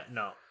 Yeah,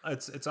 no.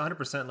 It's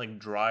 100% like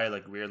dry,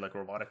 like weird, like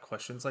robotic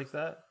questions like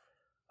that.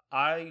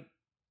 I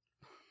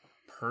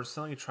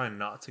personally try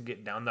not to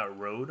get down that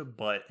road,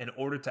 but in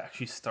order to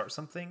actually start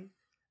something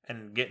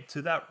and get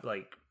to that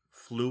like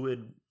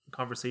fluid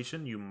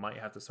conversation, you might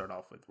have to start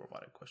off with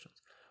robotic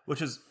questions,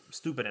 which is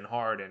stupid and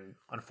hard and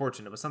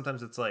unfortunate. But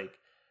sometimes it's like,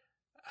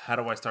 how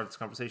do I start this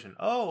conversation?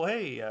 Oh,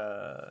 hey,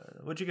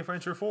 what'd you get for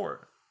intro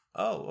 4?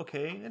 Oh,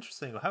 okay,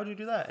 interesting. How'd you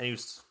do that? And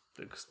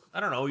I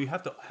don't know. You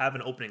have to have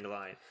an opening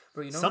line.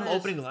 Bro, some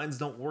opening lines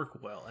don't work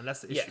well, and that's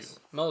the issue. Yes,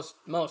 most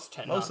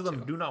of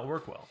them do not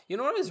work well. You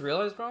know what I just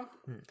realized, bro?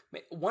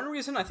 One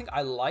reason I think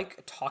I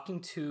like talking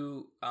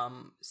to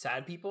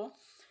sad people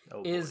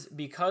is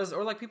because,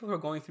 or like people who are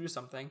going through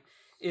something,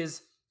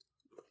 is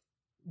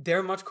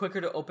they're much quicker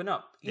to open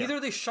up. Yeah. Either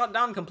they shut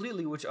down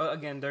completely, which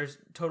again, there's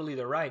totally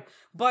the right,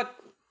 but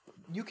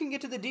you can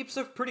get to the deep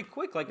stuff pretty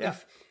quick. Like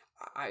if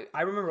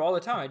I remember all the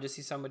time, I just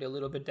see somebody a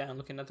little bit down,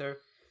 looking at their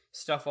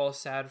stuff all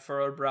sad,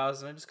 furrowed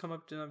brows, and I just come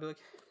up to them and be like,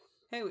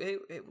 hey,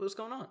 what's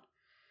going on?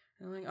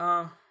 And I'm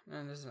like,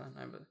 and this is not,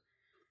 but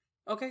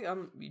okay,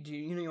 do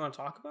you want to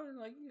talk about it?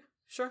 Like, yeah,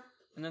 sure.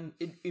 And then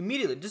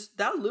immediately, just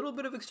that little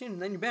bit of exchange,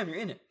 and then bam, you're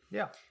in it.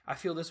 Yeah. I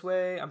feel this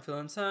way. I'm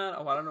feeling sad.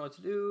 Oh, I don't know what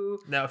to do.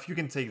 Now, if you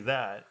can take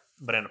that,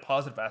 but in a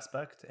positive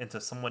aspect, into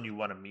someone you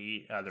want to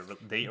meet, either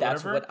date or whatever.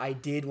 That's what I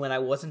did when I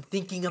wasn't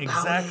thinking about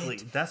exactly.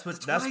 it. That's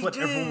what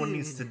everyone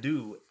needs to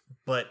do,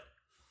 but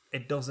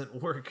it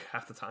doesn't work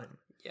half the time.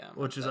 Yeah,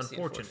 which is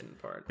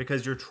unfortunate part.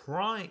 Because you're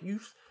trying.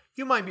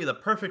 You might be the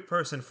perfect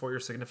person for your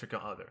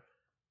significant other,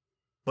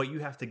 but you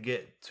have to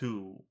get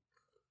to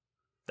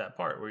that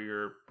part where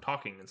you're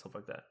talking and stuff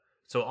like that.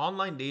 So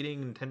online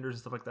dating and Tinders and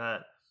stuff like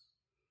that,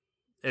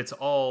 it's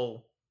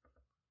all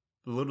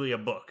literally a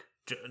book.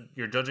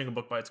 You're judging a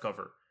book by its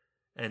cover,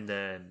 and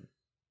then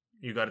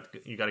you got to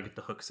get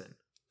the hooks in.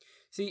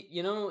 See,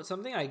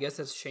 something I guess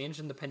that's changed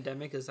in the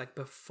pandemic is like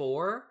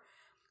before,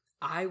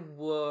 I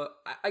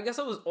guess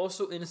I was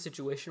also in a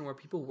situation where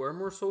people were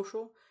more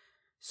social,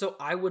 so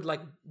I would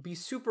like be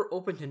super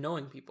open to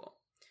knowing people.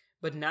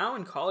 But now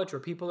in college, where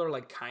people are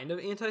like kind of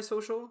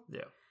antisocial,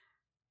 yeah,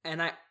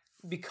 and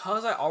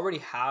because I already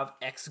have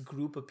X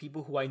group of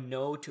people who I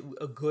know to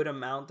a good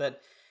amount,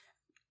 that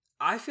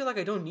I feel like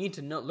I don't need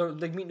to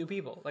meet new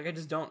people. Like I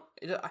just don't.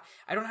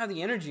 I don't have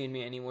the energy in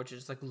me anymore to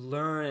just like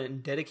learn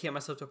and dedicate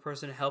myself to a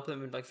person and help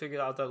them and like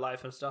figure out their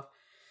life and stuff.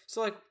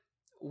 So like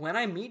when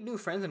I meet new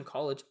friends in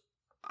college,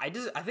 I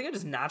think I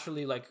just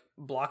naturally like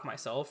block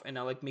myself and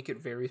I like make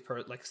it very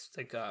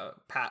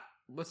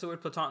what's the word,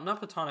 not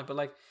platonic, but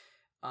like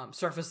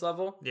surface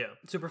level,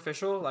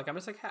 superficial. Like I'm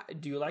just like,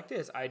 do you like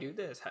this? I do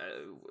this.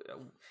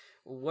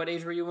 What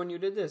age were you when you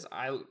did this?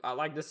 I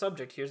like this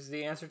subject. Here's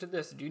the answer to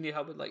this. Do you need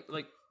help with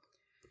like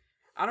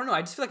I don't know.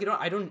 I just feel like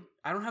I don't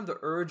have the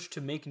urge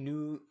to make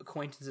new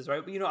acquaintances,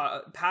 right?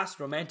 But past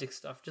romantic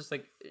stuff, just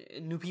like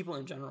new people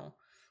in general.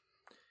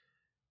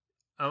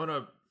 I don't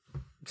know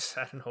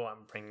why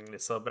I'm bringing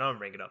this up, but I'm gonna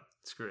bring it up.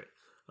 Screw it.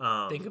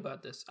 Think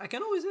about this. I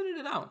can always edit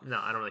it out. No,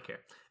 I don't really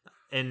care.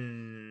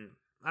 And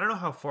I don't know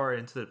how far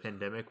into the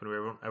pandemic, when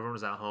everyone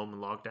was at home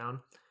and lockdown,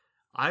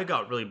 I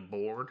got really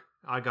bored.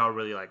 I got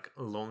really like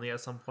lonely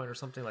at some point or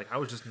something. Like I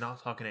was just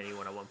not talking to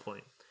anyone at one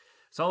point.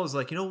 So I was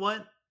like, you know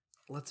what?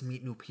 Let's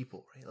meet new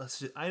people, right? I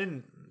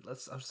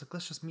was like,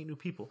 let's just meet new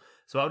people.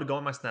 So I would go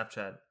on my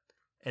Snapchat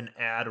and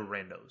add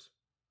randos,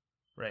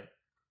 right?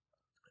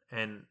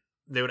 And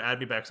they would add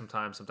me back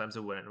sometimes. Sometimes they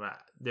wouldn't.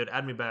 They would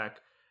add me back.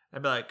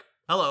 I'd be like,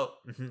 hello.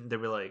 They'd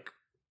be like,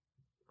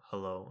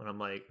 hello. And I'm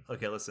like,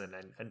 okay, listen,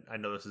 I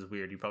know this is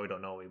weird. You probably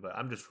don't know me, but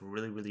I'm just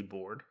really, really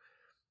bored.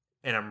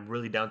 And I'm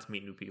really down to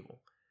meet new people.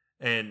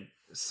 And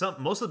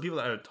most of the people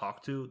that I would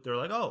talk to, they're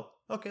like, oh,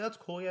 okay, that's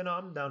cool. Yeah, no,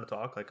 I'm down to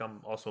talk. Like,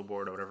 I'm also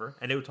bored or whatever.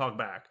 And they would talk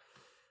back.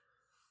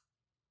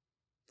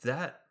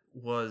 That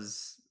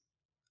was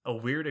a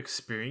weird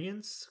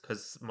experience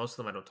because most of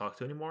them I don't talk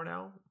to anymore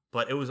now.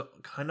 But it was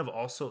kind of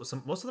also,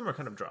 most of them are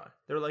kind of dry.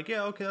 They were like,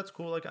 yeah, okay, that's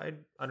cool. Like, I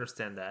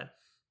understand that.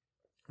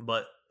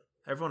 But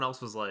everyone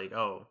else was like,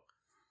 oh,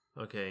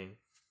 okay.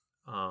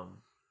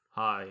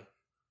 Hi,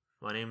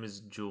 my name is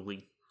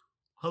Julie.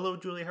 Hello,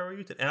 Julie. How are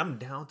you today? And I'm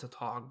down to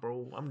talk,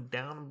 bro. I'm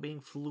down on being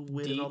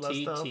fluid and all that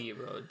stuff. DTT,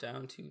 bro.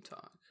 Down to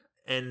talk.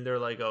 And they're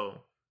like,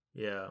 oh,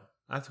 yeah,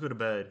 I have to go to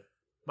bed.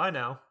 Bye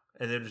now.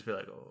 And they'll just be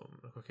like, oh,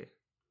 okay,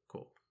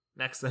 cool.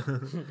 Next.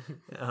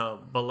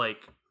 But like,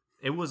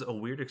 it was a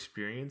weird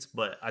experience.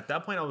 But at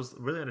that point, I was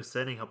really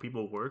understanding how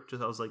people work.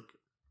 I was like,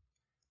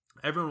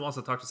 everyone wants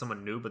to talk to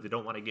someone new, but they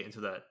don't want to get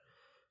into that.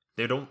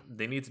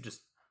 They need to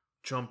just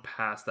jump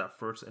past that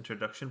first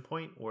introduction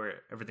point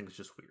where everything's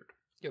just weird.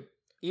 Yep.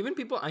 Even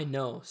people I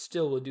know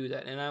still will do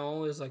that. And I'm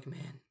always like,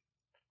 man,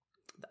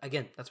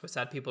 again, that's why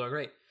sad people are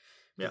great.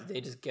 Yeah.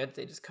 They just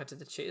cut to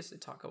the chase. They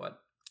talk about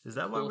Is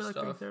that cool why we like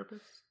being stuff.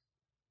 therapists?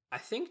 I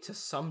think to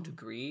some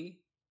degree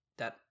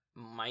that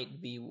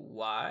might be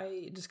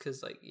why. Just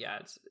because, like, yeah,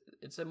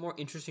 it's a more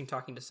interesting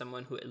talking to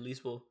someone who at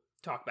least will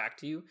talk back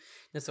to you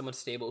than someone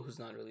stable who's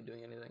not really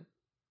doing anything.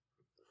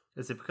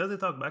 Is it because they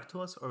talk back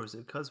to us, or is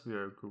it because we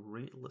are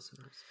great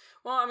listeners?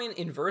 Well, I mean,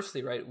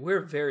 inversely, right?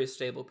 We're very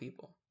stable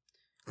people.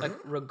 Like,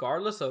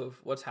 regardless of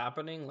what's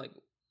happening, like,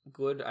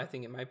 good, I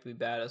think it might be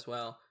bad as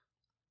well.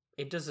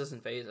 It just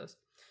doesn't faze us.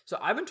 So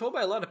I've been told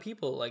by a lot of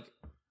people, like,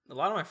 a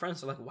lot of my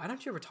friends are like, why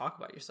don't you ever talk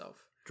about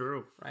yourself?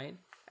 True. Right?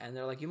 And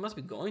they're like, you must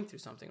be going through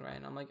something, right?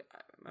 And I'm like,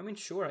 I mean,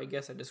 sure, I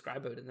guess I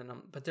describe it. And then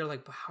but they're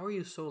like, but how are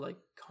you so, like,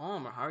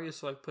 calm? Or how are you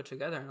so, like, put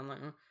together? And I'm like,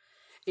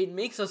 it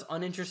makes us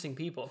uninteresting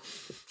people.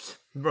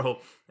 Bro,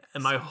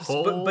 and my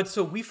whole... But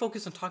so we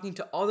focus on talking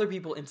to other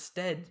people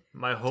instead.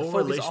 My whole to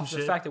focus relationship... off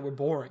the fact that we're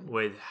boring.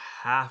 With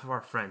half of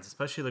our friends,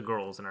 especially the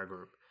girls in our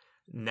group,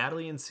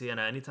 Natalie and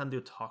Sienna, anytime they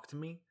would talk to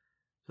me,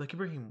 they're like,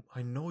 Ibrahim,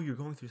 I know you're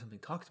going through something.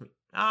 Talk to me.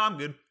 I'm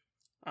good.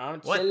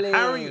 I'm what? chilling.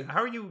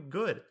 How are you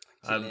good?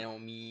 Chilling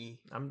on me.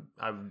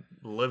 I've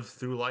lived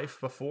through life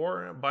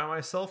before by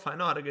myself. I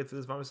know how to get through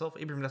this by myself.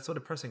 Ibrahim, that's so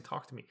depressing.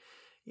 Talk to me.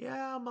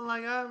 Yeah,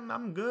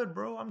 I'm good,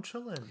 bro. I'm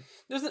chilling.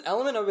 There's an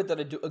element of it that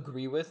I do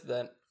agree with,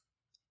 that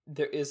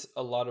there is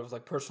a lot of,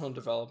 like, personal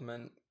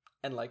development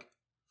and, like,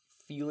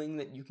 feeling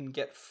that you can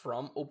get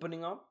from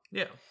opening up.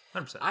 Yeah,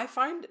 100%. I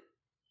find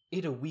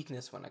it a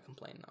weakness when I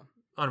complain, though.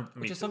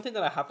 Which is something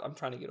that I'm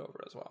trying to get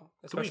over as well.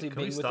 Especially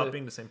can we stop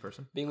being the same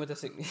person? Being with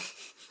a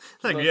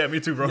like, look, yeah, me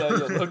too, bro.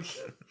 Yeah, look,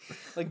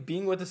 like,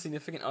 being with a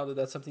significant other,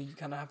 that's something you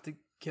kind of have to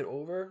get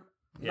over.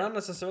 Yeah. Not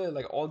necessarily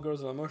like all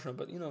girls are emotional,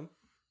 but, you know,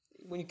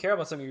 when you care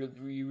about something,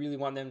 you really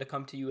want them to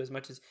come to you as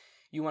much as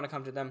you want to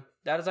come to them.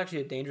 That is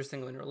actually a dangerous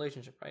thing in a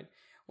relationship, right?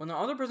 When the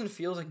other person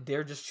feels like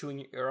they're just chewing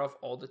your ear off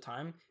all the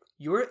time,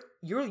 your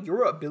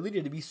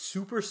ability to be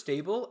super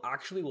stable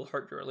actually will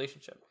hurt your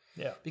relationship.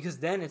 Yeah. Because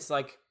then it's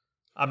like,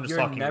 I'm just you're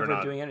talking. Never you're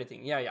not doing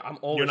anything. Yeah. I'm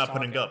always. You're not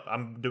talking. putting up.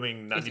 I'm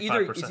doing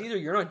 95%. It's either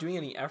you're not doing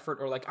any effort,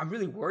 or, like, I'm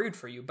really worried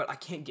for you, but I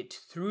can't get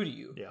through to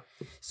you. Yeah.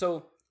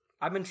 So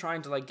I've been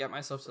trying to, like, get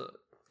myself to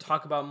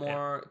talk about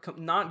more,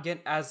 not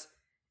get as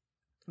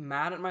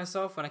mad at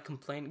myself when I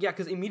complain. Yeah,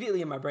 because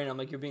immediately in my brain I'm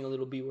like, you're being a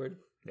little B word.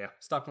 Yeah.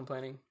 Stop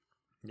complaining.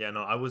 Yeah.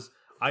 No,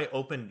 I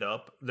opened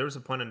up. There was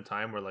a point in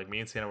time where, like, me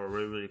and Sienna were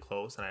really, really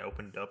close, and I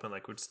opened up and,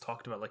 like, we just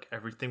talked about, like,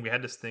 everything. We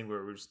had this thing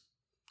where we just,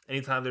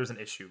 anytime there was an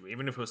issue,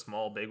 even if it was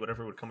small, big,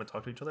 whatever, we'd come and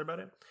talk to each other about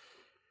it.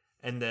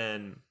 And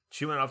then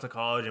she went off to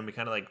college, and we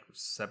kind of, like,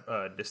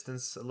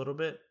 distance a little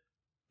bit.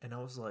 And I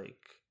was like,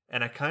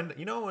 and I kind of,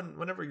 you know,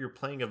 whenever you're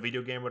playing a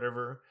video game,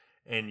 whatever,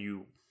 and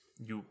you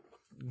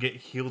get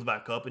healed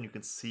back up, and you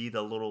can see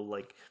the little,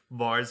 like,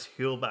 bars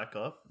heal back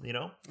up, you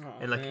know,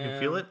 and, like, you can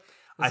feel it.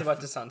 It's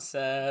about to sound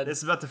sad.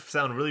 It's about to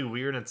sound really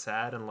weird and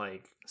sad and,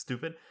 like,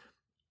 stupid.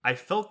 I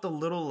felt the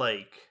little,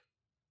 like,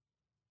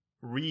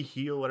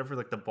 re-heal, whatever,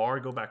 like, the bar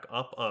go back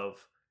up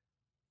of,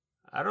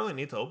 I don't really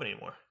need to open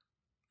anymore.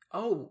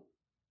 Oh,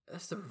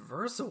 that's the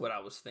reverse of what I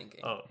was thinking.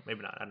 Oh,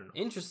 maybe not. I don't know.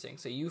 Interesting.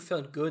 So you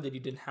felt good that you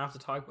didn't have to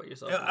talk about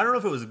yourself. I don't know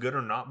if it was good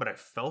or not, but I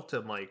felt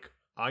it, like,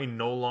 I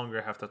no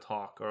longer have to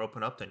talk or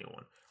open up to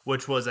anyone,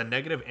 which was a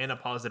negative and a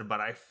positive, but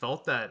I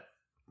felt that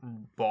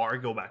bar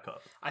go back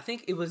up. I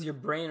think it was your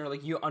brain, or,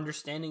 like, you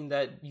understanding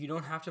that you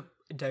don't have to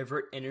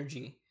divert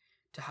energy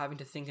to having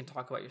to think and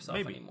talk about yourself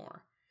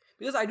anymore.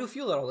 Because I do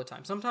feel that all the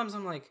time. Sometimes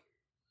I'm like,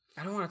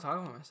 I don't want to talk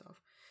about myself.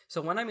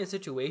 So when I'm in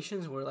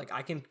situations where, like,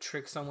 I can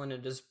trick someone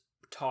into just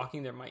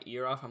talking my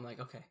ear off, I'm like,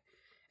 okay,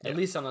 at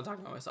least I'm not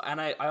talking about myself. And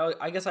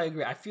I guess I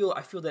agree. I feel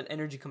that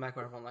energy come back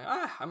whenever I'm like,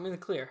 I'm in the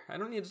clear. I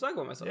don't need to talk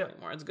about myself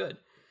anymore. It's good.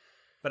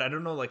 But I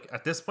don't know, like,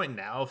 at this point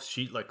now, if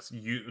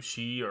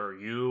she or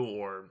you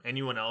or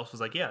anyone else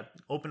was like, yeah,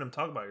 open and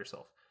talk about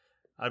yourself,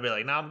 I'd be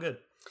like, nah, I'm good.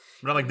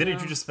 But I'm like,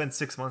 didn't you just spend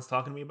 6 months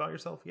talking to me about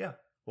yourself? Yeah.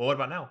 Well, what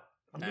about now?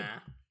 I'm good.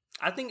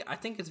 I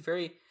think it's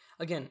very,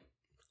 again,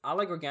 I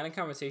like organic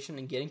conversation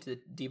and getting to the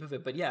deep of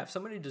it. But yeah, if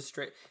somebody just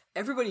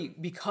everybody,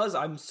 because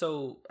I'm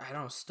so, I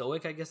don't know,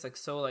 stoic, I guess, like,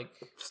 so, like,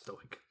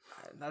 stoic.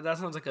 That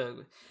sounds like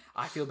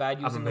I feel bad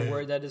using a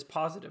word that is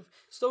positive.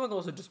 Stoic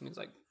also just means,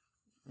 like,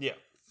 yeah,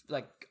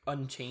 like,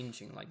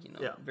 unchanging, like, you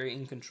know, very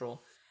in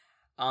control.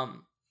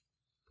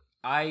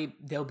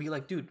 They'll be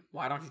like, dude,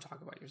 why don't you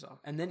talk about yourself?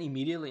 And then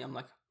immediately I'm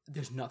like,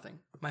 there's nothing.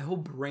 My whole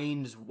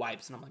brain just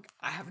wipes, and I'm like,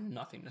 I have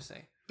nothing to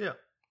say. Yeah.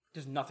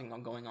 There's nothing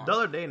going on. The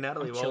other day,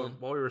 Natalie,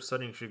 while we were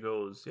studying, she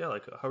goes, yeah,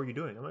 like, how are you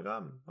doing? I'm like,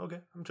 okay,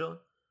 I'm chilling.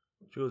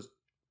 She goes,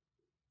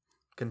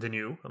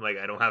 continue. I'm like,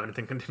 I don't have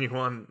anything to continue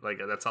on. Like,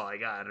 that's all I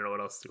got. I don't know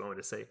what else you want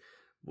me to say.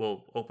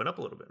 Well, open up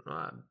a little bit. No,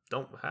 I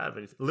don't have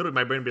anything. Literally,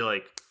 my brain would be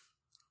like,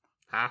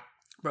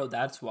 Bro,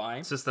 that's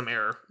why. System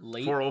error.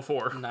 Late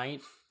 404.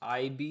 night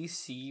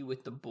IBC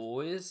with the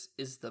boys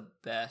is the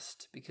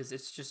best because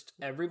it's just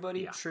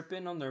everybody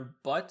tripping on their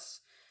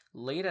butts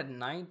late at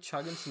night,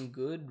 chugging some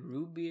good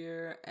root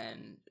beer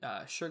and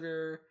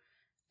sugar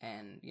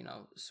and, you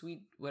know,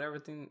 sweet whatever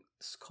thing,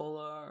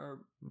 cola or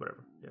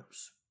whatever. Yeah.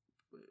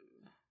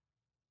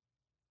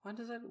 What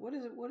is it? What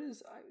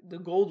is the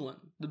gold one?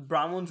 The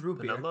brown one's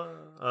root beer. Vanilla?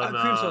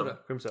 Cream soda.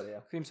 Cream soda, yeah.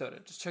 Cream soda.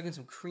 Just chugging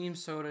some cream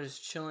soda,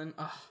 just chilling.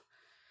 Oh,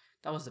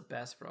 that was the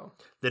best, bro.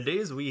 The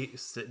days we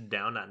sit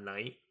down at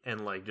night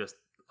and like just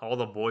all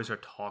the boys are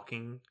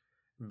talking,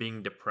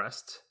 being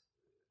depressed,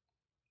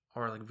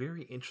 are like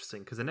very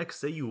interesting because the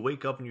next day you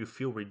wake up and you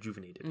feel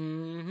rejuvenated.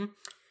 Mm-hmm.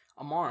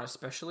 Amar,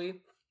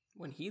 especially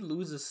when he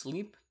loses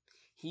sleep,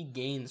 he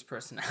gains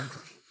personality.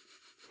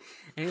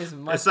 And he is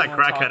much it's like more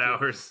crackhead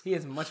talkative. hours. He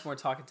is much more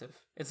talkative.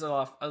 It's a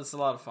lot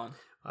of fun.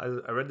 I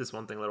read this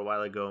one thing a little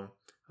while ago.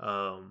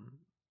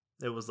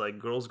 It was like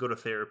girls go to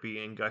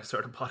therapy and guys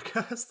start a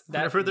podcast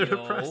whenever they're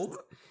depressed.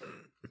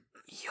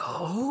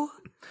 Yo.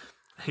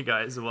 Hey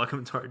guys,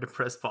 welcome to our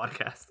depressed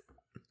podcast.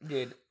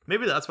 Dude.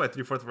 Maybe that's why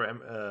 3/4 of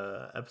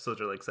our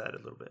episodes are like sad a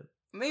little bit.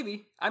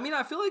 Maybe. I mean,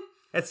 I feel like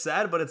it's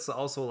sad, but it's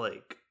also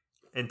like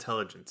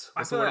intelligent.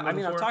 I feel like,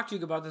 I've talked to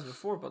you about this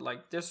before, but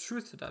like there's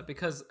truth to that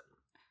because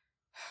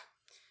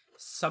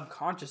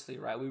subconsciously,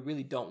 right, we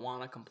really don't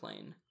want to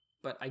complain,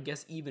 but I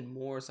guess even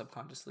more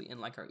subconsciously in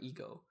like our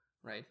ego,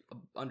 right,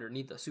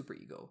 underneath the super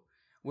ego,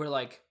 we're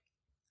like,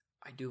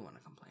 I do want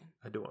to complain.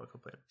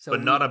 So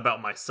but not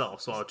about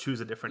myself, so I'll choose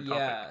a different topic.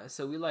 Yeah,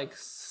 so we like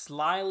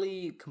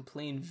slyly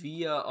complain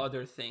via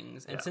other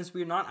things, and since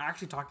we're not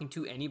actually talking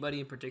to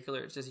anybody in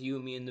particular, it's just you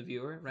and me and the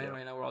viewer, right?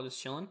 Right now we're all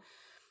just chilling.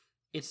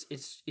 It's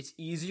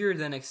easier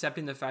than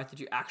accepting the fact that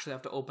you actually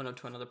have to open up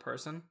to another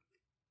person.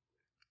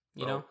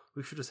 You know,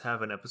 we should just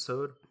have an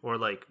episode, or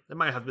like it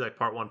might have to be like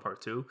part 1,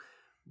 part 2,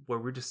 where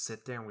we just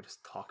sit there and we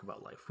just talk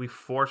about life. We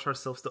force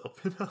ourselves to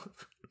open up.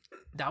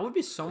 That would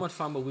be so much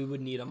fun, but we would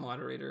need a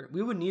moderator.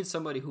 We would need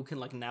somebody who can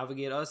like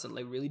navigate us and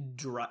like really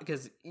drive.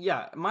 Because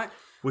my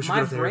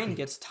brain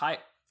gets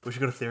tight. We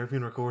should go to therapy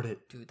and record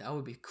it, dude. That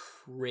would be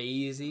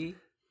crazy.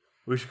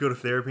 We should go to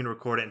therapy and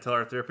record it and tell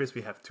our therapist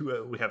we have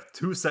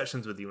 2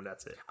 sessions with you and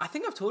that's it. I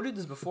think I've told you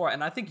this before,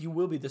 and I think you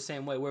will be the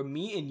same way. Where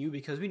me and you,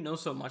 because we know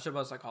so much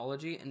about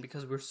psychology, and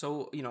because we're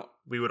so, you know,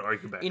 we would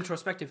argue back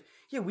introspective.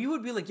 Yeah, we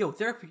would be like, "Yo,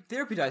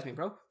 therapize me,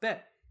 bro.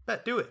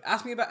 Bet, do it.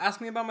 Ask me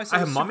about myself. I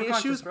have mommy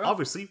issues, bro.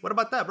 Obviously. What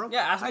about that, bro? Yeah,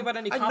 ask me about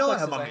any complexes I know I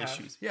have mommy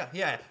issues.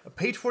 Yeah.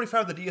 Page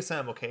 45 of the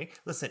DSM. Okay,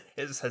 listen,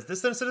 it has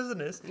this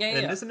and this. Yeah.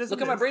 And this and this. Look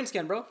at my brain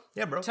scan, bro.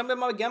 Yeah, bro. Tell me about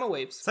my gamma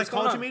waves.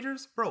 Psychology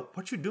majors, bro.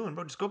 What you doing,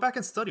 bro? Just go back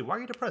and study. Why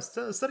are you depressed?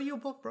 Study your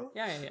book, bro.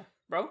 Yeah.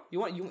 Bro, you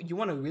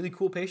want a really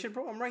cool patient,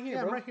 bro? I'm right here,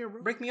 bro. I'm right here,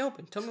 bro. Break me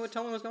open. Tell me what's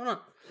going on.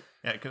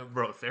 Yeah,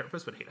 bro.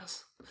 Therapists would hate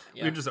us.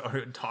 Yeah. We just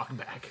talk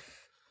back.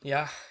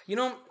 Yeah, you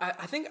know,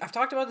 I think I've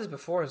talked about this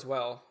before as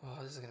well.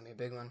 Oh, this is gonna be a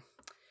big one.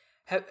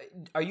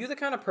 Are you the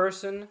kind of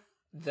person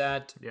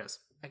that... Yes.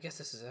 I guess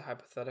this is a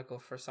hypothetical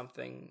for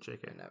something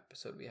JK. In an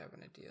episode we have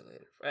an idea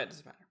later. It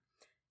doesn't matter.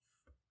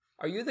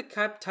 Are you the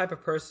type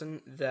of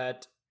person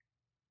that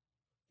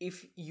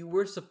if you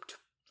were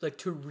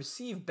to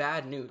receive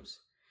bad news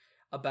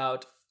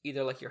about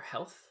either like your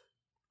health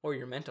or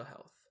your mental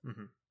health,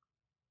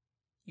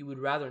 you would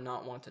rather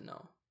not want to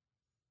know?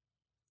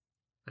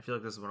 I feel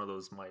like this is one of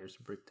those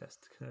Myers-Briggs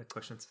test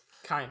questions.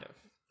 Kind of.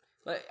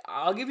 Like,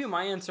 I'll give you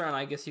my answer, and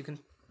I guess you can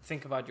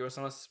think about yours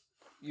unless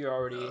you're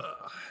already...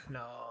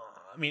 no.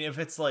 I mean, if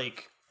it's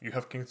like, you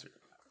have cancer,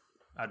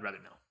 I'd rather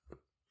know.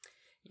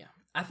 Yeah.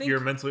 I think...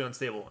 You're mentally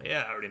unstable.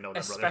 Yeah, I already know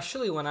that,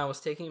 especially brother. When I was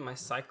taking my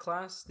psych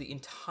class, the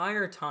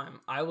entire time,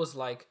 I was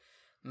like,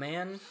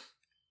 man,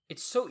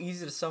 it's so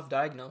easy to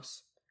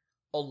self-diagnose.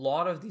 A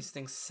lot of these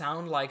things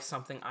sound like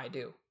something I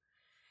do.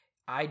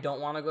 I don't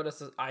want to go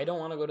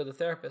to the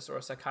therapist or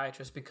a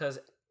psychiatrist because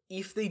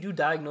if they do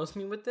diagnose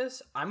me with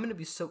this, I'm going to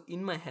be so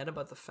in my head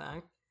about the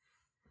fact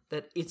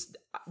that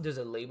there's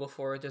a label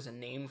for it, there's a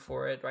name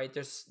for it, right?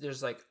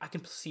 There's like, I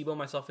can placebo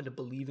myself into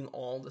believing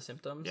all the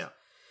symptoms. Yeah.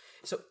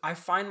 So I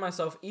find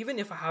myself, even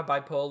if I have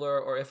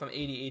bipolar or if I'm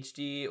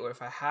ADHD or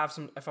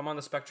if I'm on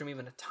the spectrum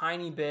even a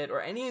tiny bit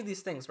or any of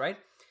these things, right?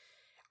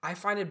 I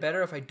find it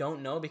better if I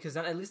don't know because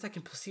then at least I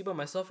can placebo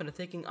myself into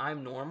thinking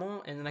I'm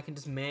normal and then I can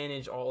just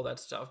manage all that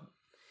stuff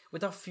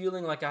without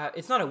feeling like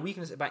it's not a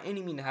weakness by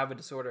any means to have a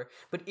disorder,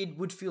 but it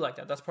would feel like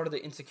that. That's part of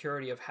the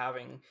insecurity of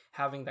having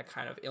that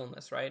kind of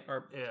illness, right?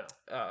 Or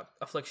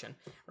affliction,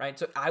 right?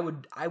 So I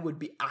would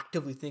be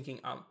actively thinking,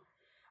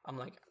 I'm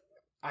like,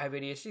 I have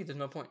ADHD. There's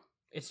no point.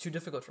 It's too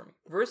difficult for me.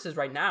 Versus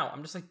right now,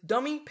 I'm just like,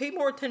 dummy, pay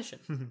more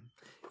attention.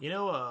 You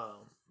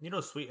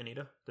know, Sweet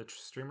Anita, the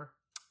streamer,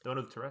 the one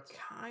with Tourette's.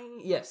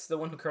 Yes, the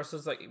one who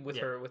curses like with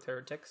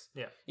her tics.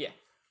 Yeah.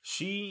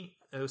 She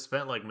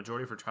spent like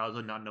majority of her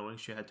childhood not knowing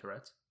she had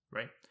Tourette's.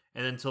 Right,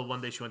 and then until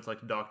one day she went to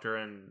like a doctor,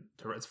 and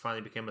Tourette's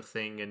finally became a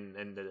thing, and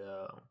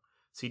the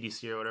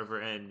CDC or whatever,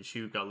 and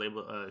she got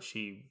labeled.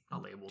 She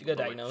got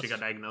diagnosed. She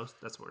got diagnosed.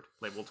 That's the word.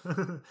 Labeled.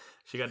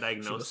 She got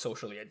diagnosed. She was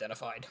socially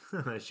identified.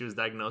 She was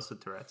diagnosed with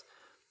Tourette's.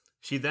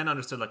 She then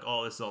understood like,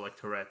 oh, this is all like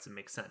Tourette's. It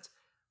makes sense.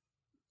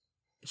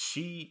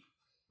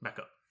 back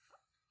up.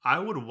 I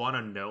would want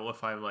to know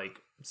if I like,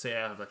 say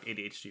I have like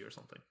ADHD or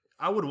something.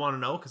 I would want to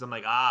know because I'm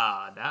like,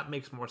 that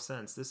makes more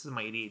sense. This is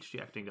my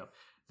ADHD acting up.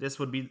 This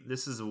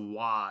is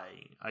why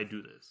I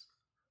do this.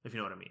 If you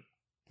know what I mean.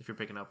 If you're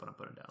picking up what I'm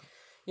putting down.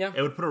 Yeah.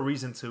 It would put a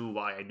reason to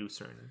why I do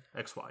certain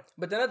X, Y.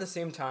 But then at the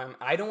same time,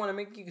 I don't want to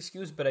make the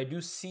excuse, but I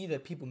do see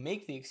that people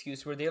make the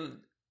excuse where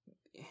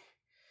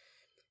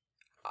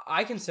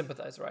I can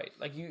sympathize, right?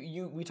 Like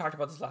we talked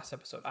about this last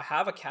episode. I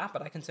have a cat,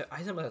 but I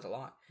sympathize a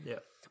lot. Yeah.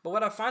 But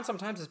what I find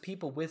sometimes is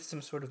people with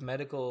some sort of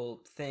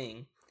medical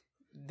thing,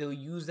 they'll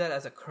use that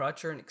as a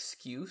crutch or an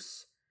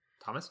excuse.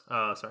 Thomas?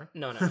 Sorry.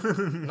 No,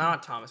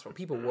 not Thomas. Bro.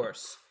 People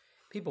worse.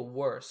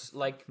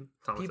 Like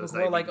Thomas people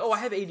who are like, oh, I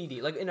have ADD.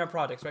 Like in our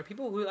projects, right?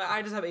 People who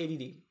I just have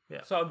ADD.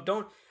 Yeah. So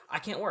I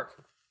can't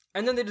work,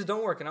 and then they just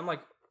don't work, and I'm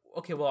like,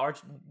 okay, well, Arch,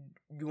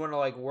 you want to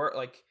like work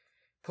like.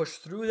 Push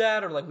through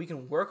that, or like we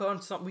can work on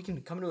something, we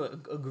can come to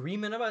an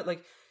agreement about it.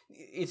 Like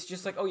it's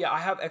just like, oh yeah, I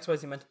have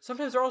XYZ mental.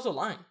 Sometimes they're also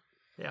lying.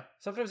 Yeah.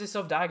 Sometimes they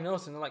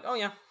self-diagnose and they're like, oh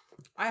yeah,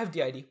 I have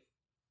DID.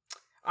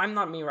 I'm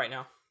not me right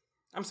now.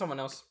 I'm someone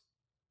else.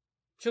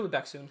 She'll be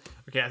back soon.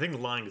 Okay, I think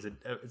lying is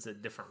a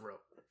different route.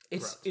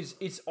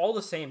 It's all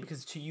the same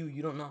because to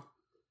you don't know.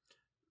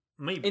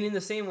 Maybe. And in the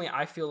same way,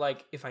 I feel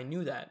like if I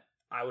knew that,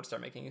 I would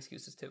start making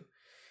excuses too,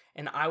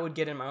 and I would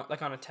get in my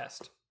like on a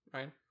test,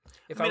 right?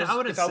 If I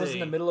was in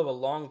the middle of a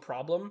long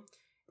problem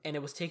and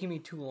it was taking me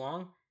too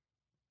long,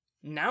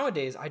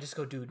 nowadays I just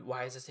go, dude,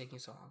 why is this taking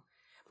so long?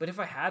 But if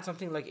I had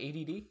something like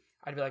ADD,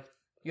 I'd be like,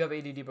 you have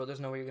ADD, bro. There's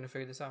no way you're going to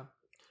figure this out.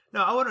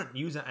 No, I wouldn't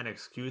use it as an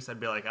excuse. I'd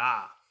be like,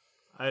 I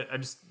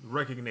just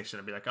recognition.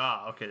 I'd be like,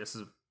 okay, this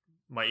is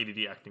my ADD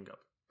acting up.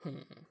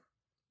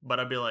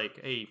 But I'd be like,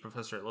 hey,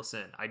 professor,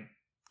 listen, I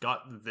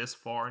got this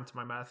far into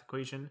my math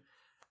equation.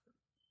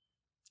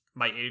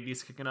 My ADD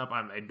is kicking up.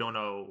 I don't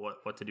know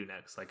what to do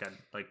next. Like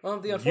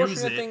the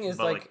unfortunate thing is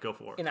like go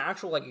for it. In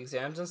actual like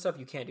exams and stuff,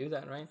 you can't do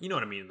that, right? You know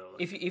what I mean, though.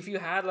 Like, if you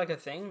had like a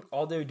thing,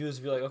 all they would do is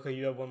be like, okay,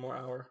 you have 1 more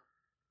hour.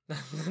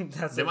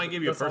 They might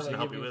give you a person to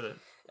help you with it.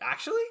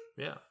 Actually,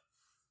 yeah.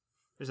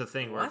 There's a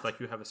thing where if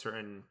like you have a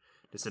certain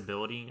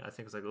disability, I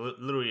think it's like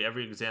literally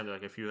every exam,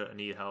 like if you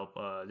need help,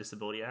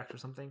 Disability Act or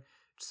something.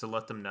 Just to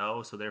let them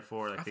know, so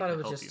therefore, like I thought it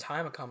was just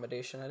time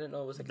accommodation. I didn't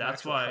know it was like.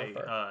 That's why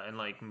in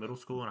like middle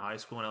school and high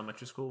school and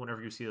elementary school,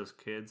 whenever you see those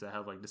kids that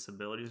have like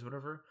disabilities, or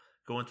whatever,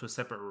 go into a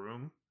separate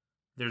room.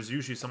 There's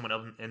usually someone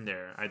else in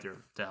there either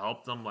to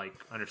help them like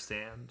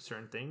understand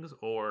certain things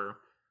or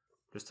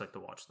just like to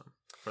watch them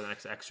for the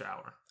next extra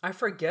hour. I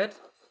forget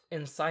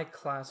in psych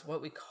class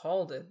what we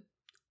called it,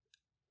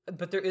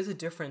 but there is a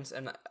difference,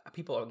 and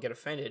people get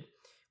offended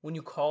when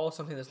you call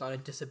something that's not a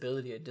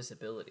disability a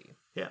disability.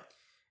 Yeah.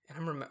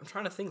 And I'm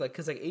trying to think, like,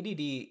 because like ADD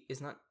is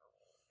not.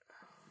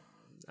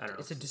 I don't know.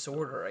 It's a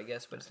disorder, I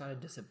guess, but it's not a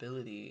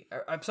disability.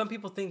 Some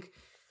people think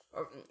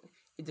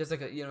there's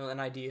like an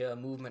idea, a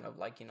movement of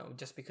like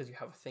just because you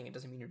have a thing, it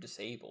doesn't mean you're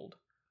disabled,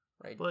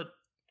 right? But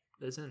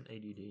isn't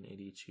ADD and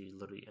ADHD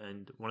literally,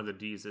 and one of the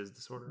D's is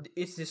disorder?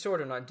 It's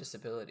disorder, not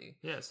disability.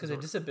 Yes, because a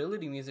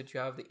disability means that you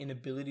have the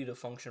inability to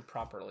function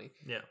properly.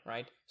 Yeah.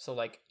 Right. So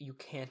like you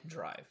can't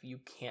drive, you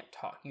can't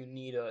talk, you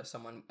need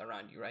someone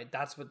around you, right?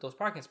 That's what those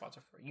parking spots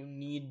are for. You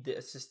need the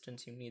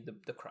assistance, you need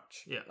the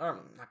crutch. Yeah.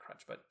 Or not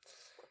crutch, but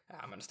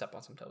I'm gonna step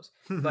on some toes.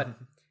 But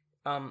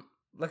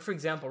like for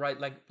example, right?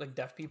 Like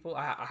deaf people,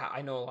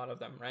 I know a lot of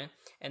them, right?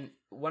 And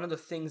one of the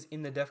things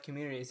in the deaf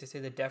community is they say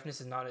that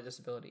deafness is not a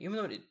disability, even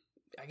though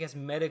I guess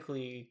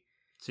medically,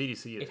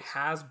 CDC it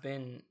has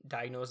been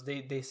diagnosed.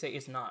 They say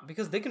it's not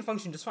because they can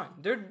function just fine.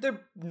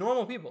 They're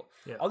normal people.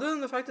 Yeah. Other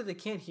than the fact that they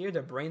can't hear,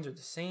 their brains are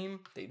the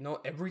same. They know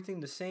everything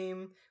the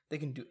same. They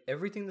can do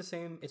everything the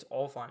same. It's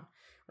all fine,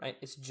 right?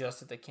 It's just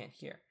that they can't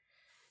hear.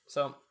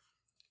 So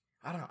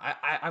I don't know.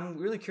 I'm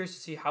really curious to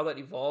see how that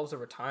evolves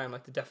over time,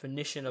 like the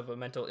definition of a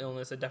mental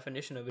illness, the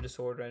definition of a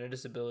disorder and a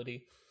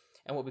disability,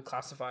 and what we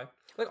classify.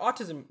 Like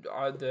autism,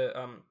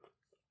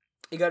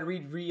 it got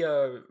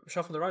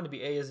shuffled around to be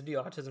ASD,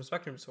 autism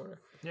spectrum disorder.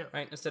 Yeah.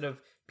 Right? Instead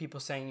of people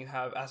saying you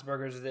have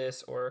Asperger's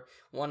this or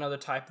one other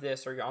type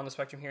this or you're on the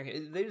spectrum here.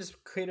 They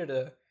just created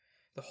the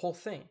whole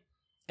thing.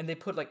 And they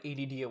put like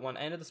ADD at one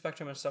end of the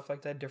spectrum and stuff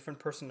like that, different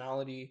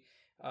personality,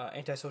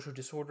 antisocial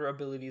disorder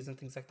abilities and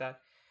things like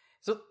that.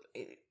 So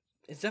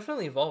it's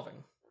definitely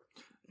evolving.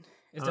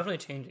 It's definitely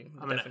changing.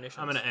 Definitions.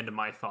 I'm going to end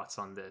my thoughts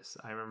on this.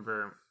 I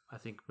remember, I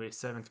think maybe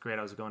 7th grade,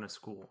 I was going to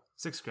school.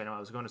 6th grade, I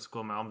was going to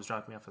school. My mom was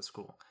dropping me off at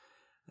school.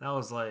 And I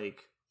was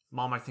like,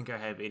 Mom, I think I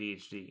have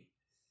ADHD.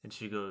 And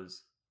she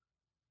goes,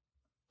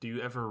 do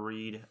you ever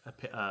read,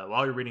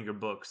 while you're reading your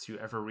books, do you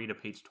ever read a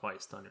page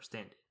twice to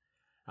understand it?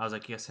 I was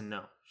like, yes and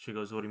no. She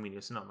goes, what do you mean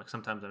yes and no? I'm like,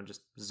 sometimes I'm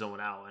just zone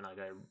out and like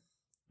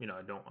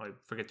I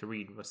forget to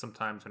read. But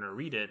sometimes when I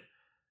read it,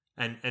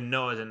 and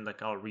no, as in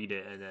like I'll read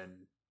it and then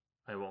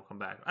I won't come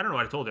back. I don't know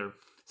what I told her.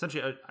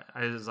 Essentially,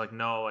 I was like,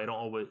 no, I don't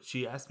always.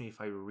 She asked me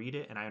if I read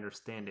it and I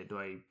understand it, do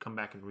I come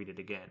back and read it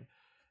again?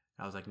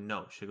 I was like,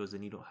 no. She goes,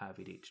 then you don't have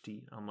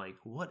ADHD. I'm like,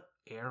 what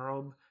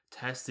Arab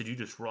test did you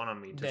just run on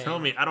me to tell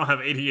me I don't have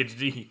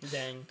ADHD?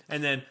 Dang.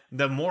 And then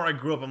the more I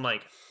grew up, I'm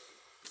like,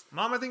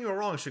 Mom, I think you're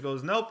wrong. She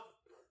goes, nope.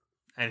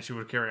 And she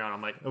would carry on.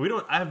 I'm like,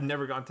 I have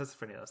never gotten tested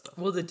for any of that stuff.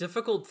 Well, the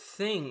difficult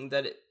thing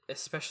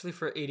especially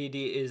for ADD,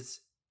 is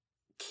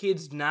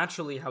kids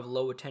naturally have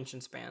low attention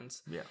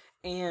spans. Yeah.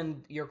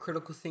 And your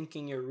critical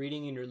thinking, your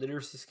reading, and your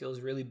literacy skills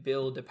really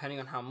build depending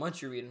on how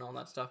much you read and all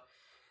that stuff.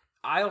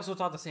 I also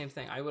thought the same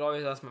thing. I would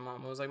always ask my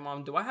mom. I was like,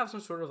 Mom, do I have some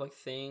sort of like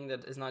thing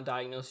that is not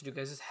diagnosed? You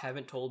guys just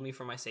haven't told me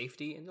for my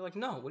safety? And they're like,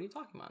 no, what are you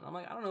talking about? And I'm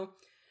like, I don't know.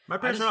 My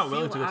parents are not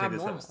willing to go take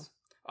this test.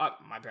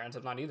 My parents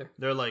have not either.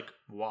 They're like,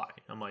 why?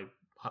 I'm like,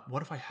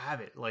 what if I have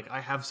it? Like, I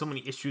have so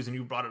many issues and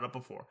you brought it up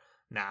before.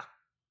 Nah.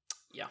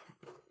 Yeah.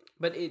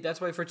 But that's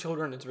why for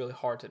children, it's really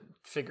hard to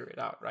figure it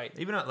out, right?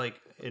 Even at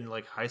in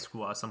high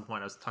school, at some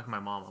point, I was talking to my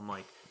mom. I'm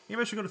like, maybe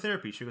I should go to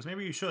therapy. She goes,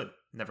 maybe you should.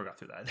 Never got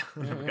through that.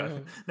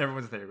 Never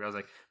went to therapy. I was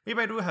like,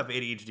 maybe I do have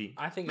ADHD.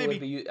 I think maybe.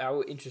 It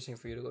would be interesting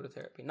for you to go to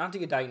therapy. Not to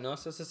get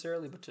diagnosed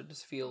necessarily, but to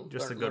just learn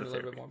a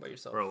little bit more about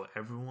yourself. Bro,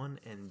 everyone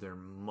and their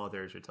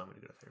mothers are telling me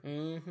to go to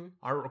therapy. Mm-hmm.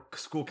 Our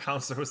school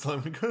counselor was telling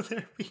me to go to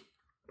therapy.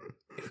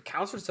 If a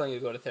counselor's telling you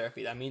to go to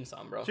therapy, that means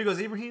something, bro. She goes,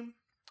 Ibrahim,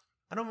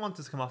 I don't want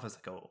this to come off as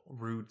like a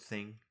rude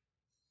thing,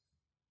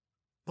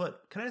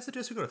 but can I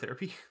suggest you go to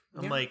therapy?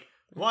 I'm like,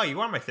 why?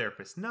 You are my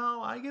therapist.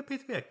 No, I get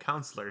paid to be a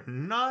counselor,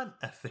 not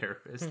a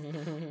therapist.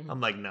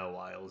 I'm like, no,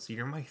 Wiles,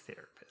 you're my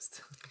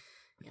therapist.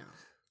 Yeah.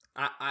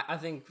 I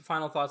think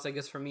final thoughts, I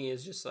guess, for me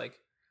is just like,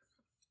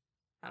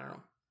 I don't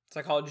know.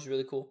 Psychology is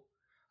really cool.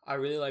 I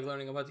really like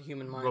learning about the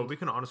human mind. Bro, we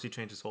can honestly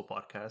change this whole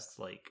podcast,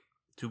 like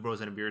 2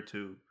 bros and a beard,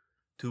 to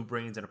 2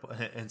 brains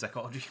and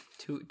psychology.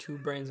 Two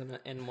brains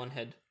and one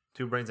head.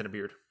 2 brains and a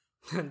beard.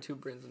 2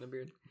 brains and a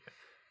beard.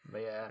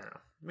 But yeah, I don't know.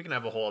 We can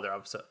have a whole other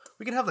episode.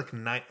 We can have like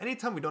 9.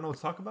 Anytime we don't know what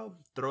to talk about,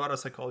 throw out a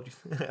psychology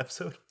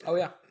episode. Oh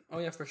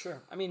yeah, for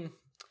sure. I mean,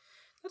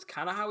 that's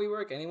kind of how we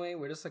work anyway.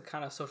 We're just like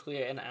kind of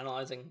socially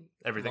analyzing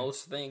everything,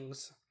 most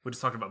things. We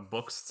just talked about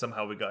books.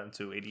 Somehow we got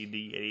into ADD,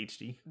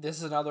 ADHD. This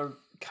is another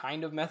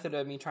kind of method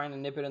of me trying to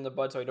nip it in the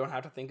bud so I don't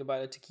have to think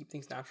about it to keep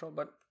things natural.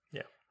 But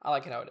yeah, I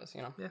like it how it is.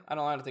 You know, I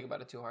don't want to think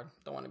about it too hard.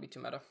 Don't want to be too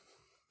meta.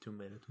 Too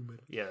meta.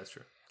 Yeah, that's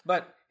true.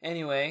 But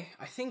anyway,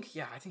 I think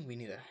we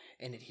need to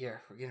end it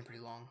here. We're getting pretty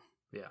long.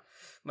 Yeah.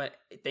 But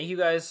thank you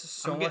guys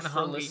so much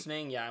for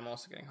listening. Yeah, I'm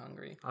also getting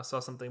hungry. I saw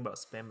something about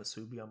spam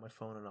musubi on my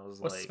phone and I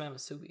was What's spam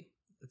musubi?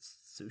 It's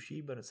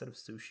sushi, but instead of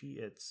sushi,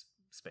 it's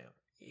spam.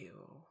 Ew.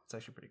 It's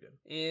actually pretty good.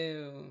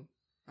 Ew.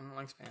 I don't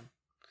like spam.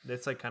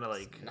 It's like kind of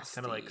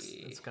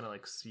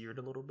like seared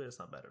a little bit. It's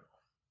not bad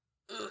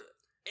at all.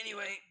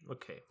 Anyway.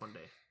 Okay, one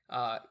day.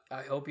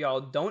 I hope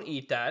y'all don't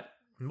eat that.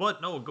 What?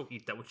 No, go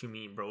eat that. What you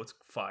mean, bro? It's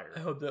fire.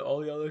 I hope that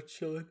all y'all are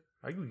chilling.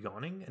 Are you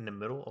yawning in the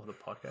middle of the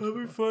podcast? That'll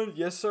be fun.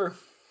 Yes, sir.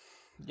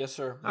 Yes,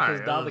 sir. Because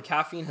now the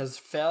caffeine has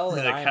fell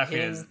and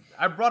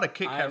I brought a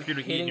Kit Kat for you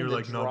to eat and you're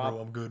like, no, bro,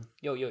 I'm good.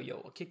 Yo.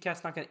 A Kit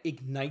Kat's not going to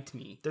ignite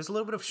me. There's a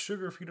little bit of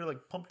sugar for you to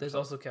like pump. There's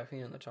also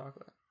caffeine in the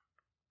chocolate.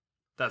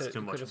 That's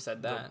too much. Could have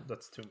said that.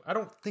 That's too much. I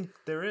don't think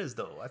there is,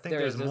 though. I think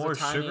there's more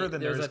sugar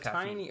than there is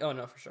caffeine. Oh,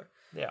 no, for sure.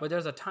 Yeah. But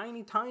there's a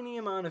tiny, tiny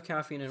amount of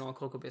caffeine in all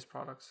cocoa-based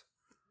products.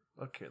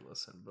 Okay,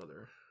 listen,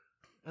 brother.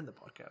 End the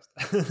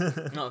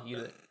podcast. No, you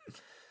do it.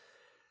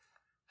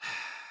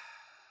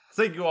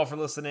 Thank you all for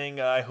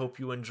listening. I hope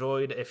you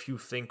enjoyed. If you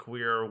think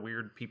we're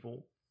weird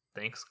people,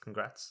 thanks.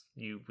 Congrats.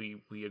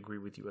 We agree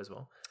with you as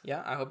well.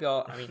 Yeah, I hope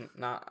y'all. I mean,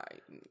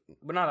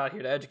 we're not out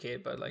here to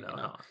educate, but like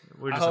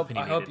we're just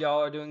opinionated. I hope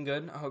y'all are doing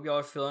good. I hope y'all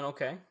are feeling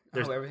okay. I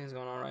hope everything's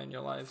going all right in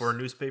your lives. For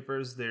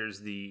newspapers,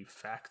 there's the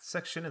fact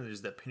section and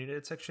there's the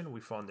opinionated section.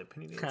 We fall in the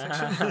opinionated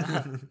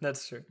section.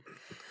 That's true.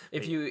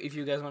 If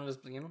you guys want to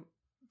just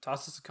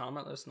toss us a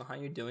comment, let us know how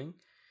you're doing.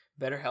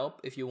 BetterHelp,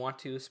 if you want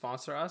to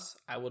sponsor us,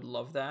 I would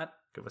love that.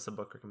 Give us a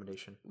book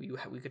recommendation. We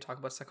could talk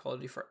about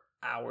psychology for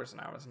hours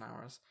and hours and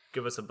hours.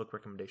 Give us a book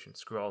recommendation.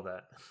 Screw all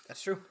that.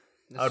 That's true.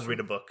 I would read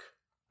a book.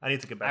 I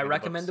need to get back. I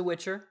recommend The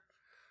Witcher.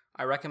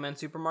 I recommend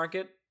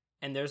Supermarket.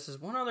 And there's this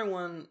one other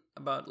one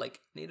about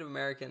like Native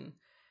American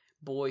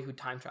boy who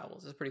time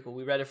travels. It's pretty cool.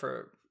 We read it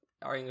for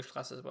our English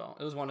class as well.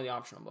 It was one of the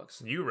optional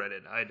books. You read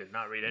it. I did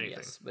not read anything.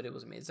 Yes, but it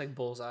was amazing. It's like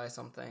Bullseye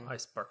something. I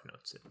spark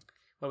notes it.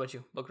 What about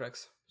you? Book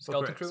Rex.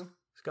 Skeleton Crew?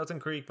 Skeleton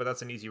Creek, but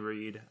that's an easy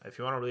read. If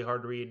you want a really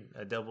hard read,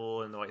 A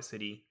Devil in the White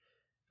City.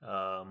 If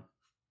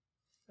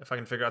I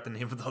can figure out the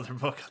name of the other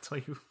book, I'll tell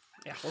you.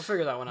 Yeah, we'll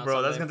figure that one out. Bro,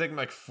 someday. That's going to take me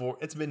like 4...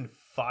 It's been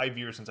 5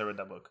 years since I read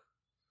that book.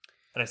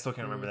 And I still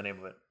can't remember the name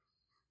of it.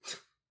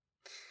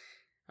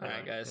 All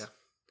right, guys.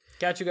 Yeah.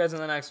 Catch you guys in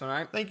the next one, all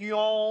right? Thank you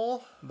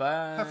all.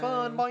 Bye. Have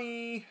fun.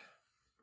 Bye.